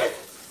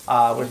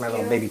 Where's my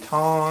little baby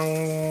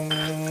tongs?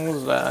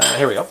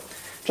 Here we go.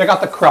 Check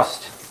out the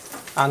crust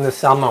on this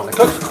salmon. It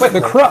cooks quickly.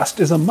 The crust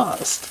is a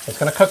must. It's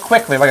going to cook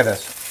quickly. Look at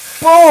this.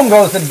 Boom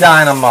goes the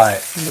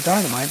dynamite. And the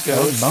dynamite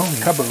goes Boom.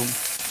 kaboom.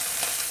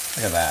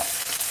 Look at that.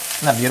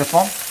 Isn't that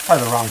beautiful?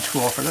 Probably the wrong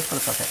tool for this, but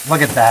it's okay.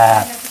 Look at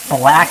that.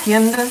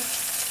 Blackened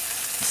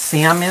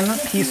salmon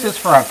pieces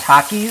for our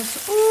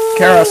takis.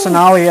 Kara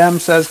Sonali M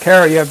says,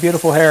 Kara, you have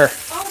beautiful hair.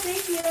 Oh,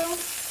 thank you.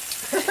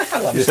 I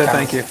love You these said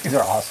comments. thank you. These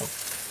are awesome.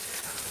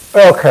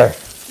 Okay.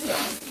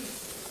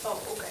 Oh,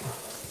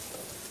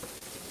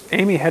 okay.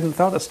 Amy hadn't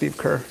thought of Steve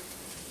Kerr,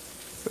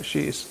 but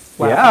she's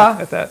Yeah.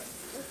 laughing at that.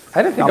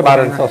 I didn't think about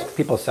it until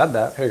people said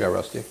that. Here you go,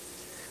 Roasty.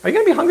 Are you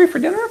going to be hungry for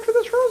dinner after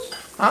this, Rose?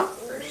 Huh?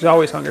 She's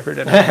always hungry for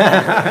dinner.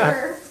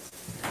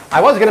 I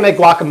was going to make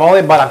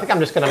guacamole, but I think I'm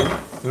just going to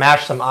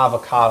mash some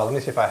avocado. Let me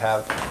see if I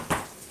have.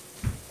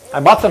 I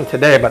bought some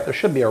today, but there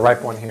should be a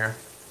ripe one here.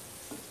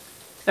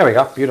 There we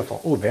go.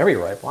 Beautiful. Ooh, very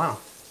ripe. Wow.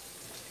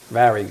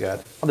 Very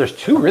good. Oh, there's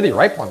two really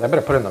ripe ones. I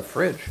better put it in the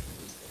fridge.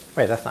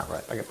 Wait, that's not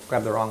ripe. I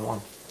grabbed the wrong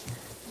one.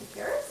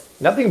 Yours?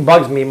 Nothing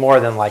bugs me more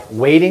than like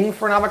waiting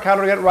for an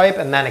avocado to get ripe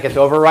and then it gets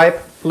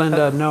overripe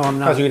Linda, no, I'm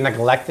not. because you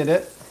neglected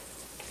it.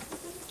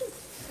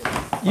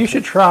 You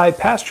should try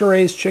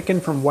pasture-raised chicken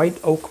from White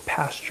Oak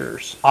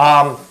Pastures.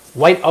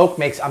 White Oak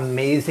makes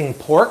amazing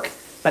pork,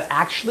 but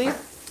actually,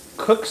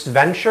 Cook's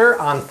Venture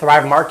on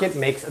Thrive Market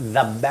makes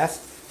the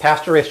best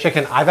pasture-raised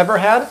chicken I've ever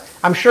had.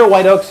 I'm sure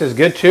White Oak's is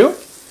good too.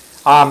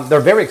 They're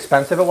very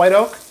expensive at White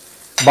Oak,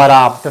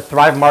 but the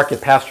Thrive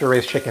Market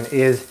pasture-raised chicken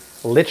is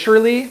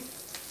literally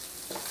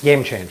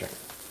game-changing.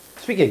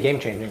 Speaking of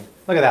game-changing,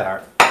 look at that,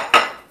 Art.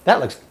 That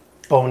looks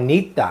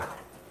bonita.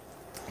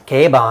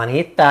 Que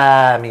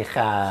bonita,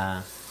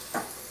 mija.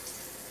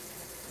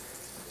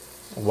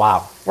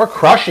 Wow, we're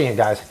crushing it,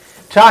 guys.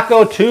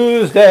 Taco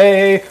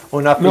Tuesday,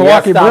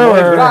 Milwaukee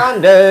Brewer.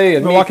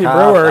 Milwaukee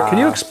Brewer. Can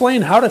you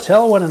explain how to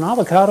tell when an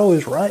avocado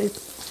is ripe?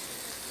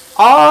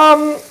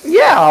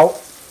 Yeah.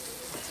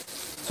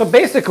 So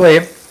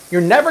basically,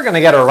 you're never going to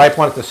get a ripe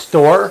one at the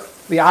store.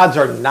 The odds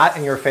are not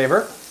in your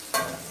favor.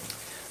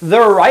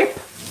 They're ripe,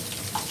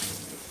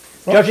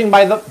 judging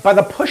by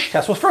the push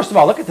test. Well, first of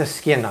all, look at the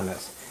skin on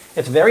this.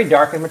 It's very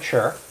dark and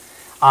mature.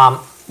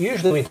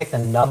 Usually when you take the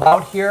nub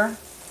out here,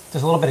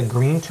 there's a little bit of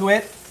green to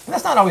it. And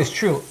that's not always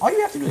true. All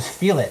you have to do is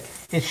feel it.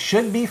 It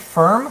should be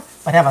firm,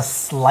 but have a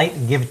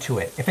slight give to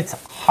it. If it's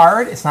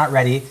hard, it's not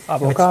ready.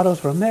 Avocados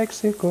from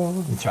Mexico.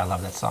 That's right, I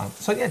love that song.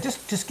 So yeah,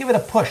 just give it a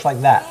push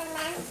like that.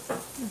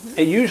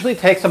 It usually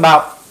takes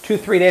about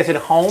 2-3 days at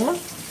home.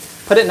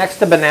 Put it next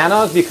to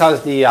bananas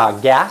because the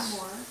gas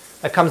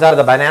that comes out of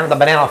the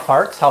banana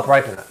farts help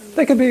ripen it.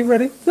 They could be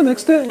ready the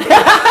next day.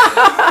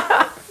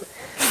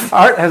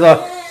 Art has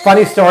a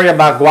funny story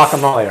about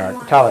guacamole,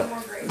 Art. Tell it.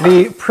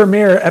 The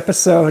premiere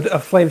episode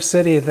of Flame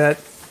City that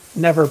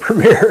never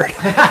premiered,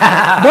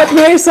 but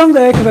may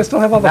someday because I still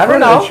have all the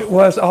footage,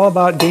 was all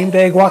about game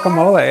day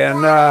guacamole.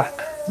 And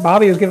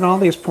Bobby was giving all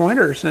these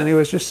pointers, and he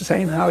was just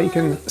saying how you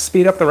can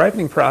speed up the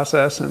ripening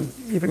process, and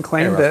even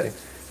claimed that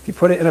if you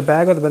put it in a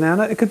bag with a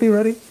banana, it could be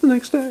ready the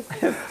next day.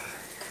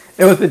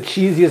 It was the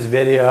cheesiest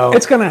video.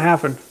 It's going to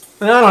happen.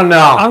 No.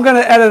 I'm going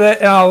to edit it,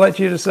 and I'll let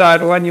you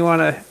decide when you want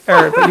to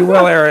air it, but you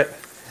will air it.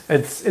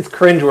 It's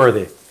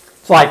cringeworthy.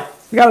 It's like,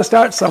 you got to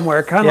start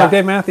somewhere, kind of like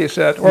Dave Matthews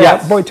said. Or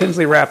Boyd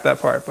Tinsley rapped that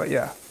part, but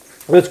yeah.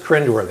 It's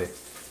cringeworthy.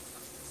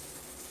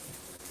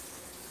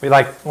 We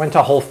went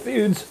to Whole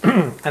Foods,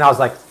 and I was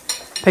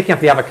picking up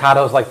the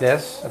avocados like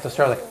this at the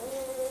store,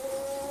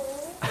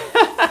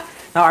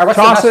 Now, what's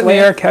toss it in the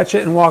air, catch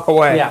it, and walk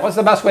away. Yeah, what's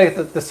the best way to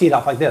get the seed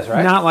off? Like this,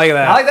 right? Not like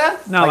that. Not like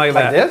that? Not like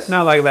that. Like this?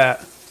 Not like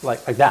that.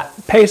 Like that.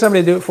 Pay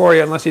somebody to do it for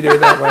you unless you do it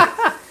that way.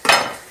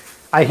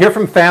 I hear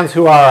from fans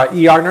who are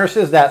ER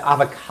nurses that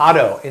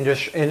avocado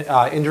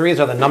injuries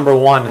are the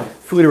 #1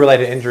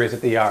 food-related injuries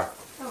at the ER.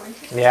 Oh,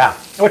 interesting. Yeah,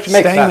 which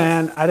makes sense.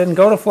 Man, I didn't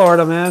go to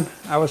Florida, man.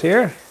 I was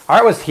here.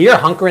 Art was here,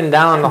 hunkering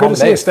down on the home base.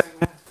 Good to see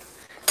you, Stang.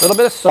 A little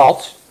bit of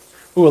salt.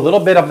 Ooh, a little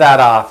bit of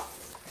that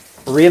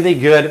really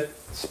good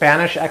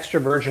Spanish extra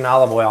virgin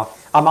olive oil.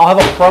 I'll have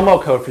a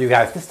promo code for you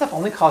guys. This stuff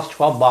only costs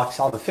 $12.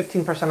 I'll have a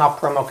 15%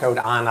 off promo code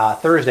on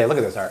Thursday. Look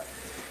at this, Art.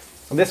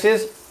 This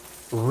is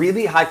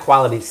really high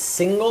quality,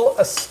 single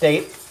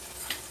estate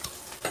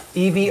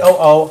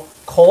EVOO,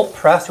 cold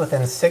pressed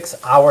within 6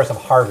 hours of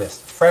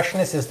harvest.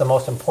 Freshness is the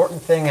most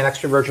important thing in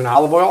extra virgin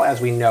olive oil,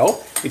 as we know.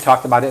 We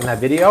talked about it in that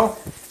video.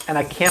 And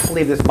I can't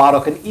believe this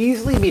bottle could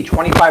easily be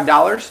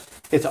 $25.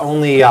 It's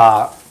only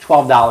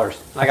 $12.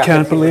 I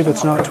can't believe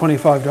it's not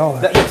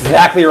 $25. That's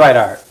exactly right,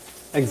 Art.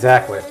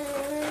 Exactly.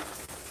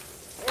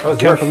 I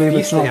can't believe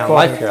it's not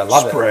life here. I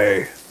love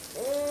Spray. it.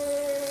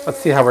 Let's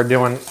see how we're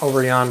doing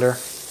over yonder.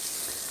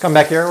 Come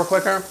back here real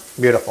quick, Art.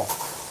 Beautiful.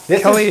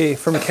 This Kelly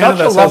from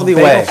Canada such a lovely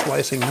says way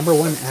slicing,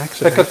 #1 accident.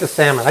 to cook the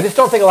salmon. I just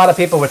don't think a lot of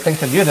people would think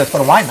to do this,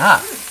 but why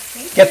not?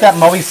 Get that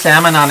Moe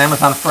salmon on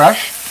Amazon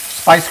Fresh.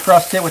 Spice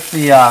crust it with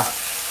the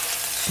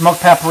smoked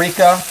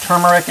paprika,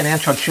 turmeric, and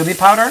ancho chili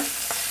powder.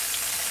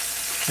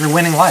 You're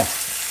winning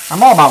life.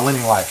 I'm all about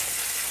winning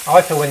life. I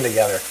like to win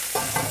together.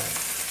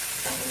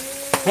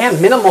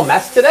 And minimal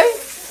mess today.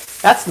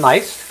 That's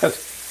nice because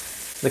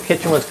the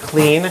kitchen was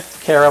clean.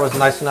 Kara was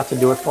nice enough to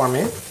do it for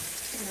me.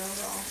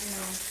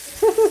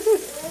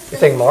 You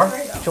saying more?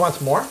 She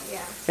wants more? Yeah.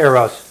 Here,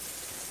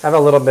 Rose. Have a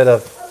little bit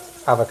of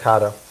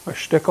avocado. A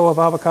shtickle of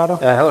avocado?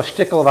 Yeah, a little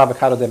shtickle of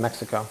avocado de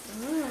Mexico.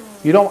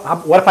 You don't.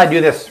 What if I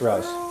do this,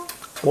 Rose?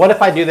 What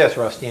if I do this,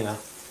 Rostina?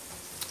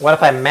 What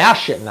if I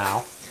mash it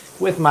now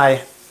with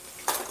my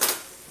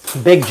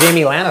big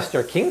Jamie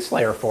Lannister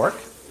Kingslayer fork?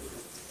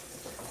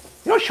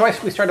 You know what show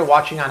we started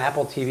watching on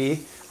Apple TV?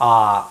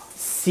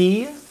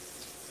 See?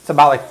 It's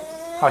about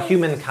how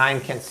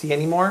humankind can't see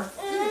anymore.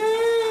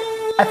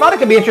 I thought it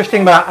could be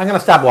interesting, but I'm going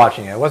to stop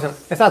watching it.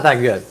 It's not that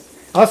good.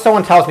 Unless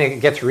someone tells me it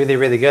gets really,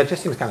 really good, it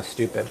just seems kind of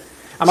stupid.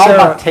 I'm all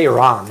about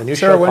Tehran, the new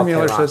show called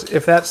Tehran. Sarah Windmuller says,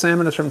 if that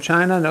salmon is from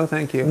China, no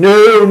thank you.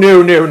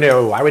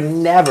 No. I would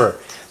never.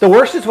 The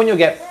worst is when you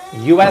get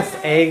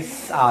USA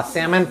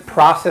salmon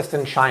processed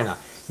in China.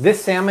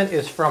 This salmon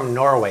is from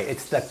Norway.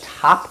 It's the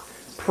top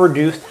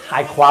produced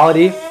high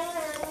quality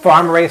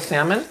farm-raised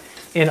salmon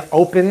in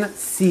open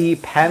sea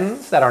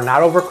pens that are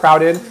not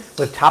overcrowded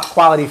with top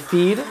quality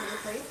feed.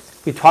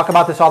 We talk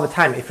about this all the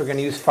time. If you're going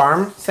to use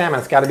farm salmon,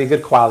 it's got to be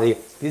good quality.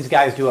 These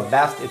guys do it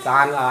best. It's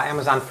on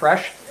Amazon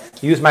Fresh.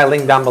 use my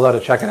link down below to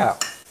check it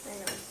out.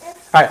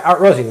 All right,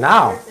 Rosie,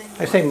 now,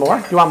 I say more?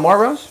 Do you want more,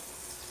 Rose?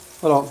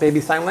 Little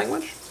baby sign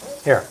language?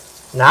 Here.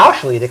 Now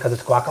she'll eat it because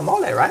it's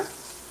guacamole, right?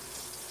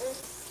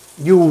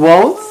 You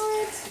won't?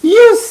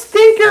 You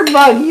stinker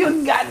bug!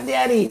 You got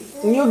daddy!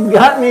 You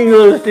got me, you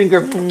little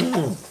stinker.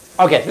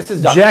 Okay, this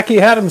is done. Jackie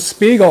Haddam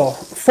Spiegel,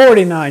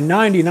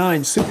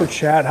 $49.99 super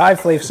chat. Hi,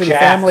 Flav City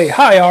family.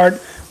 Hi,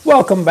 Art.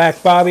 Welcome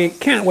back, Bobby.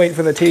 Can't wait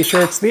for the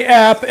t-shirts, the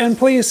app, and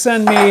please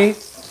send me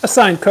a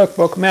signed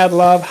cookbook. Mad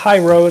love. Hi,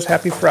 Rose.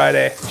 Happy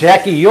Friday.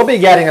 Jackie, you'll be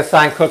getting a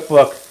signed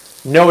cookbook,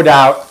 no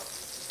doubt.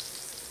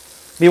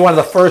 Be one of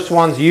the first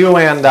ones, you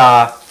and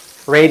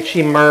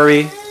Rachie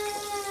Murray.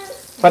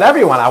 But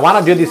everyone, I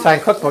want to do these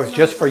signed cookbooks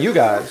just for you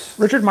guys.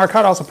 Richard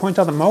Marcotte also points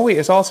out that Moe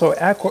is also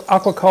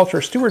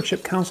Aquaculture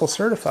Stewardship Council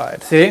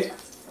certified. See?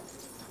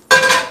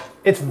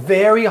 It's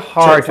very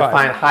hard to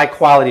find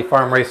high-quality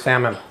farm-raised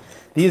salmon.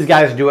 These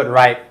guys do it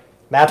right.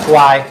 That's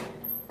why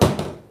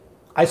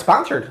I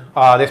sponsored.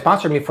 They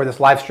sponsored me for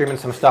this live stream and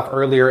some stuff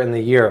earlier in the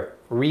year.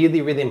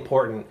 Really, really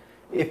important.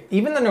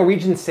 Even the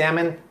Norwegian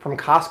salmon from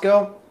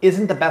Costco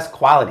isn't the best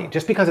quality.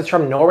 Just because it's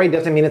from Norway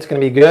doesn't mean it's going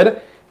to be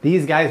good.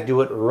 These guys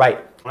do it right.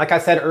 Like I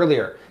said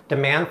earlier,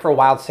 demand for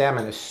wild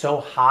salmon is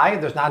so high,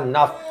 there's not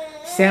enough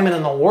salmon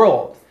in the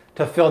world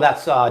to fill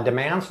that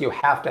demand, so you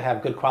have to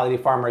have good quality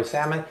farm-raised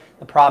salmon.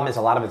 The problem is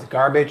a lot of it's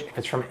garbage. If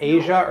it's from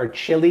Asia or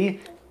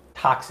Chile,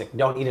 toxic.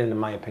 Don't eat it, in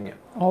my opinion.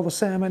 All the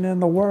salmon in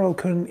the world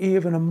couldn't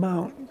even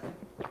amount.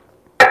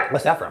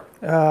 What's that from?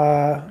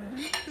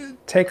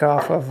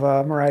 Takeoff of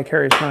Mariah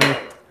Carey's Honey.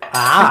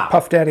 Ah.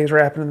 Puff Daddy's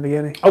rapping in the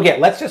beginning. Okay,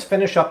 let's just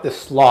finish up this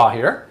slaw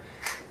here.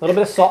 A little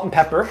bit of salt and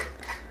pepper.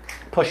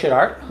 Push it,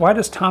 Art. Why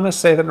does Thomas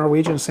say that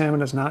Norwegian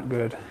salmon is not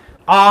good?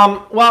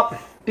 Well,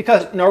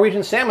 because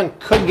Norwegian salmon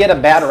could get a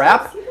bad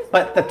rap,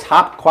 but the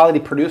top quality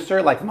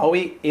producer like Moe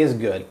is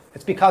good.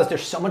 It's because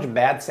there's so much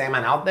bad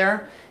salmon out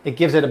there, it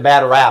gives it a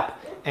bad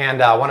rap. And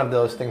one of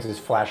those things is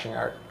flashing,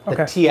 Art. The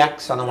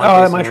TX on the one.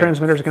 Oh, my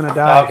transmitter's going to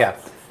die. Okay.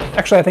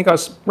 Actually, I think I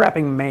was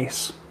wrapping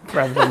mace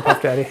rather than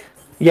Puff Daddy.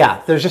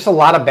 Yeah, there's just a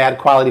lot of bad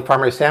quality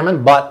farm-raised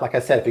salmon, but like I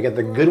said, if you get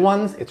the good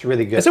ones, it's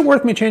really good. Is it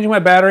worth me changing my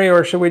battery,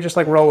 or should we just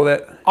like roll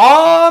with it?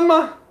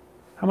 How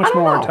much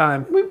more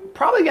time? We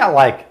probably got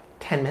like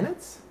 10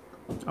 minutes.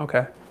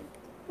 Okay.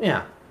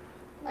 Yeah.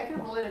 I can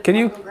hold it. Can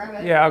you? Go grab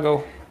it. Yeah, I'll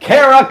go.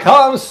 Kara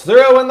comes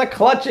through in the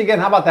clutch again.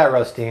 How about that,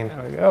 Roastine?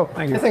 There we go.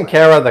 Thank you. Isn't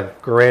Kara the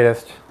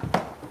greatest?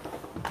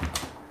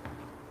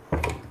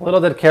 Little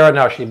did Kara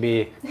know she'd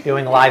be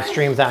doing live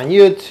streams on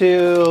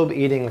YouTube,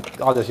 eating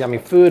all this yummy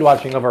food,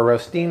 watching over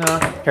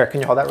Roastina. Here,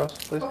 can you hold that, Rose,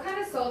 please? What kind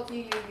of salt do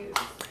you use?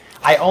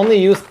 I only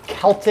use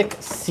Celtic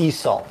sea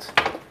salt.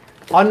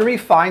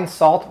 Unrefined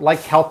salt like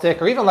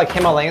Celtic or even like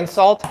Himalayan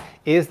salt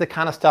is the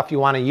kind of stuff you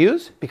want to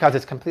use because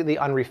it's completely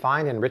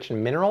unrefined and rich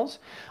in minerals.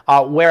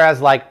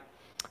 Whereas like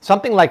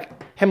something like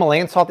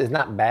Himalayan salt is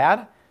not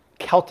bad.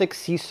 Celtic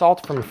sea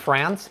salt from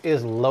France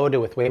is loaded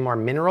with way more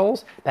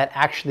minerals that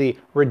actually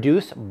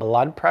reduce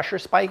blood pressure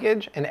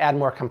spikage and add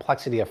more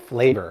complexity of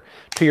flavor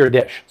to your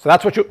dish. So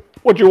that's what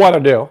you want to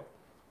do.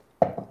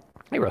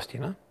 Hey,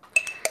 Rostina.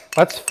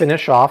 Let's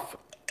finish off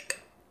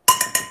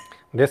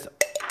this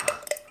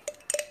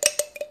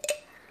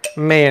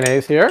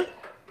mayonnaise here.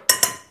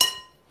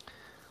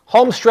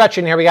 Home stretch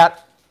in here. We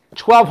got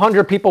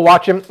 1,200 people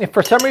watching. If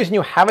for some reason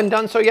you haven't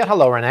done so yet,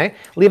 hello, Renee.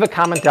 Leave a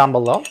comment down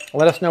below.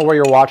 Let us know where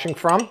you're watching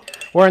from.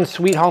 We're in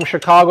Sweet Home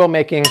Chicago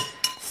making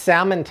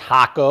salmon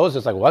tacos.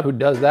 It's like, what? Who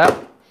does that?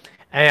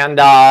 And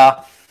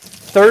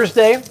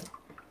Thursday,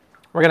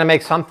 we're going to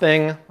make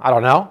something, I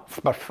don't know.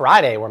 But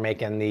Friday, we're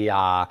making the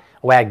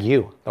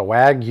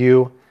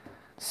Wagyu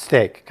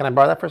steak. Can I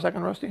borrow that for a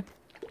second, Roasty?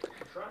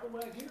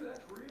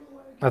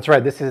 That's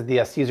right. This is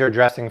the Caesar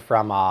dressing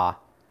from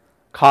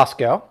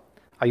Costco.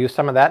 I'll use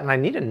some of that, and I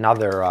need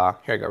another,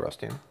 here you go,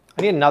 Roasting.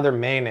 I need another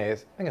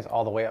mayonnaise. I think it's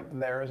all the way up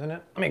there, isn't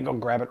it? Let me go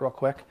grab it real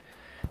quick.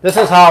 This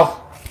is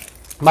how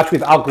much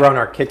we've outgrown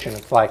our kitchen.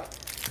 It's like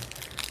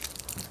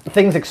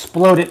things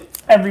exploded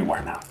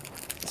everywhere now.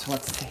 So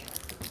let's see.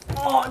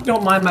 Oh,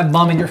 don't mind my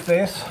bum in your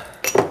face.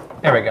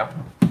 There we go.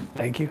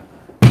 Thank you.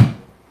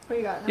 What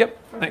you got? Yep,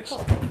 thanks.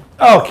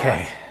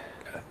 Okay.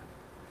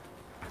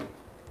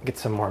 Get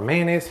some more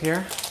mayonnaise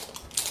here.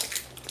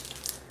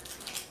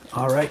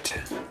 All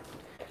right.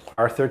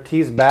 Arthur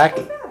T's back.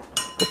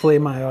 Hopefully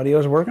my audio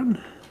is working.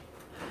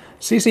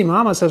 CC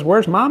Mama says,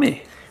 where's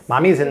Mommy?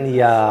 Mommy's in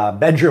the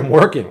bedroom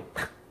working.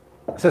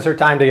 This is her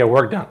time to get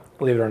work done,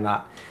 believe it or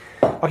not.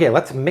 Okay,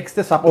 let's mix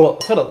this up. Oh,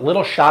 put a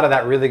little shot of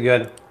that really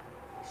good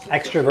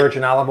extra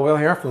virgin olive oil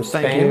here from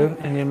Spain. Thank you,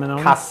 Indian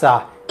Manolo.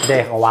 Casa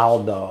de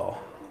Waldo.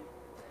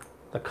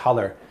 The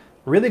color.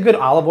 Really good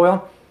olive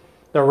oil.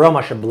 The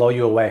aroma should blow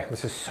you away.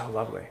 This is so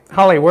lovely.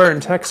 Holly, where in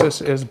Texas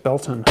is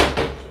Belton?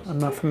 I'm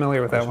not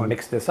familiar with that one.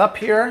 Mix this up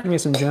here. Give me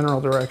some general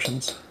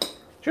directions.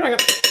 I'm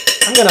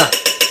gonna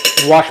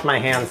wash my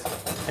hands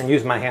and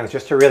use my hands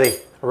just to really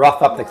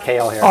rough up the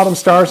kale here. Autumn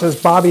Star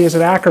says, Bobby is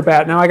an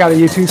acrobat. Now I got a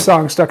U2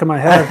 song stuck in my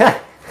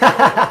head.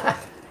 Yeah,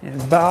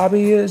 And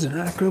Bobby is an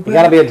acrobat. You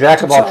got to be a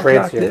jack of all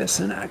trades like here. This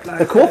and act like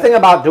the cool thing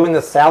about doing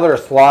the salad or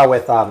slaw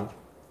with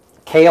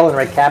kale and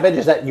red cabbage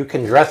is that you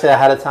can dress it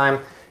ahead of time.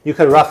 You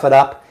could rough it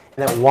up,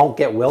 and it won't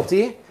get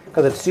wilty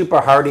because it's super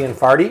hardy and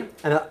farty.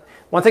 And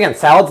once again,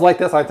 salads like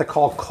this I like to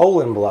call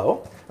colon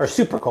blow, or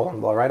super colon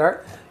blow, right,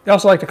 Art? You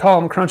also like to call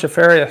them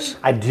crunchifarious.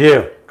 I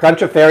do.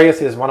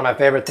 Crunchifarious is one of my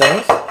favorite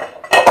things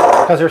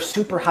because they're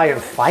super high in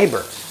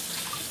fiber.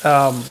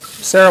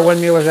 Sarah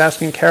Windmuller is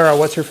asking Kara,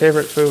 what's your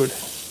favorite food?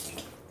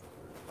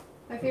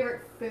 My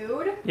favorite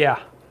food? Yeah.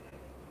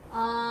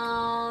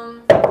 I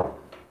don't know,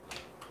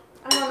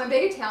 I'm a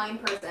big Italian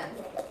person.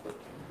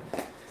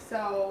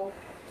 So,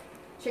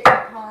 chicken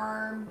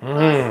parm,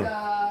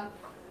 pasta,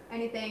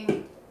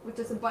 anything with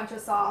just a bunch of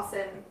sauce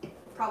and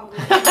probably...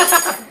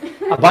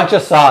 A bunch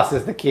of sauce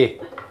is the key.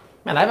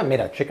 Man, I haven't made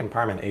a chicken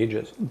parm in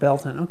ages.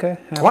 Belton, okay.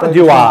 I want to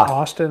do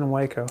Austin and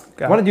Waco.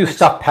 I want to do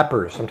stuffed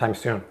peppers sometime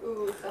soon.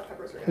 Ooh, stuffed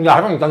peppers are good. Yeah,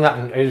 I haven't done that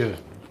in ages.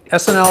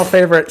 SNL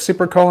favorite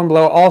Super Colon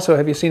Blow. Also,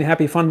 have you seen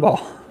Happy Fun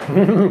Ball?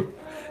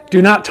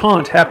 Do not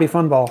taunt Happy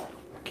Fun Ball.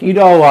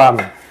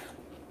 Keto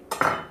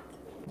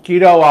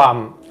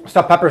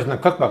stuffed peppers in the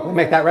cookbook. We'll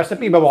make that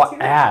recipe, but we'll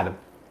add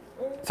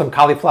some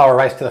cauliflower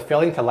rice to the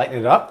filling to lighten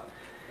it up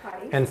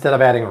instead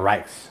of adding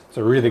rice. It's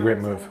a really great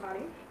move.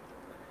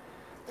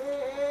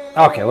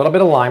 Okay, a little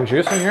bit of lime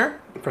juice in here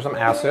for some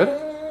acid.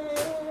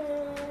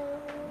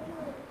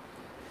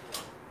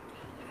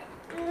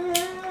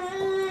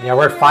 Yeah,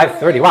 we're at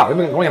 5:30. Wow, we've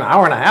been going an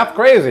hour and a half.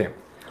 Crazy.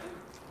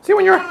 See,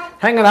 when you're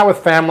hanging out with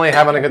family,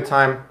 having a good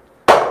time,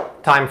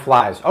 time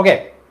flies.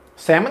 Okay,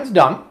 salmon's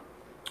done.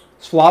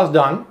 Slaw's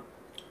done.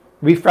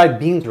 Refried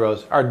beans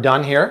rows are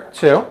done here,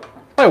 too.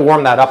 I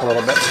warm that up a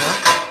little bit.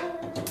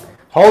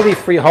 Holy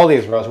free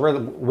holies, Rose. We're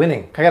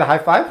winning. Can I get a high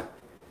five?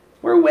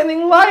 We're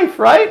winning life,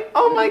 right?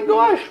 Oh my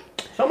gosh.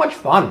 So much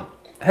fun.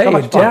 Hey, so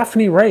much fun.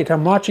 Daphne Raitt.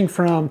 I'm watching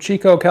from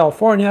Chico,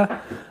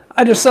 California.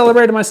 I just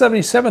celebrated my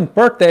 77th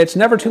birthday. It's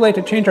never too late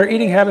to change our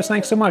eating habits.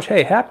 Thanks so much.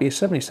 Hey, happy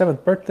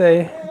 77th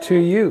birthday to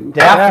you.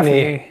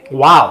 Daphne.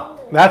 Wow.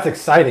 That's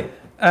exciting.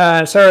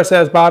 Sarah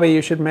says, Bobby,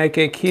 you should make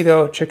a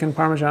keto chicken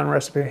parmesan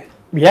recipe.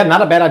 Yeah,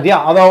 not a bad idea.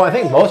 Although I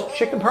think most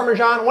chicken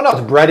parmesan, well, no,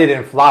 it's breaded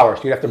in flour.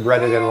 So you have to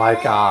bread it in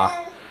like,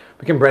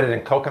 we can bread it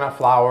in coconut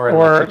flour and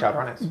like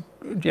chicharrones.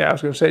 Yeah, I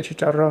was going to say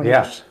chicharrones.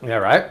 Yes. Yeah,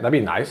 right? That'd be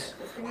nice.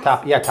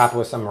 Top it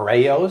with some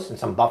Rayos and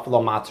some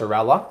buffalo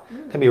mozzarella.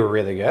 Could be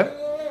really good.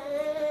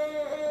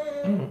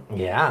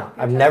 Yeah,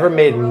 I've never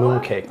made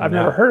mooncake. I've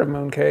never heard of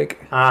mooncake.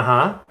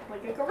 Uh-huh.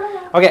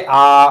 Okay,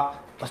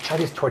 let's try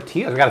these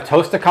tortillas. We got to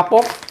toast a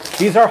couple.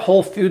 These are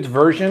Whole Foods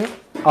version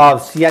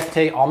of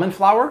Siete almond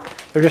flour.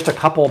 They're just a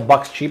couple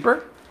bucks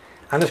cheaper.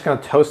 I'm just going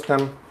to toast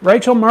them.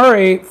 Rachel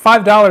Murray,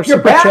 $5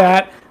 super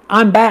chat.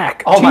 I'm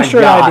back. Oh my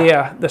T-shirt God.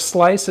 idea. The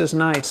slice is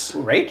nice.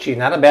 Rachie,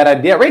 not a bad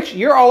idea. Rach,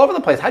 you're all over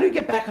the place. How do you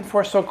get back and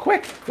forth so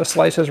quick? The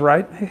slice is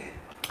right.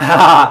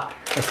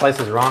 The slice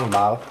is wrong,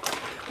 Bob.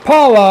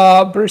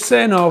 Paula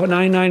Bruseno,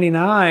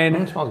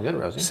 $9.99. It smells good,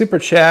 Rosie. Super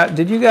chat.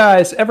 Did you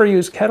guys ever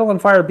use kettle and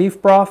fire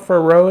beef broth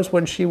for Rose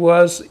when she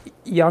was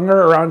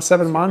younger, around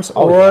 7 months?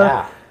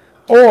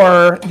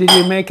 Or did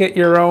you make it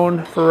your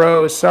own for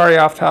Rose? Sorry,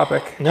 off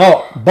topic.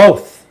 No,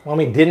 both. When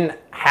we didn't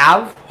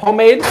have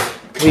homemade,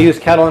 we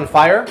used kettle and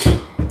fire.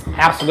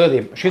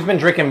 Absolutely. She's been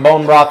drinking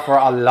bone broth for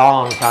a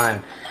long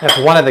time. That's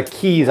one of the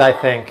keys, I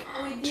think,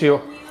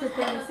 to...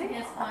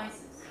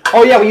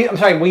 Oh yeah,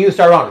 we used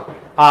our own.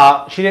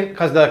 She didn't,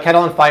 because the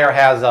kettle and fire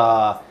has,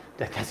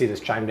 Tessie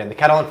just chimed in, the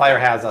kettle and fire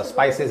has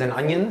spices and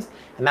onions,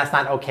 and that's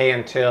not okay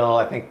until,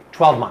 I think,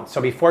 12 months.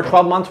 So before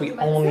 12 months, we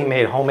only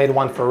made homemade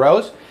one for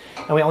Rose,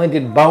 and we only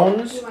did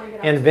bones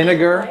and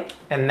vinegar,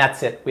 and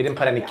that's it. We didn't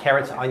put any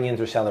carrots, onions,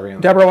 or celery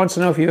on. Deborah wants to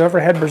know if you ever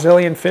had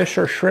Brazilian fish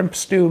or shrimp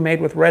stew made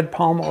with red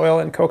palm oil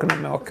and coconut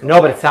milk. No,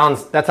 but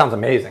that sounds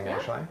amazing,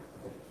 actually.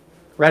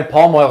 Red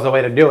palm oil is the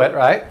way to do it,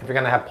 right? If you're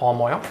going to have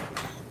palm oil.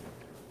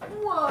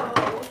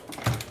 Whoa.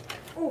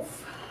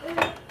 Oof.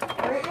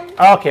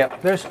 Okay,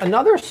 there's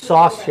another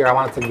sauce here I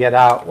wanted to get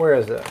out. Where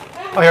is it?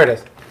 Oh, here it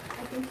is.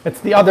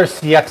 It's the other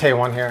Siete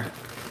one here.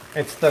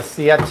 It's the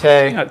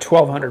Siete.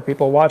 1,200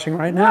 people watching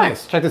right now.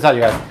 Nice. Check this out,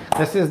 you guys.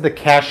 This is the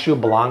Cashew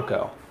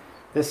Blanco.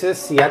 This is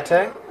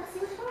Siete.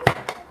 Look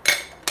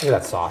at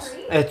that sauce.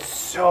 It's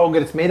so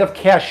good. It's made of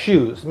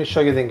cashews. Let me show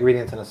you the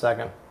ingredients in a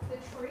second.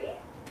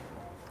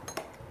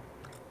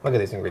 Look at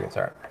these ingredients,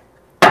 Art.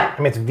 I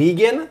mean, it's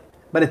vegan,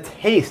 but it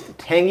tastes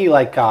tangy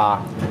like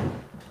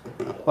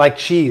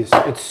cheese.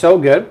 It's so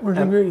good. Where's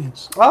the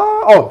ingredients?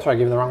 Oh, sorry, I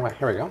gave you the wrong way.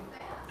 Here we go.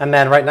 And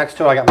then right next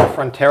to it, I got my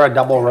Frontera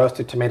double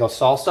roasted tomato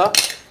salsa.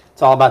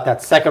 It's all about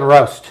that second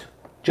roast.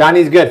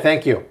 Johnny's good,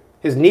 thank you.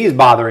 His knee's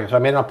bothering, so I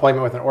made an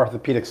appointment with an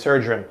orthopedic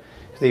surgeon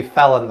because he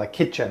fell in the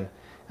kitchen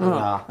and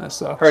that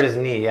sucks. hurt his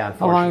knee. Yeah,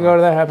 unfortunately. How long ago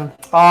did that happen?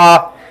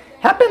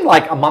 Happened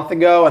like a month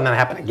ago, and then it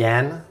happened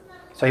again.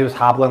 So he was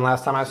hobbling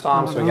last time I saw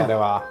him, so we got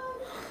to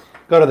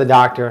go to the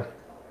doctor.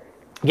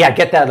 Yeah,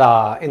 get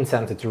that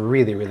incense. It's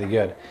really, really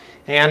good.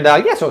 And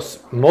yeah, so it's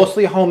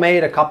mostly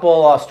homemade, a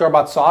couple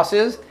store-bought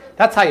sauces.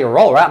 That's how you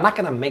roll, right? I'm not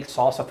going to make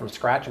salsa from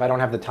scratch if I don't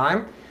have the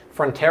time.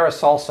 Frontera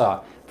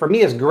salsa for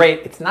me is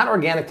great. It's not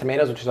organic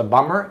tomatoes, which is a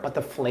bummer, but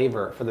the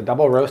flavor for the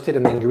double roasted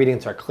and the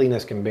ingredients are clean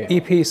as can be.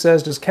 EP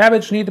says, does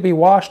cabbage need to be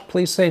washed?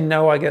 Please say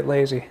no, I get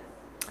lazy.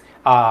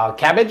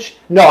 Cabbage?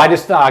 No, I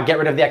just get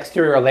rid of the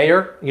exterior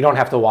layer. You don't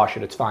have to wash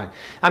it. It's fine.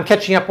 I'm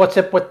catching up. What's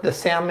up with the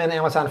Salmon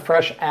Amazon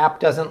Fresh app?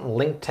 Doesn't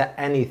link to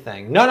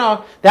anything.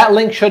 No. That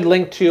link should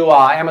link to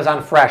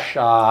Amazon Fresh.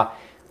 I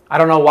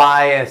don't know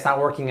why it's not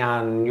working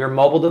on your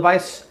mobile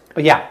device.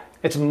 But yeah,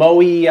 it's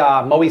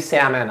Moe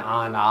Salmon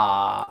on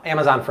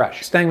Amazon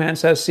Fresh. Stangman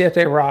says,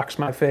 Siete rocks,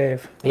 my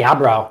fave. Yeah,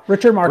 bro.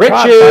 Richard Marcotte,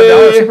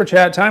 $5 super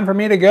chat. Time for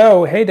me to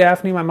go. Hey,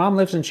 Daphne, my mom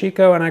lives in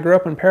Chico and I grew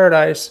up in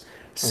Paradise.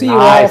 See you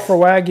all for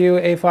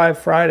Wagyu A5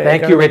 Friday.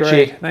 Thank you,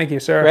 Richie. Thank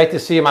you, sir. Great to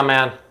see you, my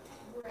man.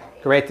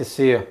 Great to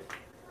see you.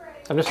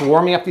 I'm just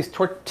warming up these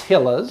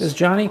tortillas. Does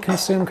Johnny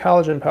consume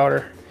collagen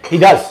powder? He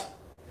does.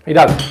 He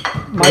does.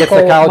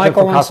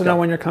 Michael wants to know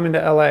when you're coming to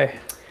LA.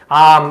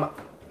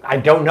 I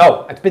don't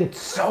know. It's been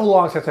so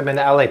long since I've been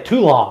to LA.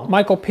 Too long.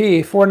 Michael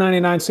P,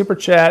 $4.99 super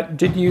chat.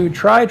 Did you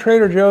try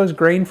Trader Joe's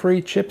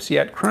grain-free chips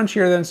yet?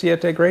 Crunchier than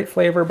Siete, great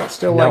flavor, but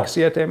still like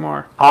Siete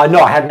more. No,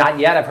 I have not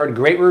yet. I've heard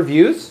great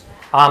reviews.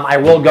 I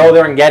will go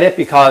there and get it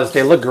because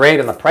they look great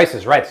and the price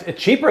is right. It's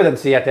cheaper than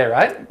Siete,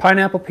 right?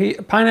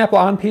 Pineapple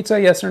on pizza,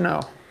 yes or no?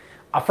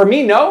 For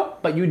me, no,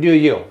 but you do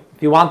you.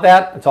 If you want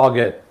that, it's all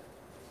good.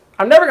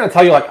 I'm never going to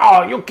tell you like,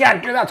 oh, you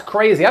can't do that's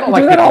crazy. I don't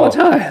like that all the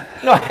time.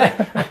 No,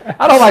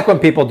 I don't like when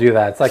people do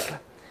that. It's like,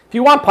 if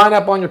you want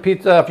pineapple on your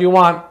pizza, if you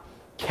want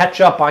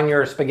ketchup on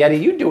your spaghetti,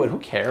 you do it. Who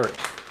cares?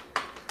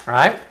 All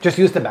right? Just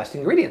use the best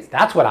ingredients.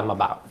 That's what I'm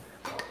about.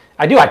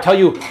 I tell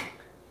you.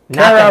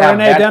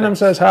 Renee Denham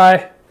says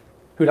hi.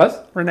 Who does?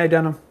 Renee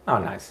Denham. Oh,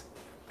 nice.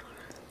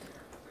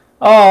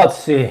 Oh, let's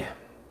see.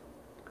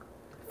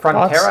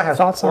 Frontera has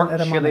pork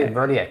chili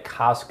verde at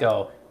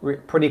Costco.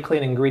 Pretty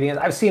clean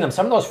ingredients. I've seen them.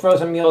 Some of those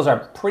frozen meals are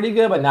pretty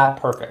good, but not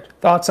perfect.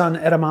 Thoughts on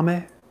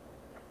edamame?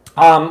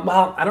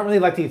 Well, I don't really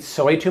like to eat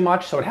soy too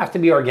much, so it has to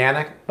be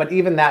organic. But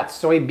even that,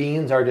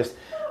 soybeans are just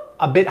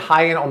a bit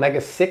high in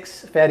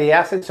omega-6 fatty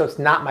acids, so it's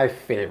not my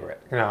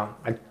favorite. You know,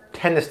 I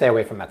tend to stay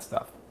away from that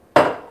stuff.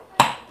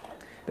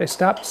 They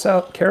stopped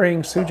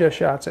carrying Suja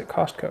shots at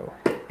Costco.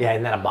 Yeah,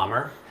 isn't that a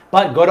bummer?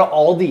 But go to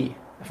Aldi.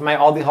 For my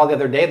Aldi haul the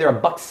other day, they're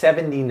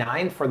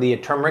 $1.79 for the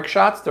turmeric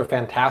shots. They're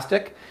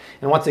fantastic.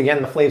 And once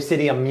again, the Flav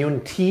City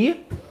Immune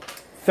Tea,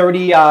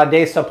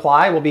 30-day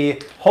supply will be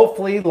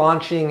hopefully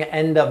launching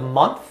end of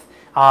month.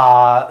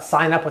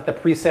 Sign up with the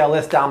pre-sale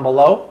list down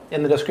below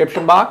in the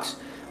description box.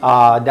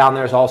 Down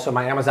there's also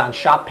my Amazon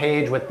shop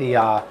page with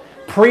the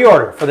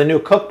pre-order for the new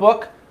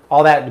cookbook,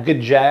 all that good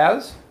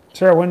jazz.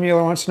 Sarah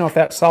Windmuller wants to know if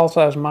that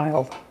salsa is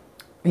mild.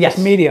 Yes.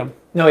 It's medium.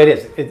 No, it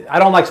is. I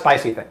don't like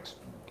spicy things.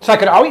 So I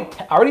could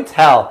already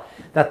tell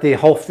that the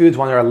Whole Foods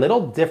one are a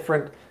little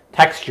different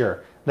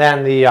texture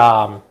than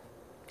the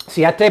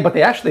Siete, but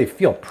they actually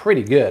feel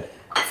pretty good.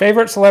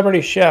 Favorite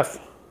celebrity chef?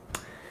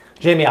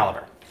 Jamie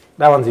Oliver.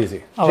 That one's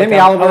easy. Jamie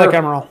Oliver. I like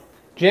Emerald.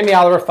 Jamie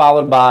Oliver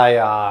followed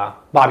by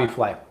Bobby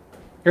Flay.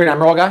 You're an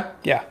Emerald guy?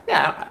 Yeah.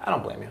 Yeah, I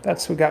don't blame you.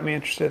 That's who got me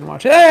interested in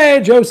watching. Hey,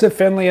 Joseph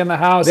Finley in the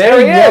house. There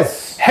he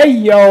is. Hey,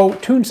 yo.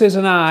 Toonses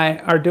and I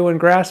are doing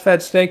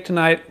grass-fed steak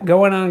tonight.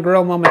 Going on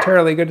grill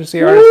momentarily. Good to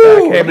see Artist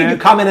back. Hey, man. You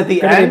come in at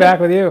the end. Good to be back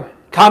with you.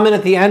 Come in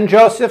at the end,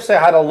 Joseph. Say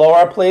hi to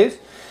Laura, please.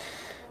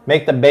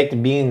 Make the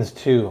baked beans,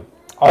 too.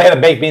 Oh, yeah, the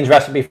baked beans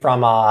recipe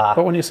from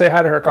But when you say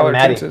hi to her, call her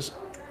Toonses.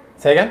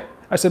 Say again?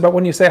 I said, but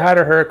when you say hi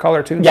to her, call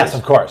her Toonses. Yes,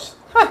 of course.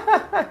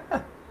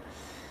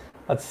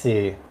 Let's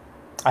see.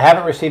 I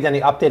haven't received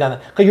any update on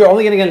it. Because you're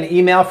only going to get an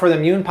email for the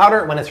immune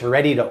powder when it's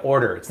ready to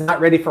order. It's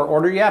not ready for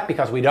order yet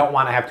because we don't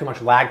want to have too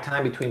much lag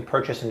time between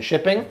purchase and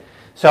shipping.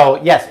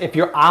 So yes, if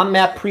you're on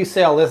that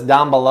pre-sale list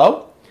down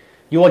below,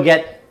 you will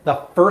get the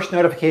first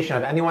notification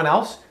of anyone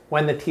else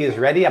when the tea is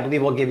ready. I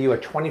believe we'll give you a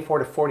 24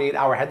 to 48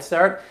 hour head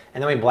start,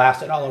 and then we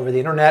blast it all over the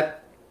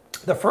internet.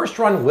 The first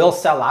run will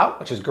sell out,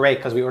 which is great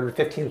because we ordered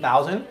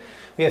 15,000.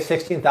 We have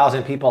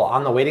 16,000 people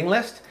on the waiting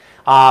list.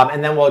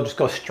 And then we'll just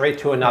go straight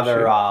to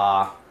another...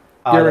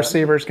 Your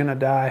receiver's going to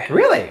die.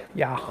 Really?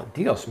 Yeah. Oh,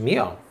 Dios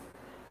mío.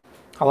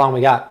 How long we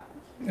got?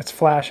 It's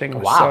flashing,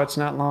 so it's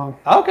not long.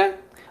 Okay.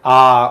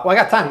 Well, I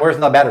got time. Where's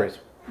the batteries?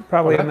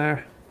 Probably in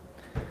there.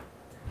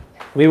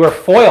 We were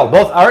foiled.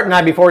 Both Art and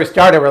I, before we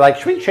started, were like,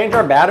 should we change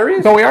our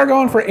batteries? But we are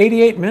going for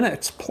 88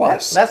 minutes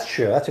plus. That's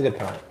true. That's a good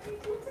point.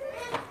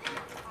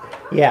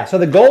 Yeah, so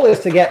the goal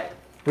is to get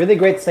really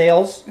great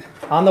sales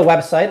on the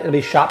website. It'll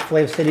be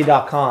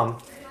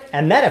shopflavcity.com.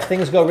 And then if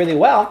things go really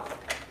well,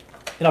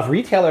 you know, if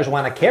retailers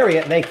want to carry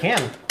it, they can.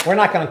 We're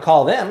not going to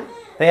call them.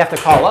 They have to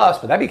call us,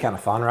 but that'd be kind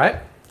of fun, right?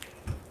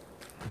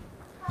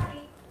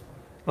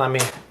 Let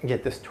me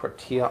get this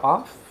tortilla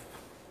off.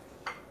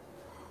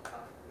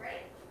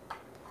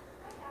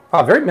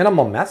 Oh, very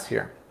minimal mess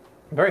here.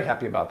 I'm very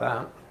happy about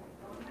that.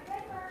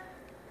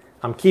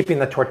 I'm keeping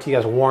the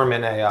tortillas warm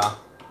in a...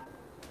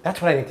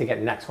 that's what I need to get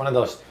next. One of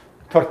those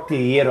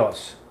tortilleros.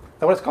 Is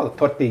that what it's called, a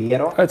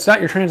tortillero? It's not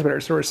your transmitter,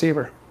 it's the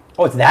receiver.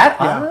 Oh, it's that?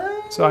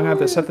 Yeah. So I'm going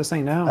to have to set this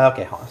thing down.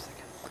 Okay, hold on a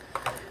second.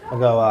 We'll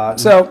go.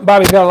 So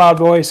Bobby's got a loud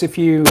voice. If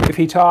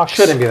he talks,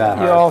 shouldn't be that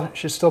hard. You all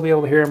should still be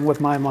able to hear him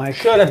with my mic.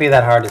 Shouldn't be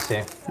that hard to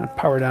see.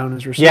 Power down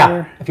his receiver.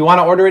 Yeah. If you want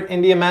to order it,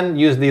 India Men,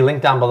 use the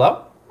link down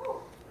below.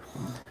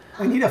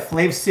 We need a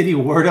Flav City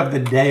word of the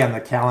day on the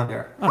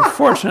calendar.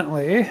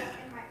 Unfortunately,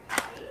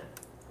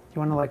 you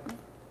want to like.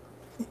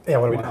 Yeah.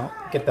 What do we do?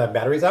 Get the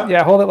batteries out.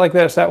 Yeah. Hold it like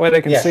this. That way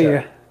they can see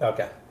you.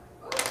 Okay.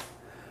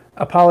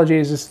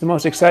 Apologies, it's the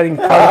most exciting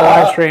part of the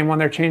live stream when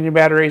they're changing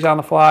batteries on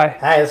the fly.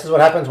 Hey, this is what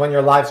happens when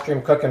you're live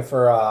stream cooking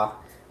for an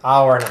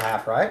hour and a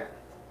half, right?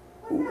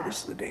 Ooh,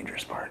 this is the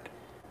dangerous part.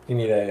 You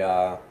need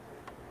a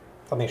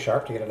something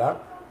sharp to get it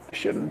out? I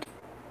shouldn't.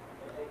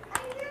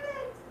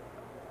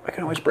 I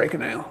can always break a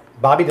nail.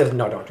 Bobby doesn't,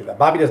 no, don't do that.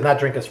 Bobby does not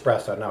drink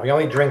espresso, no. He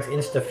only drinks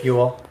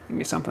Insta-Fuel. Give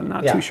me something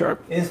not too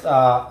sharp.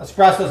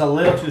 Espresso is a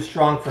little too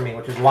strong for me,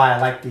 which is why I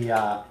like the,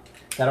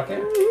 is that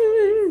okay?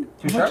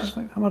 Too sharp?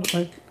 How about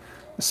like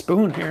a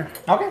spoon here?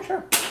 Okay,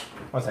 sure.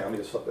 One second, let me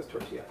just flip this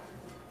tortilla.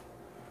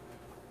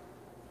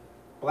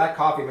 Black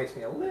coffee makes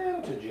me a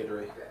little too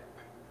jittery.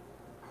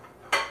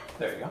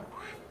 There you go.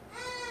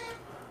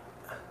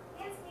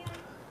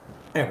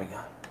 There we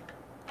go.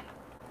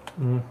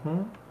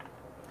 Mm-hmm.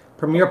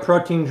 Premier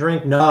Protein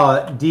drink.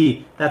 No,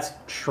 D. That's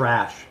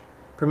trash.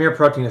 Premier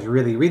Protein is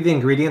really... Read the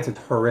ingredients. It's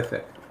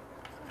horrific.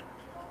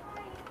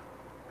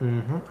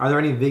 Mm-hmm. Are there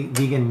any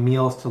vegan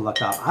meals to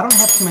look up? I don't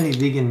have too many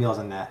vegan meals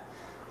in that.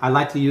 I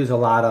like to use a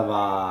lot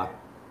of...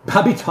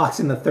 Bobby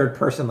talks in the third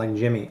person like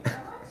Jimmy.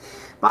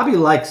 Bobby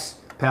likes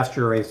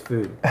pasture-raised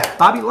food.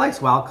 Bobby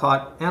likes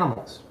wild-caught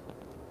animals.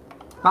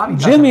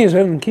 Jimmy's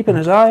been keeping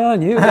his eye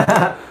on you.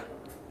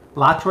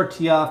 La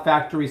Tortilla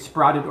Factory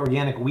sprouted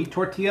organic wheat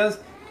tortillas.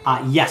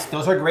 Yes,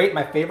 those are great.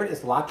 My favorite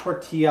is La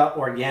Tortilla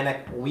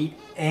organic wheat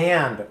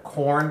and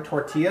corn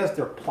tortillas.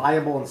 They're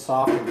pliable and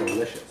soft and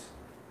delicious.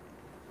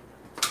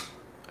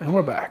 And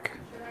we're back.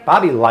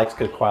 Bobby likes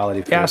good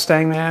quality food. Yeah,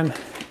 Stangman,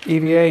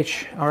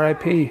 EVH,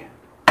 RIP.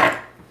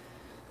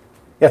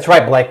 That's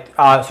right, Blake.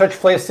 Search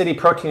Flav City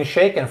Protein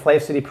Shake and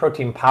Flav City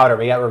Protein Powder.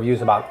 We got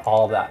reviews about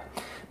all of that.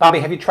 Bobby,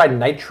 have you tried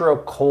Nitro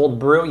Cold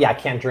Brew? Yeah, I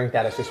can't drink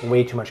that. It's just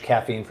way too much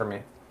caffeine for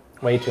me.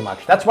 Way too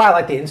much. That's why I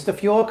like the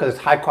Insta-Fuel, because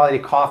it's high-quality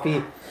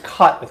coffee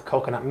cut with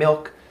coconut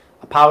milk,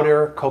 a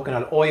powder,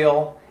 coconut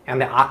oil, and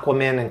the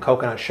Aquamin and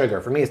coconut sugar.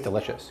 For me, it's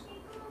delicious.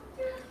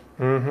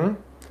 Mm-hmm.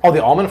 Oh,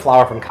 the almond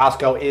flour from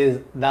Costco is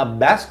the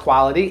best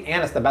quality,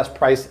 and it's the best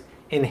price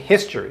in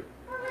history.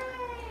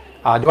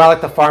 Do I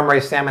like the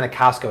farm-raised salmon at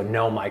Costco?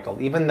 No,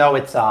 Michael. Even though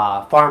it's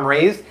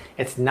farm-raised,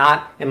 it's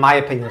not, in my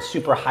opinion,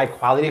 super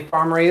high-quality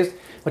farm-raised,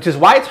 which is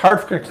why it's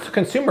hard for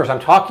consumers. I'm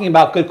talking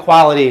about good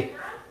quality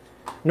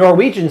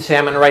Norwegian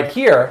salmon right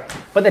here,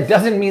 but that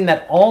doesn't mean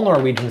that all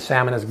Norwegian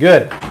salmon is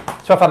good.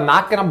 So if I'm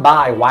not going to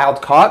buy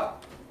wild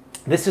caught,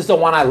 this is the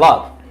one I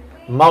love.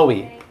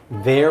 Mowi,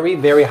 very,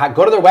 very high.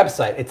 Go to their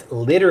website. It's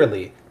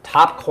literally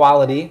top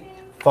quality,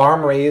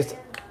 farm-raised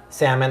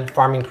salmon,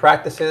 farming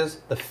practices,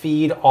 the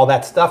feed, all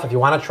that stuff. If you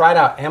want to try it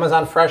out,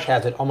 Amazon Fresh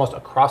has it almost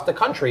across the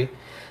country.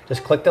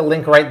 Just click the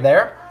link right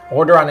there.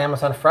 Order on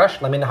Amazon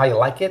Fresh. Let me know how you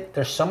like it.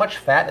 There's so much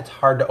fat, it's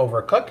hard to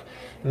overcook.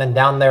 And then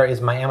down there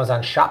is my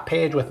Amazon shop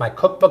page with my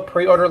cookbook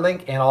pre-order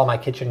link and all my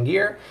kitchen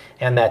gear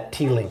and that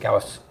tea link I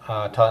was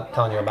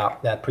telling you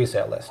about, that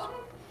pre-sale list.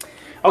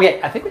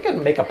 Okay, I think we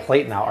can make a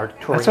plate now.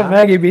 That's what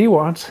Maggie B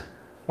wants.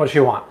 What does she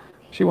want?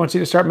 She wants you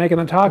to start making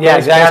the tacos. Yeah,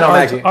 exactly. I know,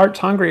 Maggie. Art's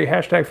hungry.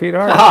 Hashtag feed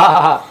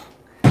Art.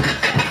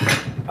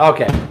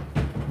 Okay,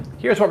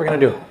 here's what we're going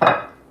to do.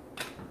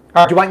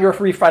 Art, do you want your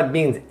refried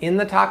beans in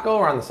the taco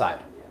or on the side?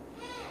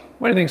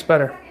 What do you think's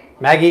better?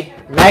 Maggie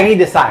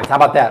decides. How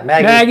about that?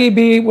 Maggie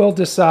B will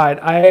decide.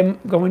 I am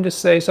going to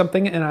say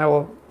something, and I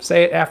will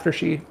say it after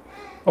she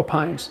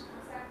opines.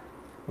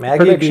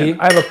 Maggie B.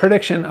 I have a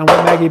prediction on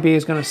what Maggie B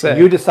is going to say.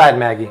 You decide,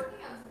 Maggie.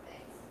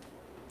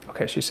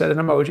 Okay, she said an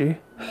emoji.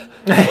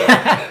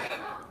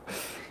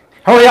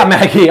 Hurry up,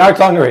 Maggie. Art's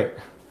hungry.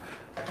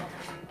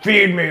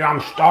 Feed me. I'm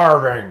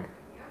starving.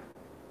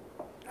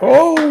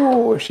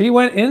 Oh, she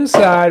went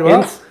inside.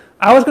 Well,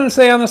 I was going to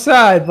say on the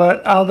side,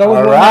 but I'll go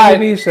with what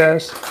Maggie B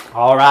says.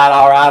 All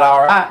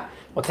right.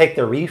 We'll take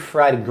the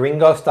refried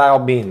gringo-style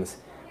beans.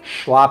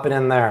 Slop it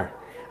in there.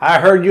 I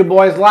heard you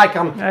boys like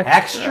them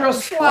extra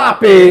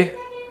sloppy.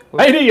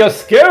 Lady, you're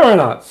scaring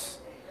us.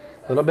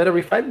 A little bit of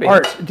refried beans.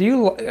 Art, do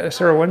you,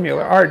 Sarah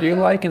Windmuller, Art, do you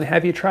like and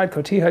have you tried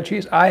cotija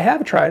cheese? I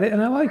have tried it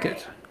and I like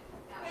it.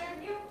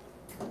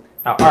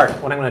 Now, Art,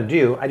 what I'm going to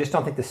do, I just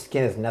don't think the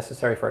skin is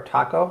necessary for a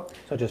taco,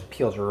 so it just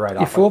peels right off.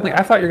 You fooled me.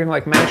 I thought you were going to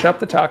like mash up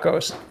the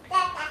tacos.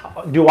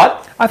 Do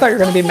what? I thought you were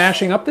going to be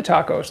mashing up the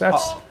tacos.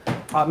 That's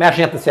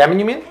mashing up the salmon,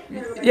 you mean?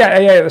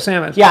 Yeah, the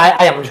salmon. Yeah,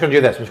 I am. I'm just going to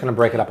do this. I'm just going to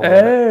break it up a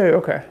little bit. Oh,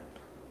 okay.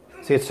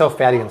 See, it's so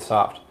fatty and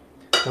soft.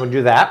 I'm going to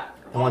do that.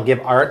 I'm going to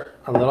give Art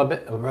a little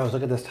bit. Oh, Rose,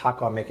 look at this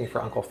taco I'm making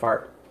for Uncle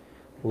Fart.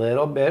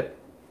 Little bit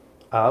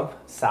of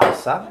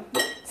salsa.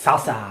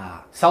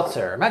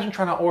 Seltzer. Imagine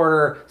trying to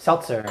order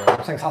seltzer.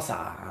 I'm saying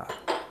salsa.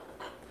 A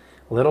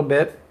little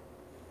bit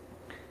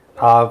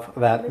of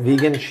that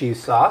vegan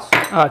cheese sauce.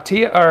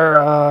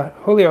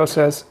 Julio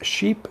says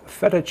sheep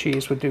feta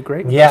cheese would do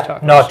great with these Yeah,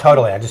 tacos. no,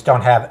 totally. I just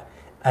don't have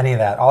any of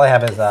that. All I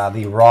have is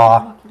the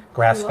raw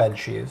grass-fed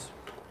cheese.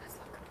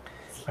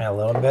 And a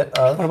little bit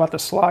of... What about the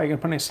slaw? You gonna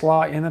put any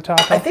slaw in the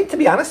taco? I think, to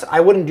be honest, I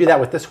wouldn't do that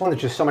with this one.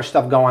 There's just so much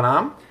stuff going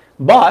on.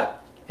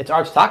 But it's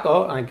Art's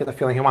taco, and I get the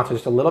feeling he wants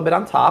just a little bit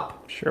on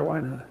top. Sure,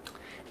 why not?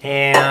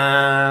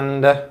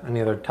 And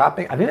any other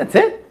topping? I think that's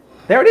it.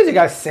 There it is, you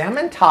guys.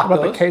 Salmon tacos. What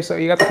about the queso?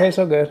 You got the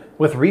queso good.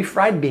 With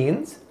refried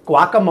beans,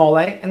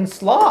 guacamole, and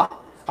slaw.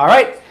 All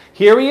right,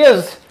 here he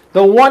is.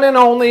 The one and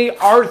only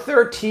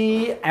Arthur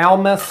T.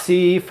 Alma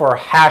C. for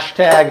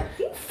hashtag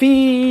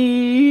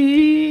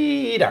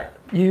Feed Art.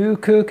 You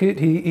cook it,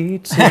 he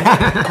eats it.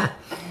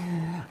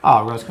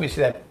 Oh, Rose, can we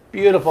see that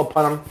beautiful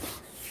punum?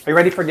 Are you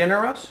ready for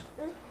dinner, Rose?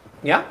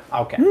 Yeah?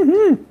 Okay.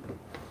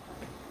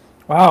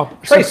 Wow.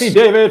 Tracy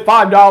David,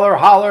 $5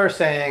 holler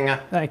saying,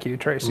 thank you,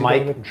 Tracy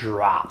Mic David.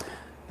 drop.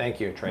 Thank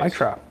you, Tracy. Mic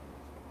drop.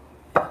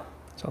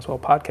 It's also a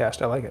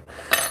podcast. I like it.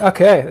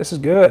 Okay, this is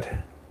good.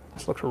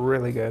 This looks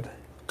really good.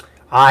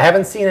 I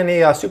haven't seen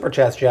any super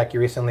chats, Jackie,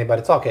 recently, but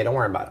it's okay. Don't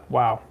worry about it.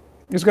 Wow.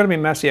 It's going to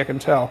be messy, I can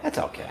tell. That's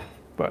okay.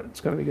 But it's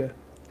going to be good.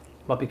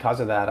 But because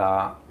of that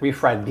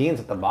refried beans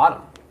at the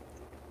bottom,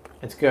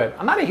 it's good.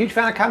 I'm not a huge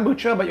fan of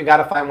kombucha, but you got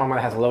to find one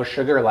that has low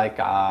sugar, like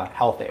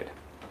Health Aid.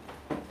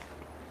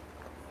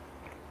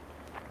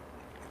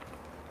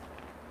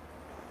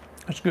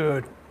 That's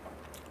good.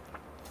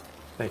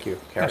 Thank you,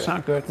 Carrie. That's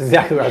not good. That's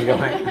exactly where I was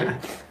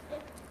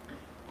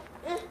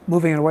going.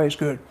 Moving it away is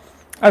good.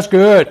 That's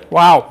good.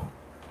 Wow.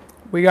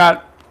 We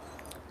got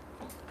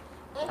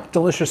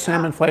delicious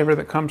salmon flavor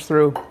that comes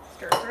through,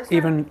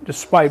 even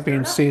despite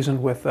being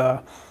seasoned with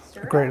a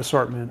great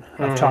assortment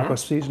of taco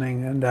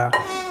seasoning. And the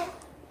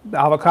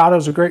avocado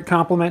is a great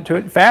complement to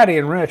it. Fatty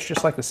and rich,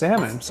 just like the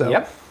salmon. So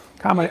Yep.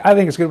 I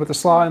think it's good with the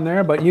slaw in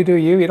there, but you do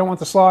you. You don't want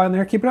the slaw in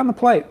there. Keep it on the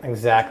plate.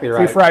 Exactly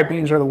right. Refried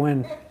beans are the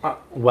win.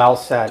 Well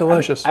said.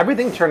 Delicious.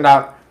 Everything turned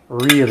out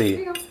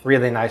really,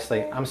 really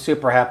nicely. I'm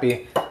super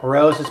happy.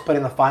 Rose is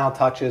putting the final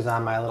touches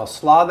on my little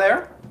slaw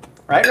there.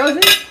 Right,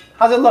 Rosie?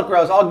 How's it look,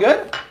 Rose? All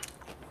good?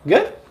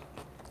 Good?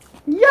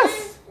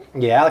 Yes.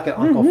 Yeah, like an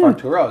Uncle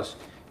Farturo's.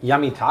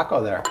 Yummy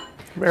taco there.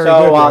 Very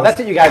good, Rose. That's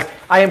it, you guys.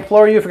 I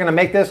implore you, if you're going to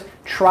make this,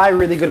 try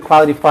really good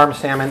quality farm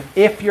salmon.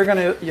 If you're going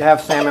to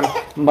have salmon,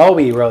 Moe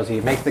Rosie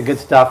makes the good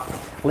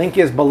stuff. Link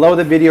is below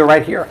the video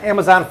right here.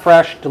 Amazon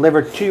Fresh,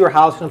 delivered to your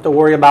house. You don't have to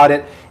worry about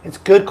it. It's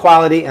good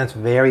quality, and it's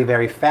very,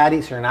 very fatty,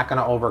 so you're not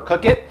going to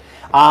overcook it.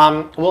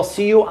 We'll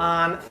see you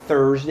on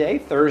Thursday.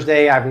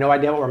 Thursday, I have no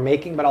idea what we're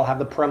making, but I'll have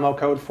the promo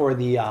code for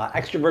the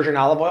extra virgin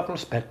olive oil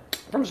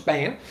from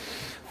Spain.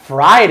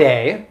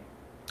 Friday,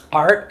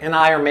 Art and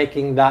I are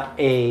making the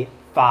A5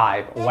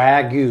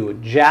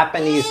 Wagyu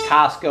Japanese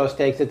Costco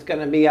steaks. It's going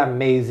to be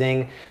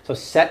amazing. So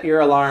set your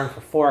alarm for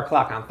 4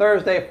 o'clock on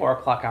Thursday, 4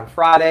 o'clock on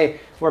Friday.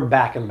 We're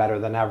back and better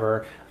than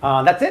ever.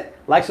 That's it.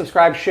 Like,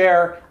 subscribe,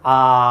 share,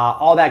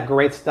 all that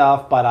great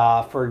stuff.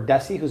 But for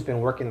Desi, who's been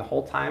working the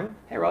whole time,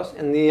 hey Rose,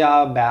 in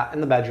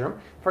the bedroom,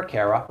 for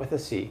Kara with a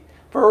C,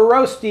 for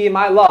Roasty,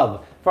 my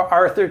love, for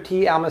Arthur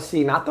T.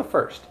 Almacy, not the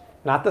first,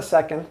 not the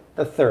second,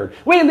 the third.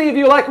 We leave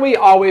you like we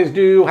always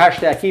do.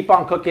 Hashtag keep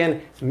on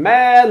cooking.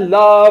 Mad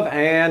love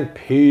and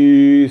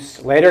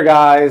peace. Later,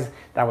 guys.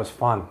 That was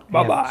fun.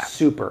 Bye-bye.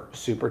 Super,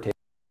 super tasty.